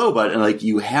real low, but, and like,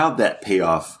 you have that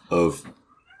payoff of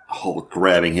Hulk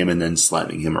grabbing him and then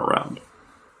slapping him around.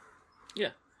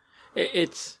 Yeah.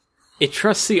 It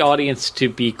trusts the audience to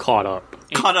be caught up.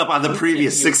 Caught up on the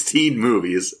previous 16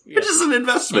 movies, which is an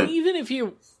investment. And even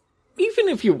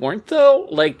if you weren't, though,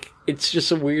 like, it's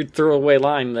just a weird throwaway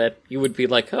line that you would be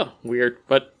like, oh, weird,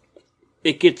 but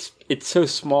it's so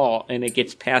small and it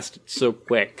gets past it so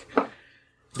quick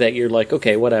that you're like,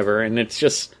 okay, whatever, and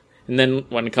then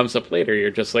when it comes up later, you're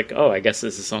just like, oh, I guess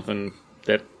this is something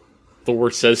that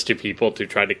Thor says to people to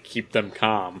try to keep them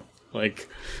calm. Like,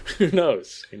 who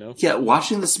knows, you know? Yeah,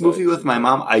 watching this movie with my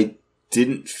mom, I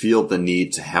didn't feel the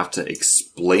need to have to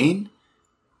explain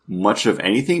much of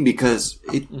anything, because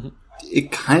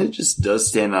it kind of just does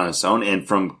stand on its own, and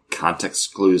from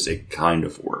context clues, it kind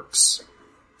of works.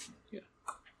 Yeah.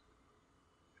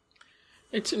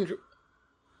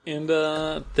 And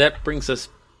that brings us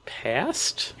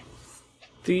past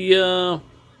the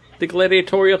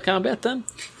gladiatorial combat, then?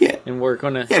 Yeah. And we're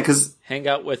going to hang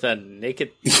out with a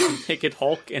naked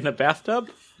Hulk in a bathtub?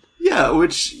 Yeah,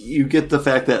 which you get the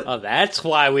fact that... Oh, that's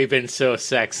why we've been so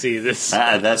sexy.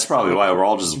 That's probably why we're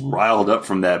all just riled up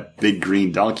from that big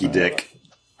green donkey dick.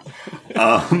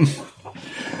 I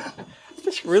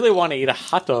just really want to eat a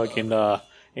hot dog in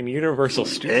Universal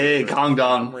Studios. Hey, Kong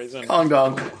Dong. Kong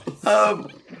Dong.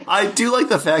 I do like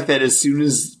the fact that as soon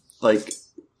as, like,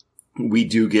 we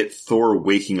do get Thor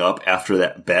waking up after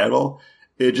that battle,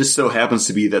 it just so happens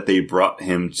to be that they brought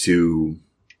him to,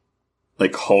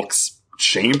 like, Hulk's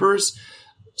chambers.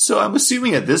 So I'm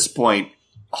assuming at this point,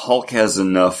 Hulk has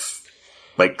enough,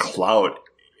 like, clout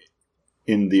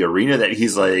in the arena that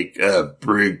he's like,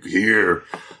 bring here.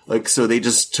 Like, so they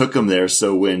just took him there,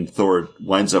 so when Thor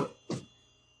winds up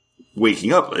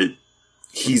waking up,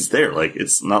 he's there. Like,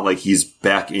 it's not like he's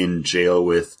back in jail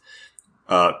with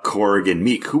Korg and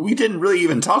Meek, who we didn't really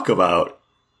even talk about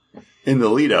in the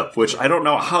lead up, which I don't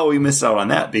know how we missed out on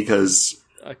that, because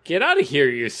get out of here,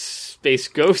 you space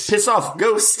ghost. Piss off,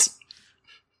 ghost.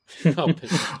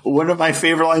 One of my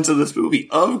favorite lines of this movie,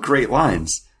 of great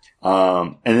lines.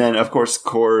 And then, of course,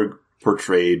 Korg,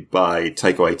 portrayed by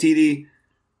Taika Waititi,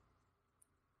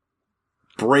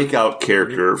 breakout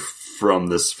character from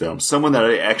this film. Someone that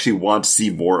I actually want to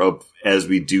see more of as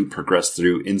we do progress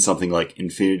through in something like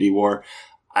Infinity War.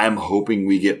 I'm hoping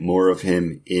we get more of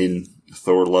him in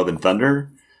Thor: Love and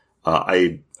Thunder.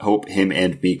 I hope him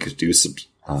and Meek do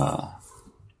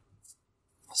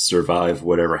survive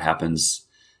whatever happens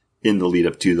in the lead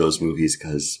up to those movies,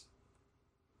 because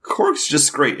Korg's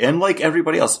just great. And like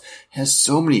everybody else, has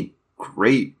so many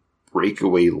great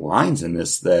breakaway lines in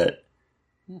this that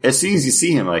as soon as you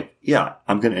see him, like, yeah,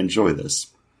 I'm going to enjoy this.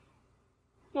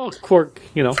 Well, Korg,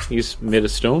 he's made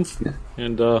of stone. Yeah.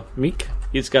 And Meek,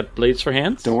 he's got blades for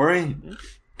hands. Don't worry.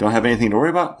 Don't have anything to worry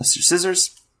about. That's your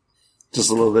scissors. Just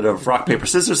a little bit of rock, paper,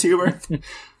 scissors humor.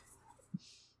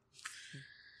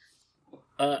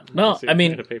 No, I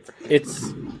mean,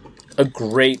 it's a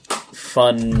great,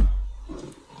 fun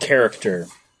character.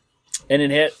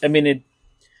 And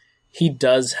he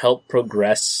does help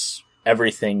progress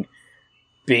everything,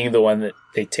 being the one that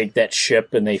they take that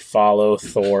ship and they follow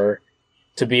Thor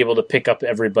to be able to pick up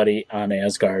everybody on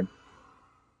Asgard.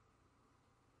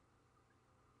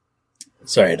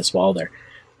 Sorry, I had to swallow there.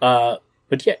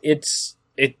 But yeah,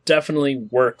 it definitely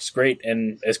works great.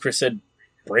 And as Chris said,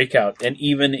 breakout. And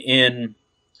even in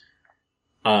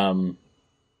the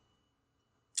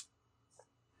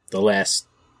last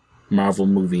Marvel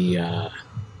movie,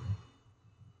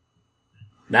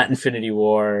 not Infinity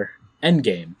War,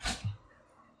 Endgame,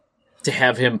 to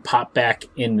have him pop back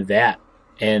in that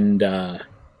and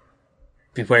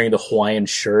be wearing the Hawaiian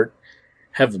shirt,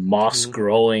 have moss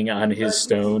growing on his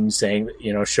stone, saying,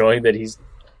 showing that he's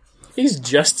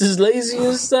just as lazy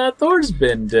as Thor's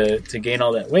been to gain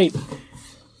all that weight.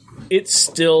 It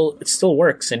still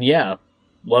works, and yeah,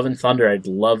 Love and Thunder. I'd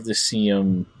love to see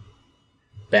him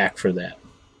back for that.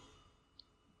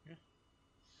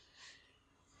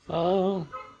 No,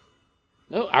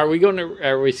 are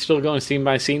we still going scene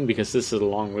by scene? Because this is a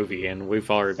long movie, and we've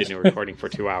already been recording for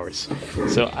 2 hours.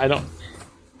 So I don't.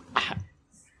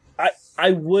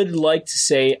 I would like to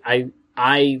say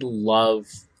I love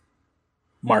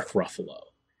Mark Ruffalo.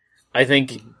 I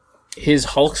think his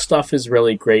Hulk stuff is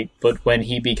really great, but when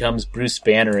he becomes Bruce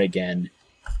Banner again,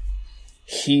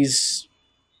 he's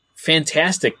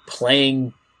fantastic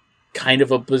playing kind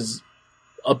of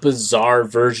a bizarre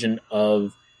version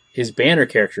of his Banner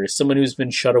character, as someone who's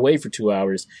been shut away for 2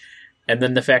 hours. And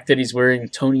then the fact that he's wearing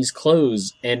Tony's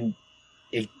clothes and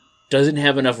it doesn't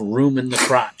have enough room in the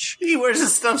crotch. He wears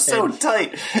his stuff so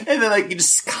tight. And then you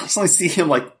just constantly see him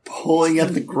pulling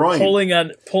at the groin. Pulling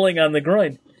on the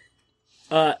groin.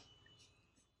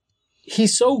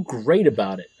 He's so great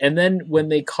about it. And then when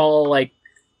they call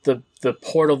the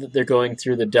portal that they're going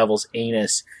through the devil's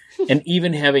anus, and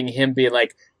even having him be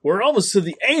like, we're almost to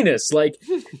the anus,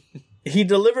 he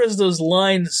delivers those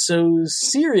lines so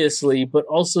seriously, but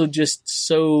also just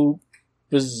so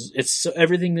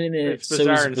everything in it's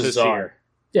so bizarre.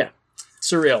 Yeah,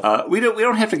 surreal. We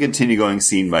don't have to continue going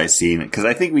scene by scene because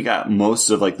I think we got most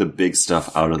of the big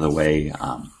stuff out of the way.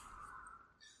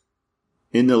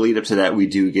 In the lead up to that, we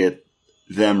do get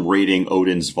them raiding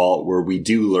Odin's vault, where we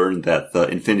do learn that the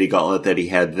Infinity Gauntlet that he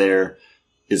had there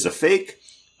is a fake.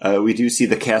 We do see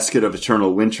the Casket of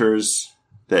Eternal Winters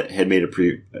that had made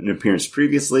an appearance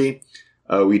previously.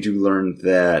 We do learn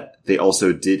that they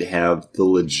also did have the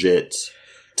legit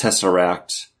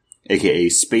Tesseract, aka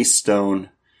Space Stone,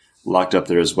 locked up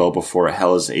there as well before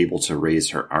Hela is able to raise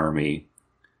her army.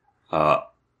 I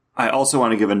also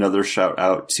want to give another shout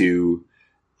out to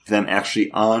them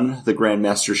actually on the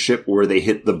Grandmaster ship, where they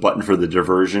hit the button for the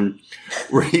diversion,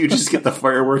 where you just get the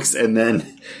fireworks and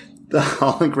then the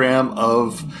hologram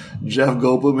of Jeff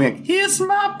Goldblum being, it's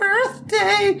my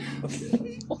birthday.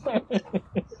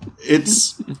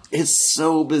 It's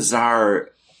so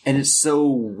bizarre, and it's so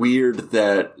weird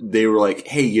that they were like,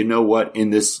 hey, you know what?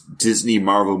 In this Disney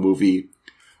Marvel movie,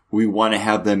 we want to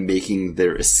have them making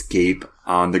their escape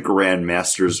on the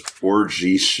Grandmaster's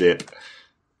orgy ship.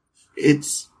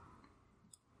 It's...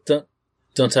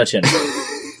 Don't touch it.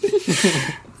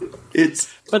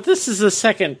 But this is the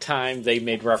second time they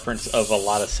made reference of a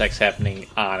lot of sex happening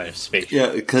on a spaceship.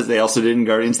 Yeah, because they also did in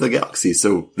Guardians of the Galaxy.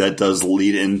 So that does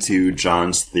lead into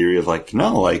John's theory of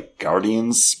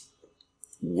Guardians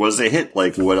was a hit.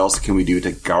 What else can we do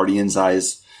to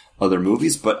Guardians-ize other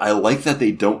movies? But I like that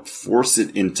they don't force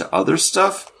it into other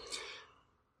stuff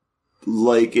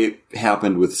like it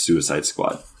happened with Suicide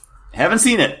Squad. Haven't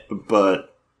seen it,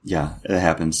 but yeah, it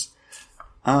happens.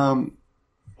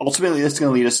 Ultimately, this is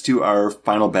going to lead us to our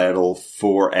final battle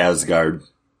for Asgard,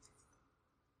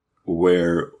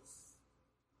 where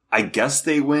I guess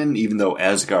they win, even though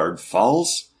Asgard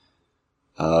falls.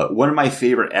 One of my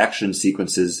favorite action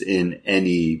sequences in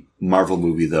any Marvel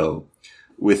movie, though,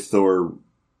 with Thor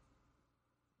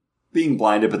being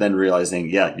blinded, but then realizing,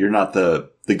 yeah, you're not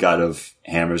the god of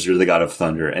hammers, you're the god of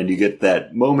thunder. And you get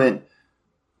that moment,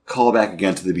 call back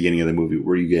again to the beginning of the movie,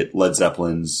 where you get Led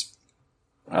Zeppelin's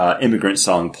Immigrant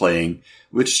Song playing,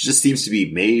 which just seems to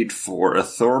be made for a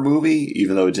Thor movie,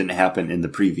 even though it didn't happen in the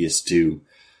previous two.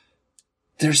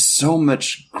 There's so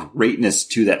much greatness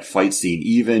to that fight scene,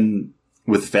 even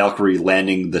with Valkyrie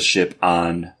landing the ship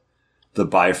on the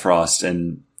Bifrost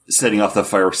and setting off the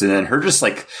fireworks, and then her just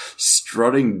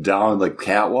strutting down the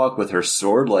catwalk with her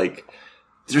sword.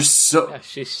 There's so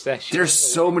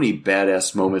many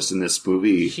badass moments in this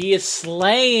movie. She is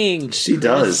slaying. She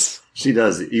does. She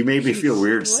does. You made me feel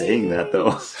weird saying that,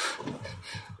 though.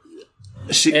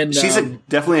 She's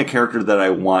definitely a character that I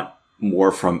want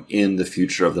more from in the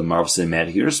future of the Marvel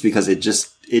Cinematic Universe, because it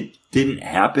didn't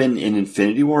happen in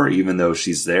Infinity War, even though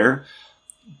she's there.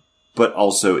 But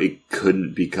also it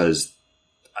couldn't, because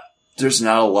there's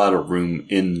not a lot of room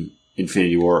in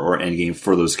Infinity War or Endgame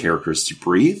for those characters to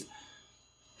breathe,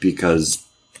 because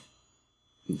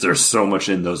There's so much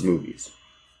in those movies.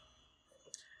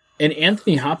 And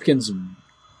Anthony Hopkins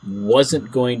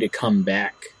wasn't going to come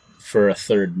back for a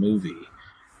third movie.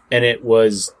 And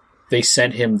they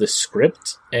sent him the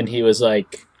script, and he was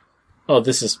like, oh,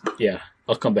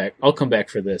 I'll come back. I'll come back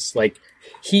for this. Like,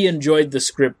 he enjoyed the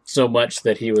script so much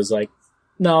that he was like,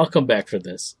 no, I'll come back for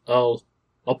this.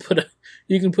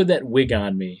 You can put that wig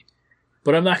on me,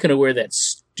 but I'm not going to wear that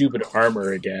stupid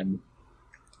armor again.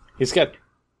 He's got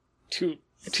two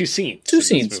scenes. Two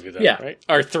scenes, movie, though, yeah. Right?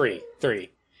 Or three.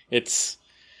 It's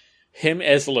him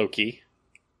as Loki,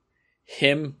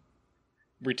 him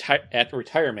at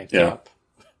retirement camp,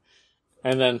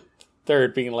 and then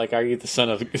third being like, are you the son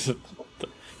of the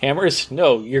Hammers?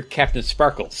 No, you're Captain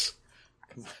Sparkles.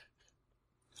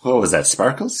 What was that,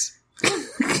 Sparkles?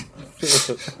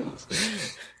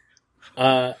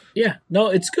 No,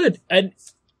 it's good. And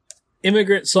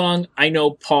Immigrant Song, I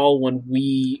know, Paul, when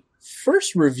we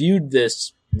first reviewed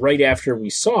this right after we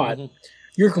saw it,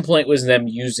 your complaint was them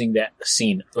using that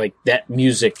scene, like that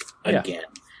music again.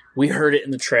 We heard it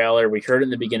in the trailer, we heard it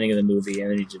in the beginning of the movie, and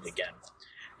then he did it again.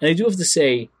 And I do have to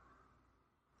say,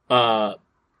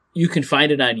 you can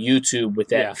find it on YouTube with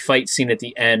that fight scene at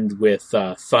the end with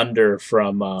Thunder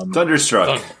from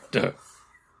Thunderstruck.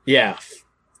 Yeah.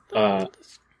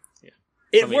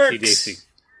 It works. AC/DC.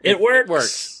 It works. It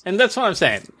works. And that's what I'm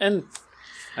saying. And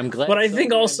I'm glad. But I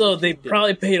think also they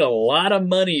probably paid a lot of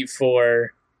money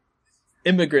for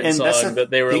Immigrant Song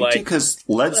that they were like... Because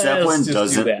Led Zeppelin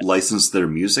doesn't license their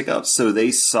music out, so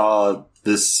they saw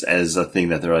this as a thing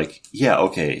that they're like, yeah,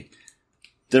 okay,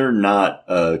 they're not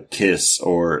Kiss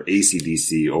or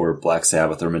AC/DC or Black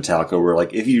Sabbath or Metallica, where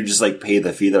like, if you just like pay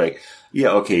the fee, they're like, yeah,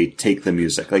 okay, take the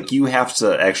music. Like, you have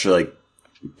to actually like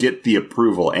get the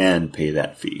approval and pay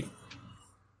that fee.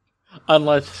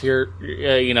 Unless you're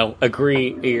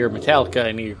Metallica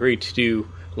and you agree to do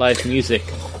live music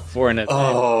for an event.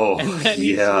 Oh, and then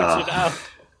you switch it out.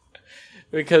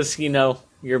 Because,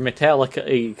 you're Metallica,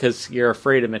 because you're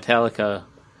afraid of Metallica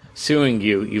suing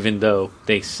you, even though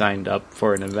they signed up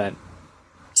for an event.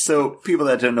 So, people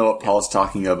that don't know what Paul's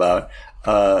talking about,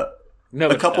 a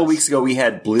couple weeks ago we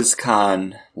had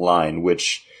BlizzCon Line,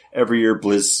 which every year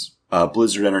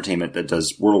Blizzard Entertainment, that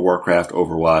does World of Warcraft,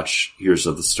 Overwatch, Heroes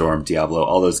of the Storm, Diablo,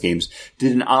 all those games,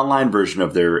 did an online version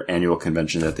of their annual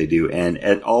convention that they do. And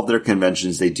at all of their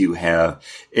conventions, they do have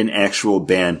an actual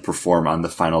band perform on the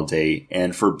final day.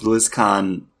 And for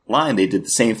BlizzCon Line, they did the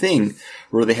same thing,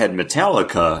 where they had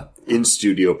Metallica in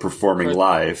studio performing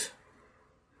live.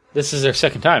 This is their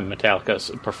second time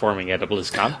Metallica's performing at a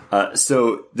BlizzCon.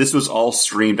 So this was all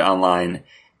streamed online,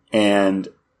 and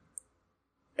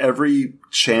every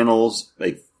channel's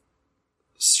like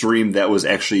stream that was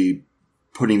actually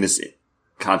putting this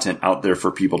content out there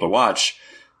for people to watch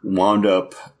wound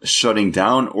up shutting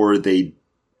down, or they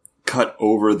cut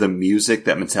over the music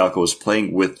that Metallica was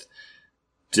playing with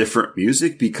different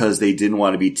music because they didn't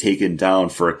want to be taken down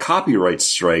for a copyright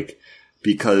strike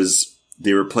because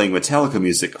they were playing Metallica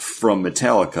music from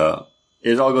Metallica.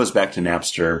 It all goes back to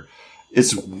Napster.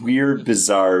 It's weird,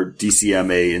 bizarre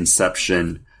DCMA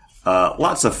Inception.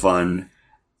 Lots of fun.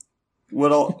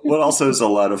 What also is a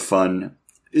lot of fun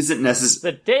isn't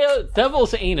necessary. The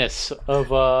devil's anus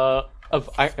of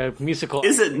musical.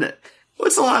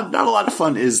 What's not a lot of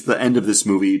fun is the end of this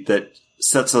movie that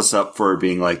sets us up for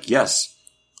being like, yes,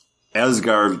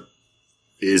 Asgard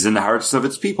is in the hearts of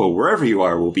its people. Wherever you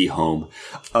are will be home.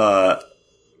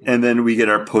 And then we get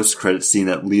our post-credit scene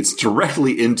that leads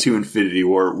directly into Infinity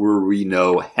War, where we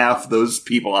know half those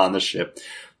people on the ship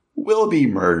will be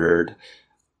murdered.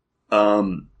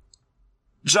 John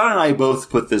and I both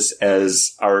put this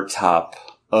as our top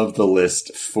of the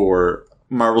list for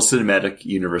Marvel Cinematic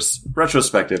Universe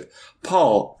retrospective.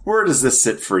 Paul, where does this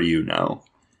sit for you now?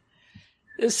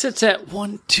 It sits at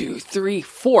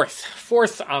 4th.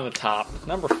 Fourth on the top.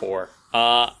 Number 4.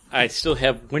 I still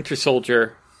have Winter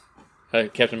Soldier,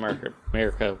 Captain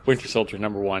America, Winter Soldier,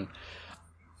 number 1.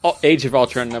 Age of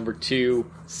Ultron, number 2.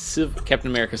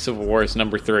 Captain America Civil War is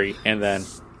number 3. And then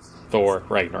Thor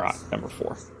Ragnarok, number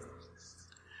 4.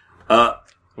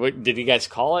 What, did you guys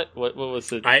call it? What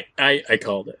was it? I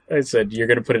called it. I said, you're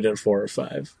going to put it at 4 or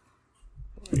 5.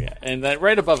 Yeah, and then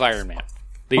right above Iron Man.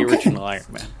 The original Iron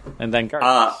Man. And then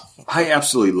Guardians. I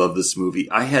absolutely love this movie.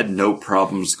 I had no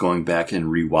problems going back and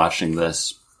rewatching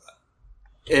this.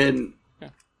 And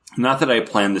not that I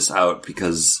planned this out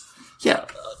because,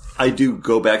 I do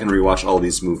go back and rewatch all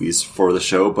these movies for the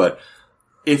show, but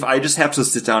if I just have to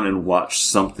sit down and watch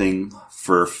something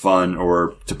for fun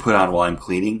or to put on while I'm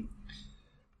cleaning,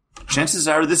 chances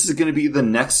are this is going to be the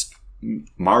next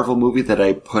Marvel movie that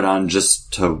I put on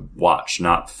just to watch,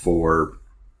 not for,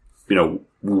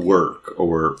 work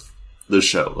or the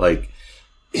show. Like,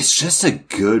 it's just a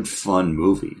good, fun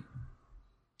movie.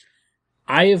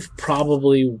 I have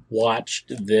probably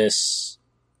watched this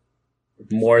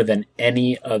more than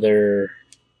any other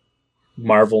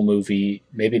Marvel movie,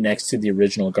 maybe next to the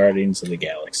original Guardians of the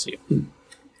Galaxy.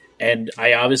 And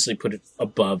I obviously put it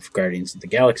above Guardians of the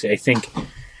Galaxy. I think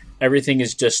everything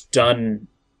is just done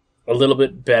a little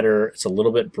bit better. It's a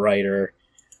little bit brighter.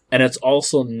 And it's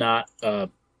also not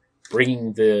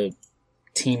bringing the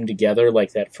team together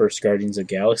like that first Guardians of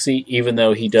the Galaxy, even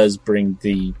though he does bring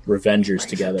the Revengers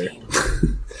together.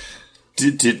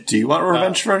 Do you want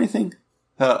revenge for anything?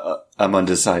 I'm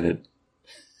undecided.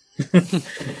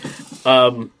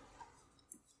 But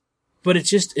it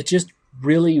just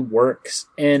really works.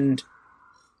 And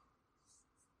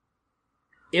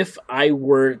if I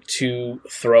were to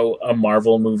throw a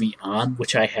Marvel movie on,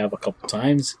 which I have a couple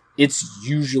times, it's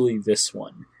usually this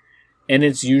one. And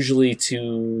it's usually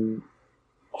to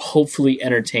hopefully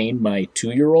entertain my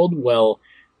 2-year-old. Well,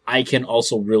 I can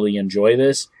also really enjoy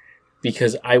this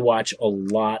because I watch a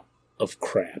lot of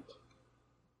crap.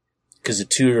 Because a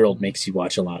 2-year-old makes you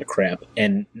watch a lot of crap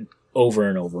and over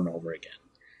and over and over again.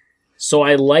 So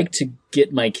I like to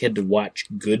get my kid to watch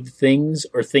good things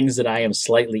or things that I am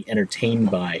slightly entertained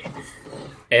by.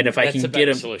 And if I can get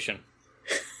him solution.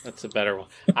 That's a better one.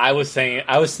 I was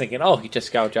thinking, oh, you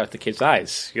just gouge out the kid's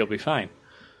eyes. You'll be fine.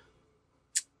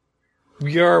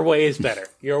 Your way is better.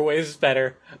 Your way is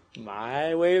better.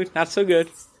 My way, not so good.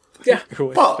 Yeah.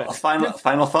 Well,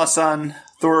 final thoughts on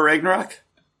Thor Ragnarok?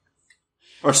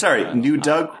 Or sorry, New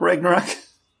Doug Ragnarok?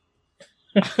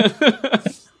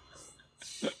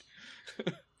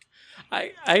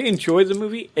 I enjoy the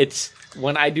movie. It's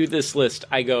when I do this list,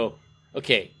 I go,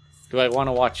 okay, do I want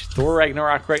to watch Thor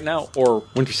Ragnarok right now or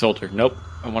Winter Soldier? Nope,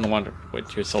 I want to watch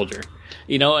Winter Soldier.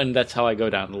 And that's how I go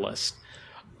down the list.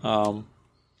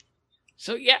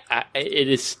 So yeah, it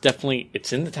is definitely,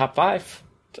 it's in the top 5.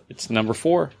 It's number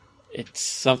 4. It's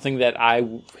something that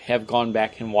I have gone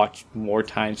back and watched more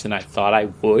times than I thought I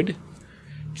would,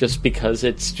 just because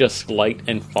it's just light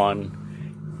and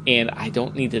fun, and I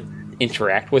don't need to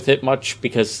interact with it much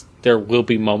because there will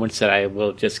be moments that I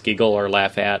will just giggle or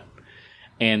laugh at,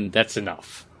 and that's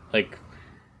enough. Like,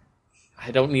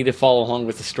 I don't need to follow along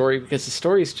with the story because the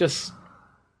story is just...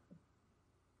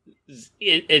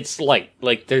 It's light.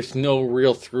 Like, there's no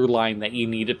real through line that you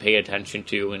need to pay attention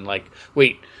to, and like,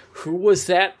 wait, who was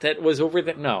that was over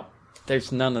there? No,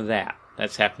 there's none of that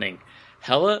that's happening.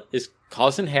 Hela is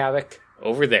causing havoc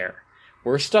over there.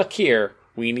 We're stuck here.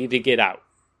 We need to get out.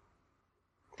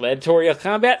 Gladiatorial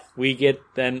combat. We get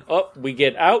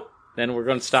out. Then we're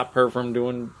going to stop her from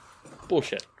doing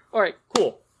bullshit. All right,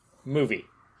 cool. Movie.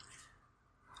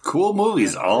 Cool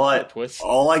movies. All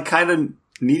I kind of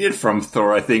needed from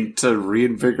Thor, I think, to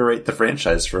reinvigorate the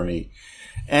franchise for me.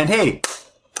 And hey,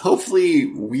 hopefully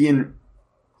we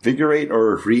invigorate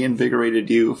or reinvigorated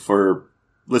you for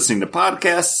listening to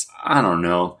podcasts. I don't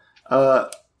know.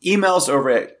 Emails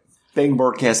over at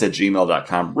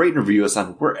bangboardcast@gmail.com. Rate and review us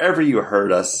on wherever you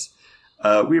heard us.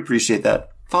 We appreciate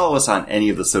that. Follow us on any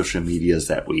of the social medias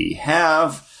that we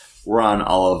have. We're on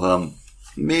all of them.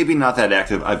 Maybe not that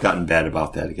active. I've gotten bad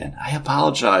about that again. I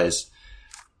apologize.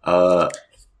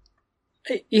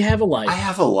 You have a life. I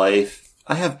have a life.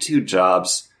 I have 2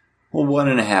 jobs. Well,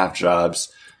 1.5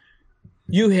 jobs.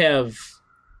 You have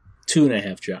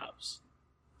 2.5 jobs.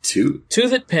 2? 2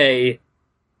 that pay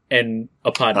and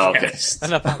a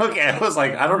podcast. Okay, I was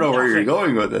like, I don't know where you're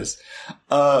going with this.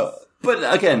 But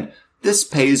again, this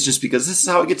pays just because this is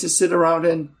how I get to sit around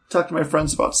and talk to my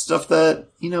friends about stuff that,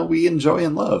 we enjoy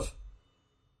and love.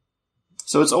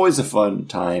 So it's always a fun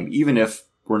time, even if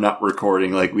we're not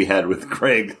recording like we had with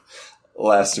Craig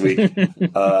last week.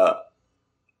 But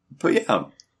yeah,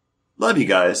 love you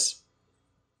guys.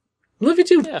 Love you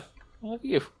too. Yeah, love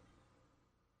you.